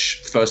to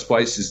catch first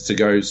place is to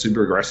go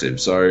super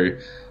aggressive. So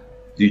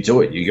you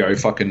do it. You go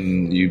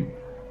you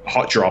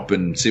hot drop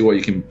and see what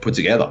you can put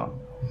together.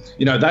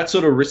 That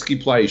sort of risky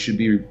play should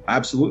be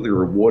absolutely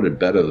rewarded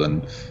better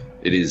than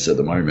it is at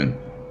the moment,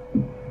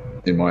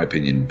 in my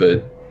opinion.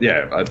 But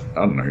yeah, I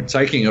don't know.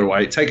 Taking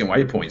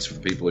away points for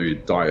people who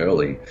die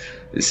early,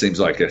 it seems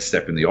like a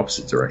step in the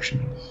opposite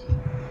direction.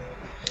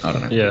 I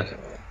don't know. Yeah.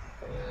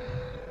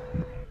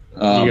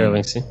 You go,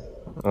 Linksy.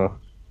 Oh.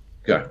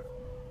 Go.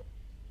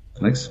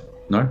 Links?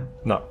 No?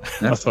 No.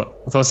 Yeah. I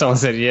thought someone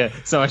said yeah,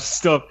 so I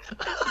stopped.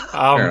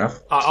 Fair enough.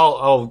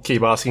 I'll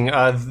keep asking.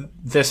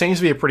 There seems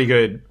to be a pretty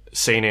good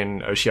scene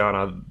in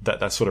Oceania,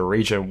 that sort of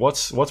region.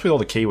 What's with all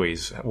the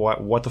Kiwis?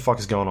 What the fuck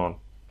is going on?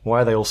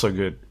 Why are they all so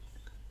good?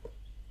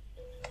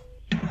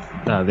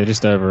 No, they're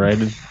just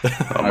overrated.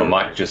 My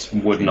mic just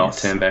would not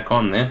turn back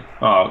on there.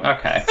 Oh,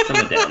 okay.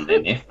 Simmer down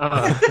there, Neff.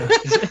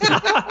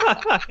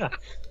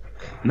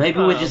 Maybe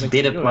we're just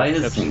better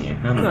players than you.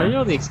 No,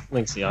 you're the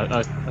Linksy.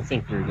 I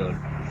think you're good.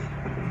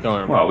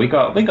 Don't worry. Well, we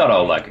got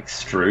old like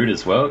Extrude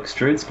as well.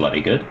 Extrude's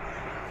bloody good.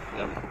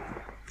 Yep.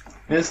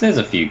 There's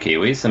a few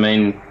Kiwis. I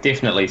mean,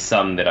 definitely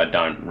some that I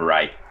don't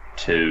rate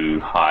too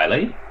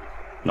highly.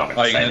 Not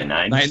going to say the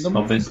names, name them?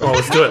 obviously. Oh,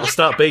 let's do it. Let's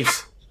start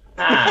beefs.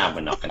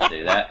 We're not going to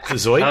do that.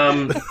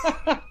 Zoid?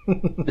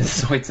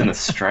 Zoid's an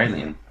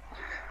Australian.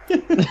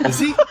 Is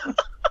he?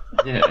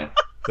 Yeah.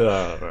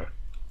 Right.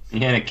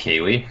 He ain't a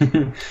Kiwi.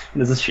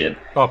 There's a shit.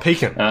 Oh,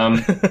 Pekin.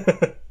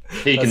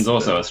 Pekin's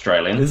also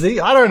Australian. Is he?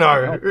 I don't know.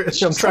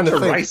 I'm trying to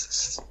think.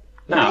 Racist.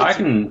 No, I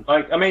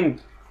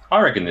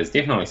reckon there's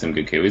definitely some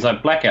good Kiwis.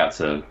 Like, Blackout's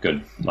a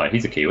good... Like,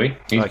 he's a Kiwi.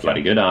 He's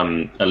bloody good.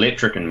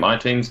 Electric in my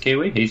team's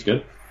Kiwi. He's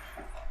good.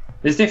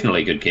 There's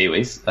definitely good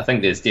Kiwis. I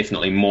think there's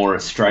definitely more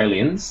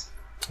Australians.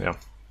 Yeah.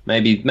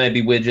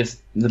 Maybe we're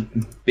just the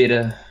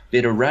better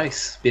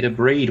race, better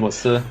breed. I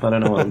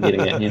don't know what I'm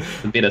getting at here.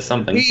 The better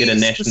something, better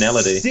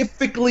nationality.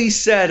 Specifically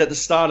said at the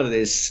start of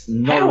this,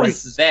 not How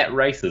racist. is that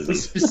racism? We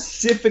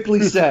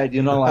specifically said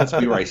you're not allowed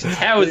to be racist.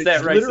 How is that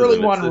It's racism? literally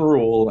one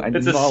rule, and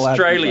It's you're not allowed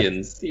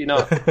Australians. You're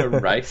not a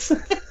race.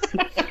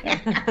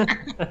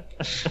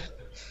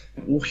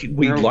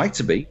 We'd like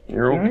to be.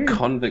 You're all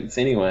convicts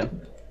anyway.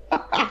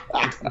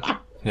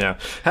 Yeah.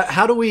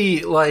 How do we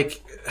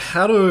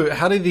how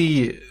do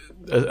the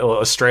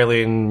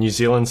Australian New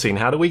Zealand scene,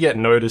 how do we get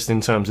noticed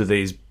in terms of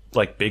these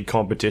like big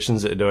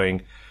competitions that they're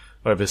doing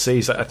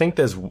overseas? I think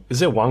is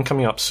there one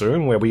coming up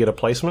soon where we get a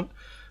placement?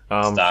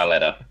 Star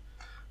Ladder.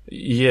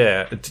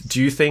 Yeah.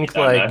 Do you think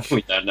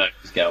we don't know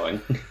who's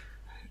going.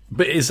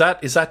 But is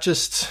that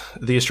just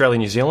the Australia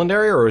New Zealand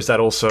area, or is that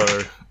also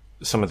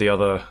some of the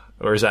other,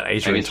 or is that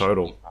Asia in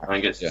total? I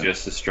think it's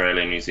just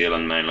Australia, New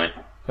Zealand mainly.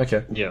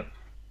 Okay. Yeah.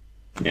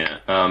 Yeah.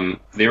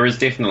 There is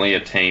definitely a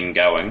team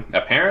going.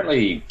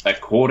 Apparently,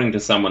 according to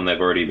someone, they've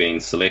already been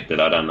selected.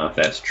 I don't know if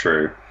that's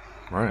true.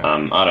 Right.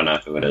 I don't know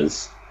who it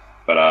is,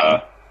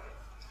 but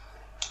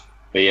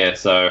yeah.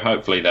 So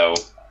hopefully they'll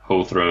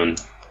pull through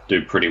and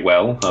do pretty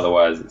well.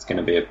 Otherwise, it's going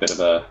to be a bit of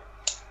a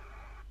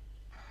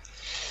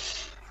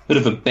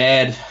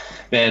bad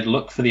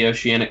look for the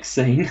oceanic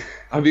scene.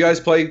 Have you guys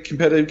played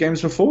competitive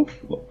games before?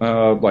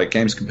 Like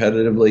games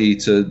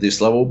competitively to this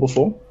level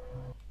before?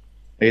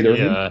 Either of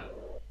them?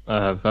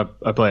 I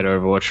played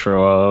Overwatch for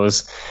a while. I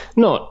was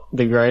not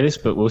the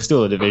greatest, but we're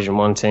still a Division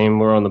 1 team.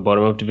 We're on the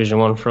bottom of Division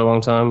 1 for a long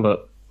time,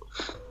 but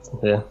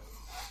yeah.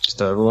 Just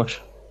Overwatch.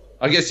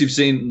 I guess you've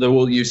seen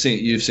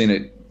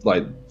it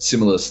like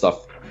similar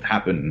stuff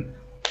happen.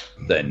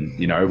 Then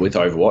with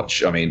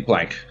Overwatch, I mean,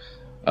 Blank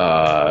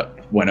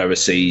went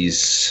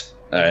overseas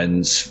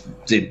and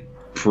did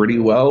pretty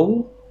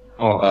well.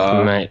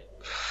 Oh, mate,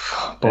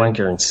 Blank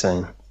are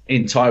insane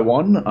in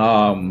Taiwan.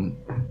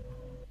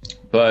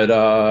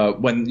 But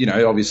when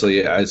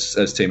obviously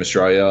as Team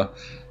Australia,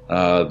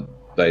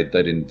 they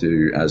didn't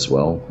do as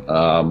well.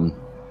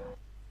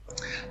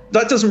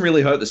 That doesn't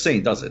really hurt the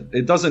scene, does it?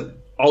 It doesn't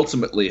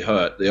ultimately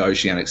hurt the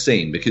Oceanic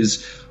scene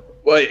because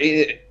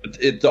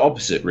the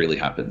opposite really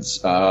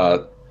happens.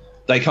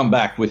 They come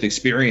back with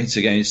experience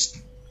against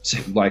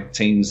like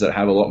teams that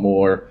have a lot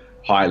more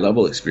high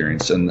level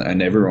experience,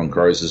 and everyone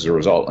grows as a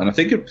result. And I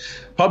think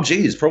PUBG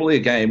is probably a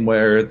game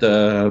where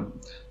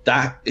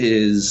that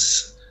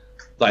is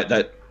like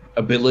that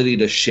ability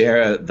to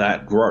share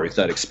that growth,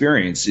 that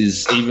experience,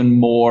 is even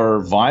more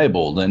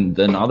viable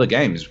than other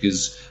games,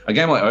 because a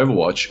game like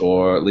Overwatch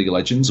or League of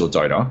Legends or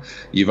Dota,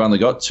 you've only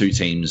got 2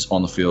 teams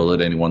on the field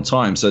at any one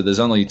time, so there's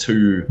only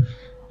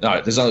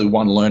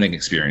one learning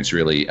experience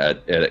really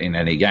in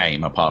any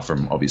game, apart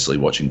from obviously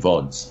watching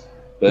VODs.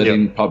 But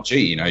in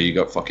PUBG, you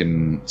got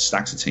fucking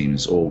stacks of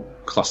teams all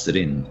clustered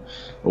in,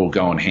 all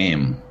going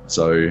ham.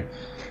 So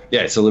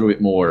yeah, it's a little bit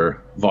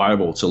more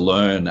viable to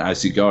learn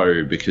as you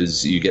go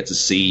because you get to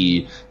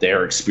see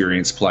their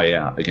experience play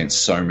out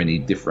against so many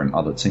different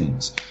other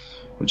teams,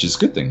 which is a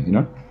good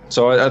thing,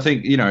 So I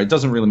think, it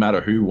doesnent really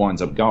matter who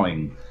winds up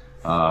going.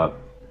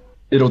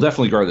 It'll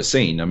definitely grow the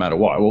scene no matter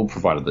what, well,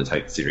 provided they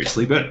take it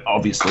seriously, but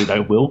obviously they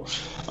will.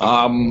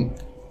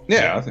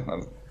 Yeah, I think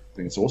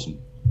it's awesome.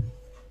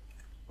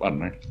 I don't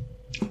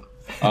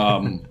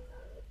know.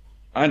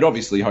 And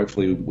obviously,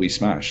 hopefully, we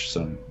smash.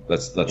 So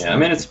that's. Yeah, I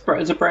mean, it's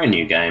a brand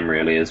new game,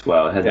 really, as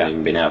well. It hasn't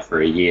even been out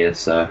for a year,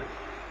 so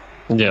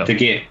to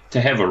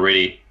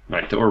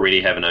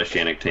already have an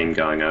Oceanic team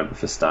going over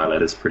for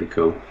Starlet is pretty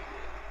cool.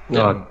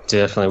 Yeah. Oh,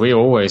 definitely. We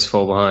always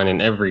fall behind in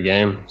every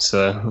game,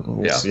 so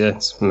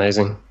it's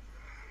amazing.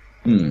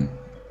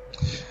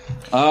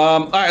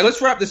 All right, let's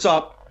wrap this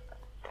up.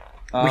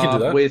 We can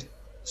do that with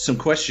some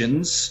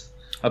questions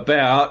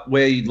about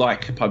where you'd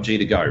like PUBG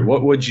to go.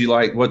 What would you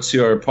like? What's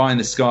your pie in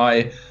the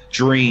sky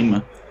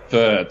dream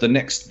for the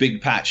next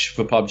big patch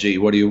for PUBG?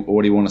 What do you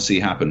want to see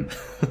happen?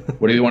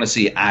 What do you want to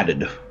see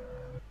added?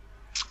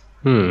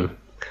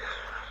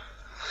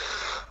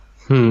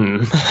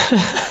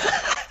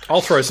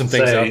 I'll throw some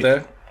things out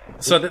there.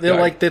 So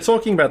they're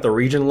talking about the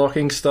region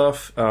locking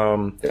stuff.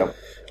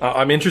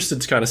 I'm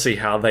interested to kind of see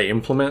how they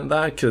implement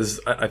that, because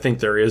I think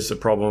there is a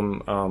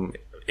problem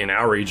in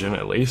our region,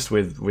 at least,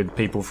 with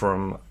people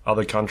from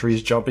other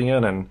countries jumping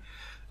in, and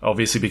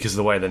obviously because of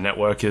the way the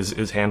network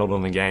is handled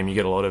on the game, you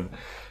get a lot of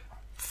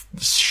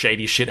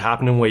shady shit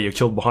happening where you're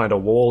killed behind a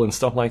wall and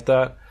stuff like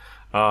that.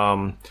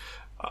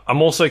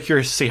 I'm also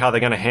curious to see how they're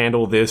going to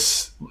handle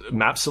this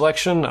map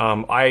selection.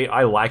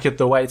 I like it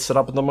the way it's set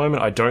up at the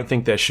moment. I don't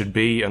think there should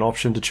be an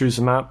option to choose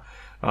a map,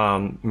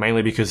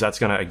 mainly because that's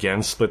going to,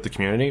 again, split the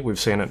community. We've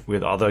seen it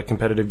with other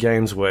competitive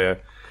games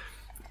where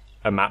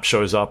a map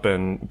shows up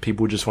and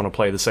people just want to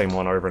play the same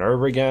one over and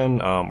over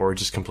again, or it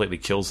just completely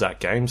kills that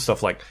game.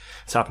 Stuff like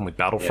it's happened with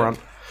Battlefront.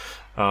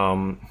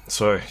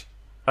 So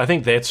I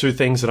think they're 2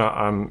 things that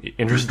I'm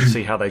interested to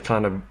see how they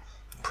kind of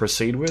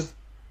proceed with.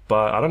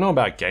 But I don't know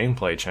about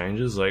gameplay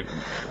changes. Like,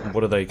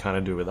 what do they kind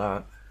of do with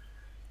that?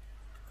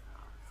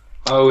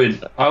 I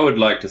would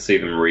like to see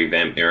them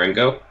revamp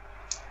Erangel.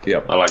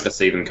 Yep. I like to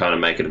see them kind of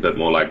make it a bit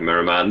more like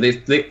Miramar. And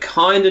they're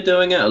kind of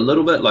doing it a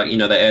little bit. Like,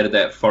 they added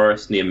that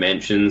forest near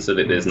mansions so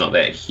that there's not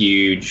that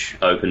huge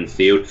open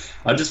field.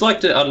 I'd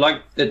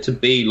like it to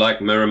be like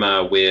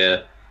Miramar,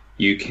 where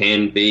you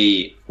can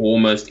be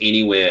almost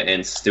anywhere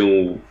and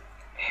still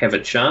have a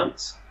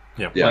chance.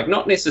 Yeah. Like,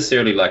 not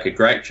necessarily like a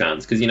great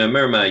chance, because,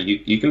 Miramar,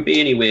 you can be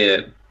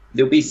anywhere.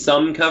 There'll be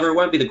some cover. It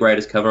won't be the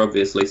greatest cover,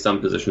 obviously. Some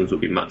positions will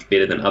be much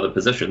better than other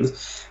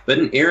positions. But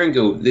in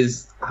Erangel,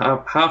 there's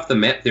half the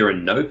map, there are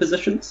no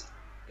positions.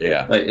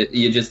 Yeah. Like,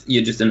 you're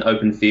just an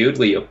open field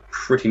where you're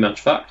pretty much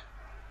fucked.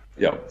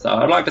 Yeah. So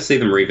I'd like to see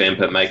them revamp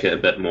it, make it a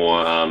bit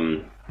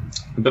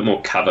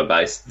more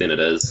cover-based than it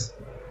is.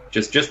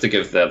 Just to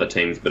give the other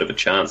teams a bit of a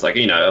chance. Like,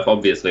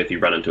 if you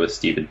run into a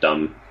stupid,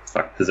 dumb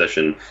fuck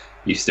position,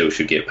 you still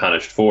should get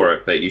punished for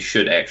it, but you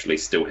should actually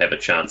still have a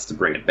chance to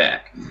bring it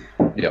back.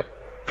 Yep.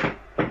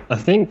 I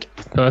think,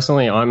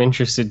 personally, I'm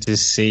interested to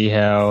see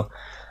how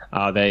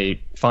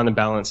they find the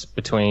balance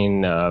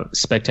between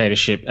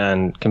spectatorship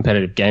and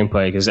competitive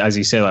gameplay, because as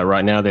you say, like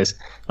right now, there's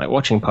like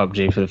watching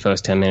PUBG for the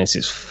first 10 minutes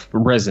is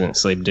resident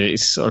sleep, dude.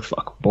 It's so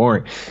fucking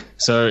boring.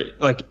 So,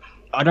 like,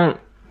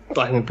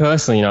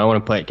 personally, I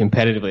want to play it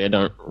competitively. I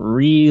don't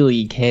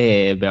really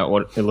care about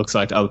what it looks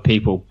like to other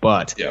people,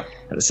 but at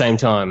the same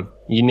time,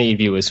 you need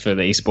viewers for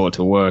the esport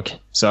to work.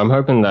 So I'm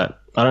hoping that,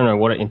 I don't know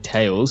what it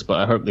entails, but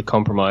I hope the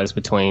compromise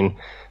between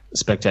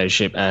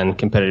spectatorship and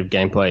competitive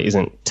gameplay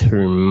isn't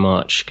too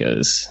much,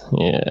 because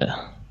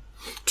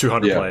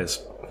 200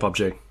 players,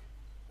 PUBG.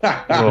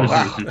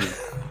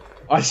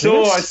 I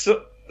saw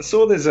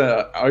saw there's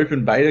a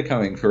open beta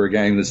coming for a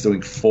game that's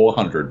doing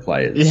 400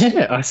 players.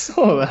 Yeah, I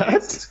saw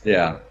that.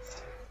 Yeah.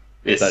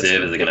 Their That's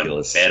servers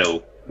ridiculous. are going to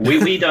battle.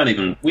 We don't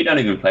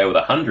even play with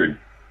 100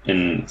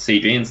 in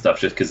CG and stuff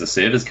just because the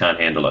servers can't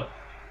handle it.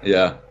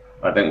 Yeah.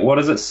 I think, what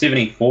is it,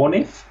 74,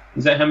 Nef?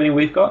 Is that how many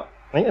we've got?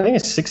 I think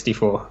it's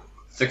 64.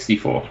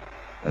 64.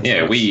 That's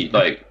Yeah,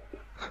 nice.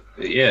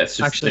 it's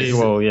just... Actually,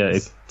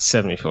 it's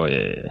 74,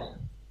 yeah.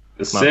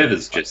 The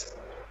servers just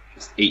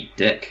eat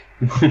dick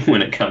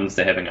when it comes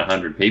to having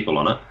 100 people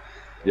on it.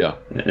 Yeah.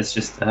 It's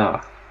just,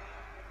 I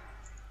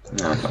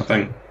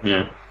think,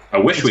 yeah. I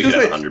wish we could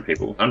have 100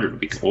 people. 100 would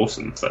be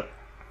awesome, but...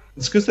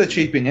 It's because they're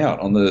cheaping out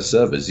on the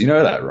servers. You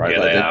know that, right? Yeah,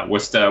 Like,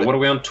 they are. What are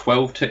we on,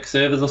 12-tick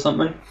servers or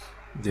something?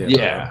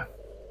 Yeah.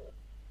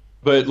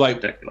 But, like,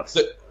 Ridiculous.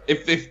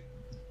 if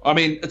I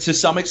mean, to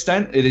some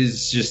extent, it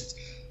is just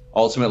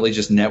ultimately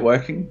just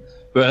networking.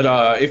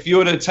 But if you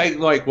were to take,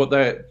 like, what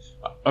they...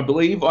 I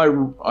believe I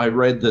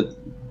read that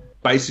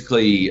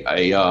basically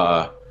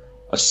a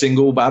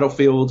single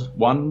Battlefield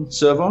 1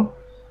 server,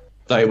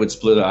 they would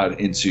split out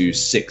into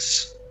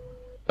 6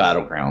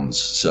 Battlegrounds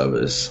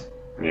servers.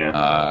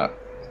 Yeah.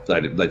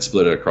 They'd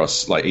split it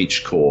across, like,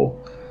 each core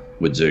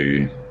would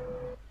do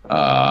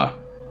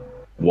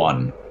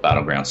 1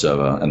 Battleground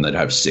server, and they'd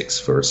have 6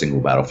 for a single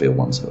Battlefield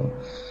 1 server.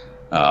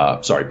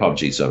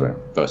 PUBG server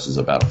versus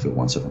a Battlefield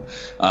 1 server.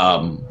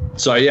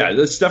 So yeah,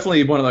 it's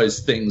definitely one of those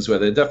things where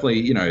they're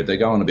definitely, they're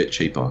going a bit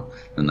cheaper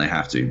than they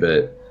have to,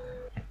 but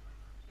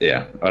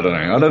yeah, I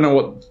don't know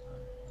what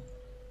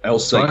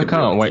else So they I could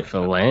can't really wait do. for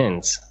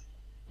LANs.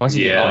 Once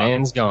you get Yeah.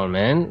 LANs going,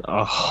 man.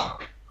 Oh,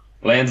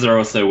 LANs are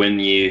also when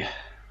you...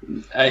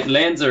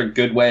 LANs are a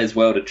good way as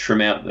well to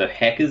trim out the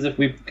hackers, if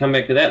we come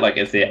back to that. Like,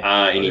 if there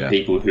are any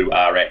people who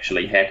are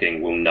actually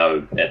hacking, we'll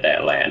know at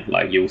that LAN.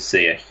 Like, you'll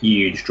see a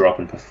huge drop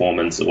in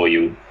performance, or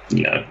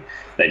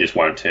they just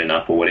won't turn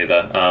up or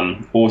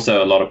whatever.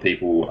 Also, a lot of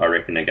people, I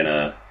reckon, are going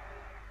to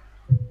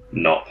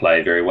not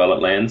play very well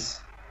at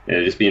LANs.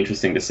 It'll just be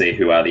interesting to see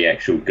who are the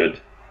actual good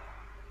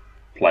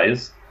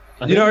players.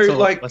 I You think know, it's a lot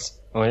like- less-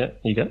 Oh yeah,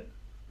 you go.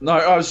 No,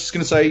 I was just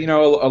going to say, a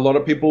lot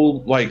of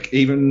people, like,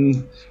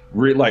 even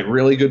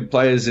really good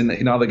players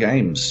in other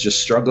games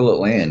just struggle at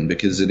LAN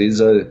because it's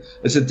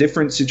a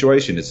different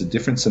situation. It's a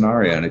different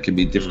scenario, and it can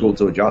be difficult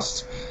to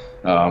adjust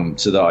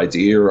to the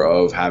idea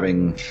of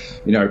having,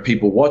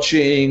 people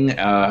watching,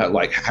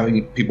 like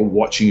having people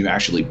watching you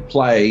actually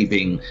play,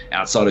 being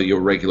outside of your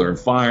regular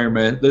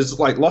environment. There's,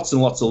 like, lots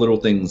and lots of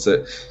little things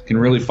that can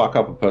really fuck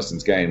up a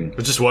person's game.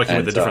 But just working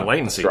with And, a different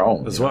latency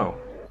control, as well.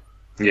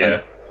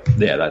 Yeah.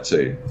 Yeah, that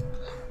too.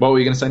 What were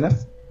you going to say, Neff?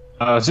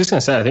 I was just going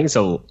to say, I think it's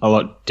a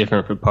lot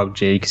different for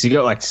PUBG because you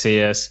got like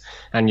CS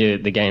and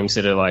the games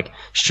that are like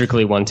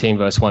strictly one team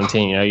versus one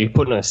team. You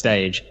put on a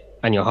stage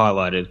and you're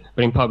highlighted.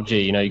 But in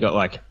PUBG, you got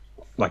like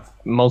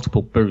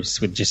multiple booths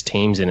with just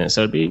teams in it.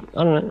 So it'd be,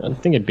 I don't know, I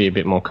think it'd be a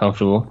bit more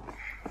comfortable.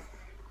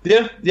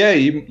 Yeah.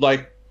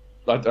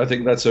 I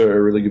think that's a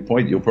really good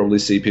point. You'll probably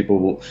see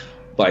people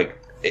like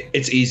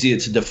it's easier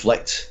to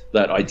deflect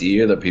that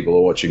idea that people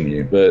are watching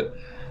you, but.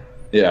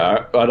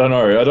 Yeah, I don't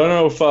know. I don't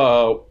know if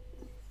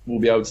we'll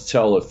be able to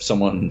tell if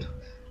someone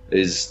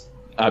is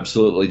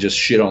absolutely just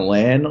shit on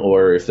LAN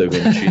or if they've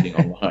been cheating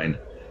online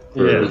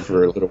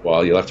for a little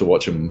while. You'll have to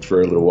watch them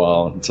for a little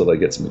while until they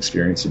get some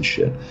experience and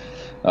shit.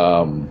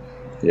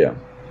 Yeah.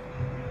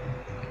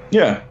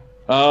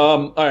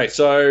 All right.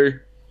 So,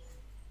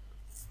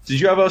 did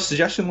you have a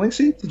suggestion,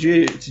 Linksy?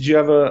 Did you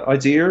have an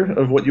idea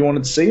of what you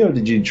wanted to see, or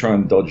did you try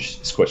and dodge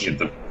this question?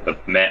 The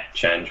map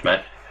change,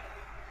 mate.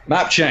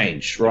 Map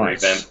change,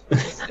 right? Revamp.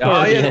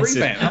 Oh yeah, the Yes.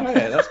 revamp. Oh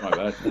yeah, that's my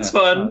bad. It's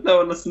fine. No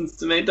one listens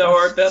to me. Don't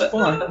worry about it.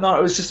 Fine. No,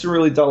 it was just a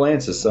really dull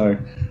answer. So,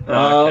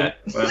 Oh, okay.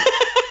 Well,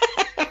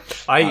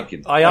 I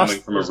coming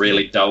asked from a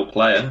really dull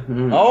player.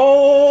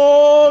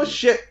 oh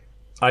shit!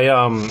 I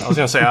was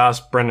gonna say I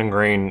asked Brendan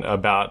Green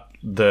about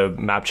the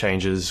map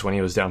changes when he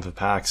was down for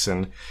PAX,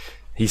 and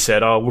he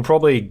said, "Oh, we'll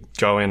probably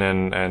go in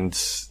and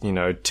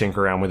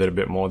tinker around with it a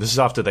bit more." This is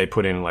after they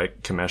put in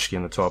like Kameshki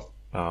in the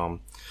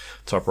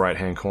top right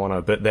hand corner,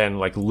 but then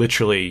like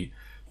literally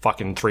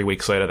fucking 3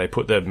 weeks later they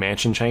put the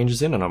mansion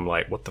changes in, and I'm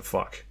like, what the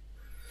fuck?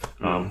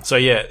 So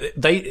yeah,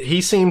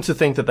 he seemed to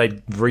think that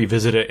they'd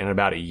revisit it in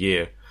about a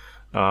year.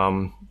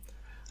 So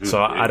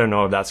I don't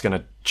know if that's going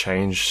to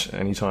change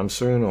anytime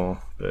soon,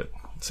 but it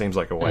seems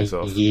like a ways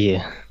off.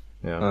 Yeah.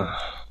 Yeah.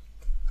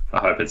 I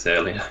hope it's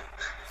earlier.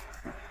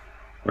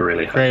 I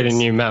really hope Create a it's-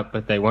 new map,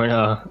 but they won't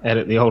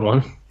edit the old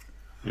one.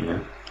 Yeah,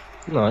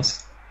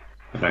 Nice.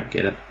 I don't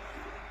get it.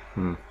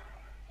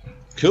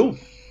 Cool.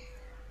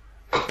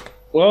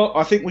 Well,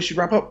 I think we should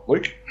wrap up,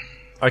 Luke.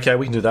 Okay,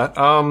 we can do that.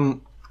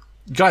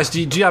 Guys,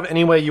 do you have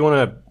any way you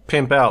want to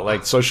pimp out,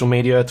 like social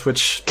media,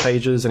 Twitch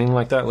pages, anything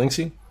like that,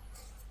 Linksy?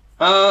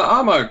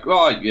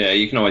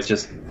 You can always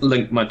just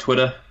link my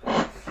Twitter,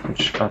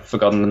 which I've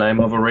forgotten the name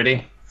of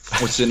already.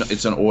 It's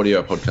an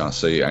audio podcast,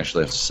 so you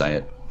actually have to say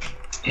it.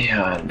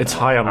 Yeah, It's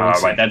Hi, I'm Oh,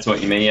 Linksy. wait, that's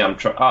what you mean. Yeah,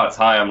 it's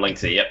Hi, I'm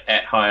Linksy. Yep,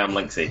 at Hi, I'm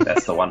Linksy.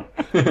 That's the one.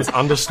 It's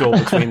underscore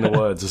between the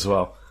words as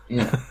well.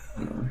 Yeah.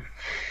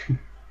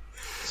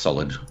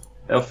 Solid.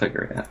 They'll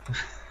figure it out.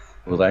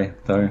 Will they,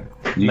 though?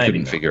 You Maybe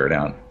couldn't not. figure it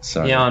out.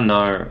 So. Yeah, I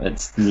know.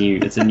 It's new.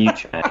 It's a new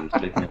change.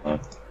 Leave me alone.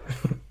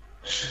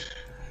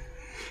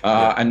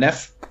 And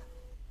Nef?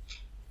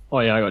 Oh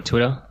yeah, I got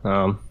Twitter.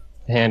 The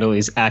handle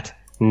is at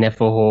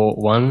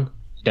Neferhor1. If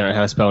you don't know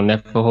how to spell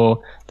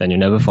Neferhor, then you'll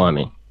never find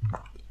me.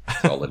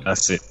 Solid.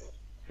 That's it.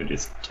 Could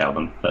just tell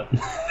them that.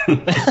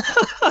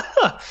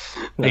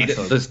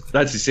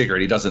 That's his secret.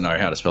 He doesn't know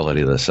how to spell it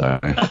either, so...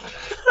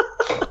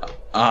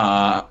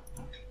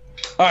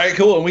 All right,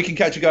 cool. And we can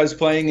catch you guys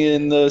playing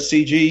in the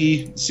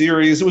CG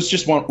series. It was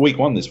just week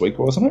one this week,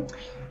 wasn't it?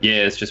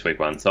 Yeah, it's just week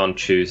 1. It's on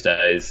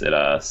Tuesdays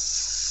at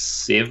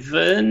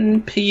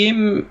 7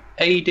 p.m.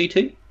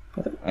 AEDT.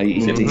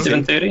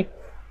 7:30.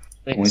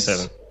 I think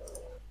 7.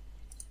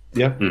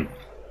 Yeah.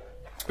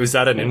 Is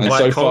that an so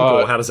invite comp,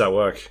 far- or how does that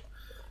work?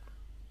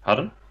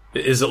 Pardon?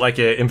 Is it like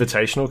an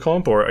invitational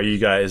comp, or are you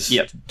guys?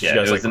 Yep. Did Yeah, you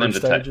guys it like was an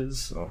group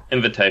stages? Or?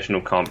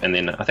 Invitational comp, and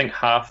then I think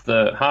half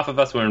of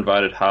us were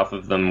invited, half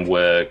of them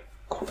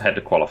had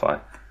to qualify.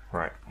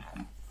 Right.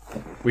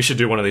 We should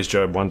do one of these,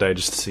 Joab, one day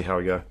just to see how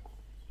we go.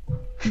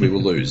 We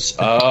will lose.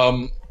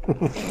 And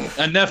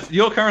Nef,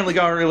 you're currently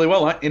going really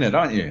well in it,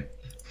 aren't you?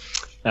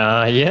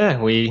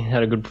 Yeah, we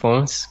had a good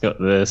performance. Got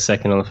the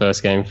second on the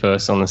first game,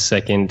 first on the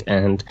second,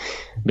 and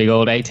big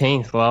old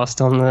 18th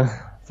last on the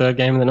third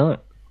game of the night.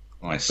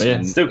 Nice. But yeah,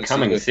 And Still it's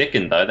coming like-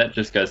 second though. That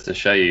just goes to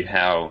show you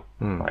how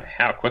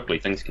how quickly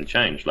things can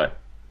change. Like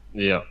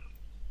Yeah.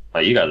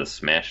 you guys are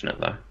smashing it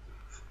though.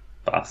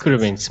 Bastards. Could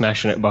have been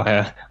smashing it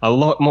by a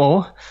lot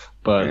more,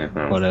 but Yeah,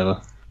 well.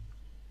 whatever.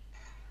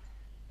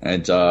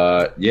 And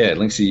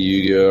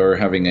Linksy, you're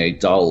having a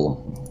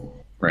dull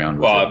round.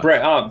 With Well,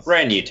 it.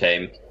 brand new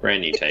team.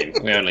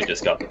 We only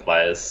just got the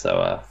players,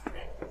 so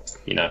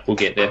we'll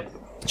get there.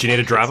 Do you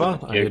need a driver?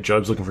 I hear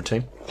Joab's looking for a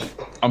team.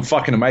 I'm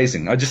fucking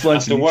amazing. I just learned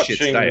After some new shit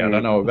today. I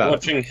don't know about.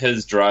 watching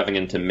his driving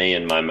into me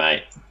and my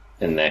mate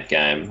in that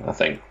game, I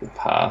think we'll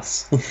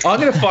pass.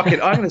 I'm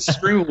gonna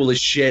scream all this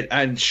shit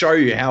and show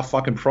you how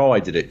fucking pro I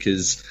did it,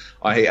 because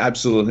I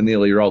absolutely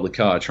nearly rolled the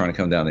car trying to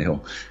come down the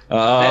hill.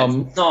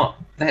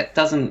 That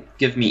doesn't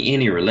give me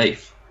any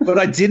relief. But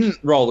I didn't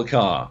roll the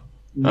car.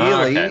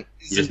 Nearly. Okay.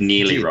 You just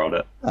nearly rolled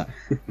it.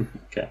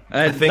 Okay.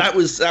 And I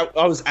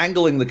was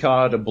angling the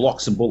car to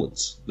block some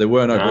bullets. There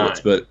were no bullets,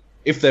 but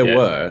if there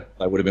were,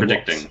 they would have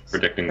been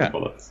predicting the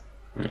bullets.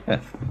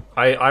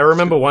 I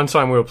remember one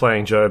time we were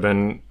playing Joab,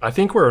 and I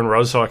think we were in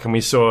Rosehock, and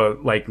we saw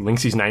like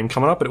Linksy's name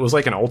coming up, but it was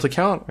like an alt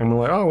account, and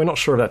we're like, oh, we're not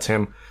sure if that's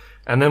him.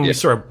 And then we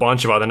saw a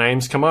bunch of other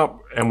names come up,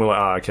 and we're like,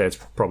 oh, okay, it's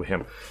probably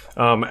him.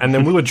 And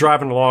then we were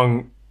driving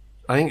along,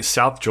 I think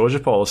South Georgia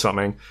Pole or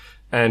something,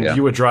 and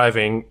you were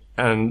driving,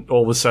 and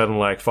all of a sudden,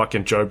 like,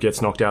 fucking Joab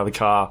gets knocked out of the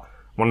car,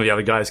 one of the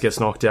other guys gets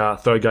knocked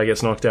out, third guy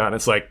gets knocked out, and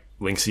it's like,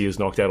 Linksy has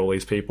knocked out all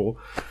these people.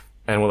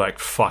 And we're like,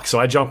 fuck. So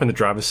I jump in the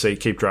driver's seat,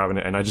 keep driving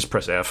it, and I just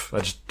press F. I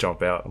just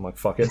jump out. I'm like,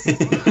 fuck it.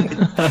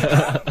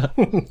 But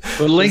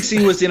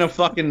Linksy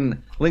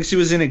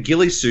was in a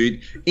ghillie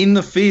suit in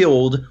the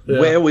field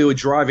where we were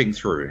driving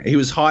through. He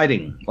was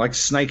hiding like a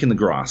snake in the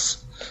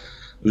grass.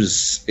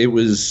 It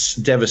was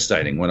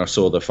devastating when I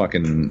saw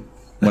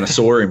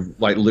him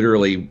like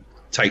literally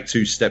take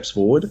 2 steps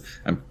forward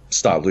and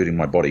start looting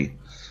my body,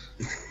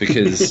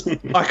 because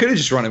I could have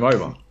just run him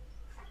over,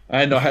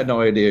 and I had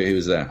no idea he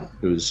was there.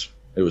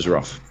 It was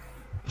rough.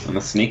 I'm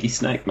a sneaky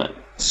snake, mate.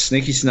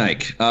 Sneaky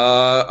snake.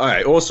 All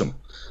right, awesome.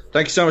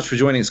 Thank you so much for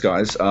joining us,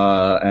 guys,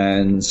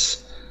 and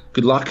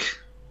good luck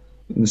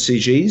in the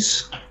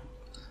CGs.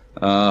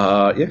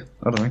 I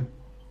don't know.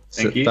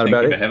 Thank you. That Thank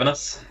about you it? for having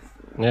us.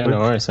 Yeah, no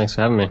worries. Thanks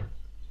for having me.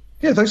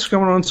 Yeah, thanks for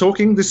coming on and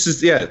talking. This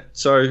is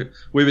So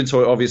we've been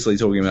obviously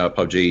talking about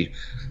PUBG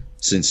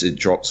since it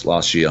dropped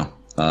last year,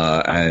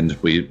 and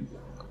we're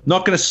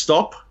not going to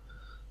stop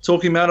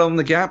talking about it on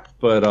the Gap,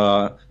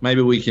 but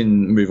maybe we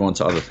can move on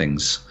to other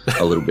things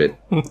a little bit.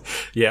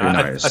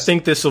 Yeah, I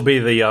think this will be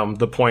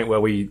the point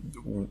where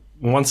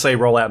once they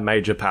roll out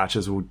major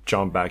patches, we'll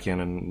jump back in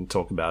and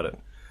talk about it,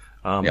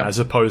 as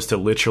opposed to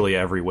literally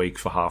every week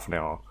for half an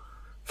hour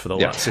for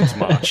the since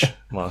March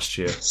last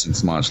year.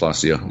 Since March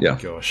last year, yeah.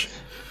 Gosh,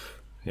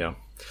 yeah.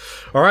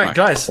 All right,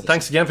 guys.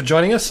 Thanks again for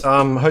joining us.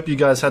 Hope you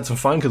guys had some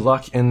fun. Good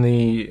luck in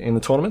the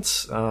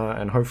tournaments,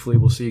 and hopefully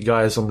we'll see you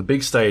guys on the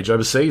big stage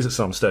overseas at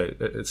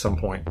some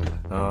point,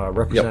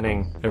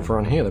 representing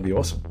everyone here. That'd be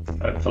awesome.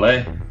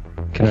 Hopefully.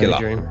 Can I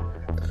dream?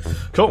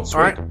 Cool. Sweet.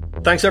 All right.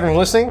 Thanks everyone for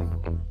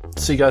listening.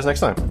 See you guys next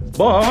time.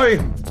 Bye.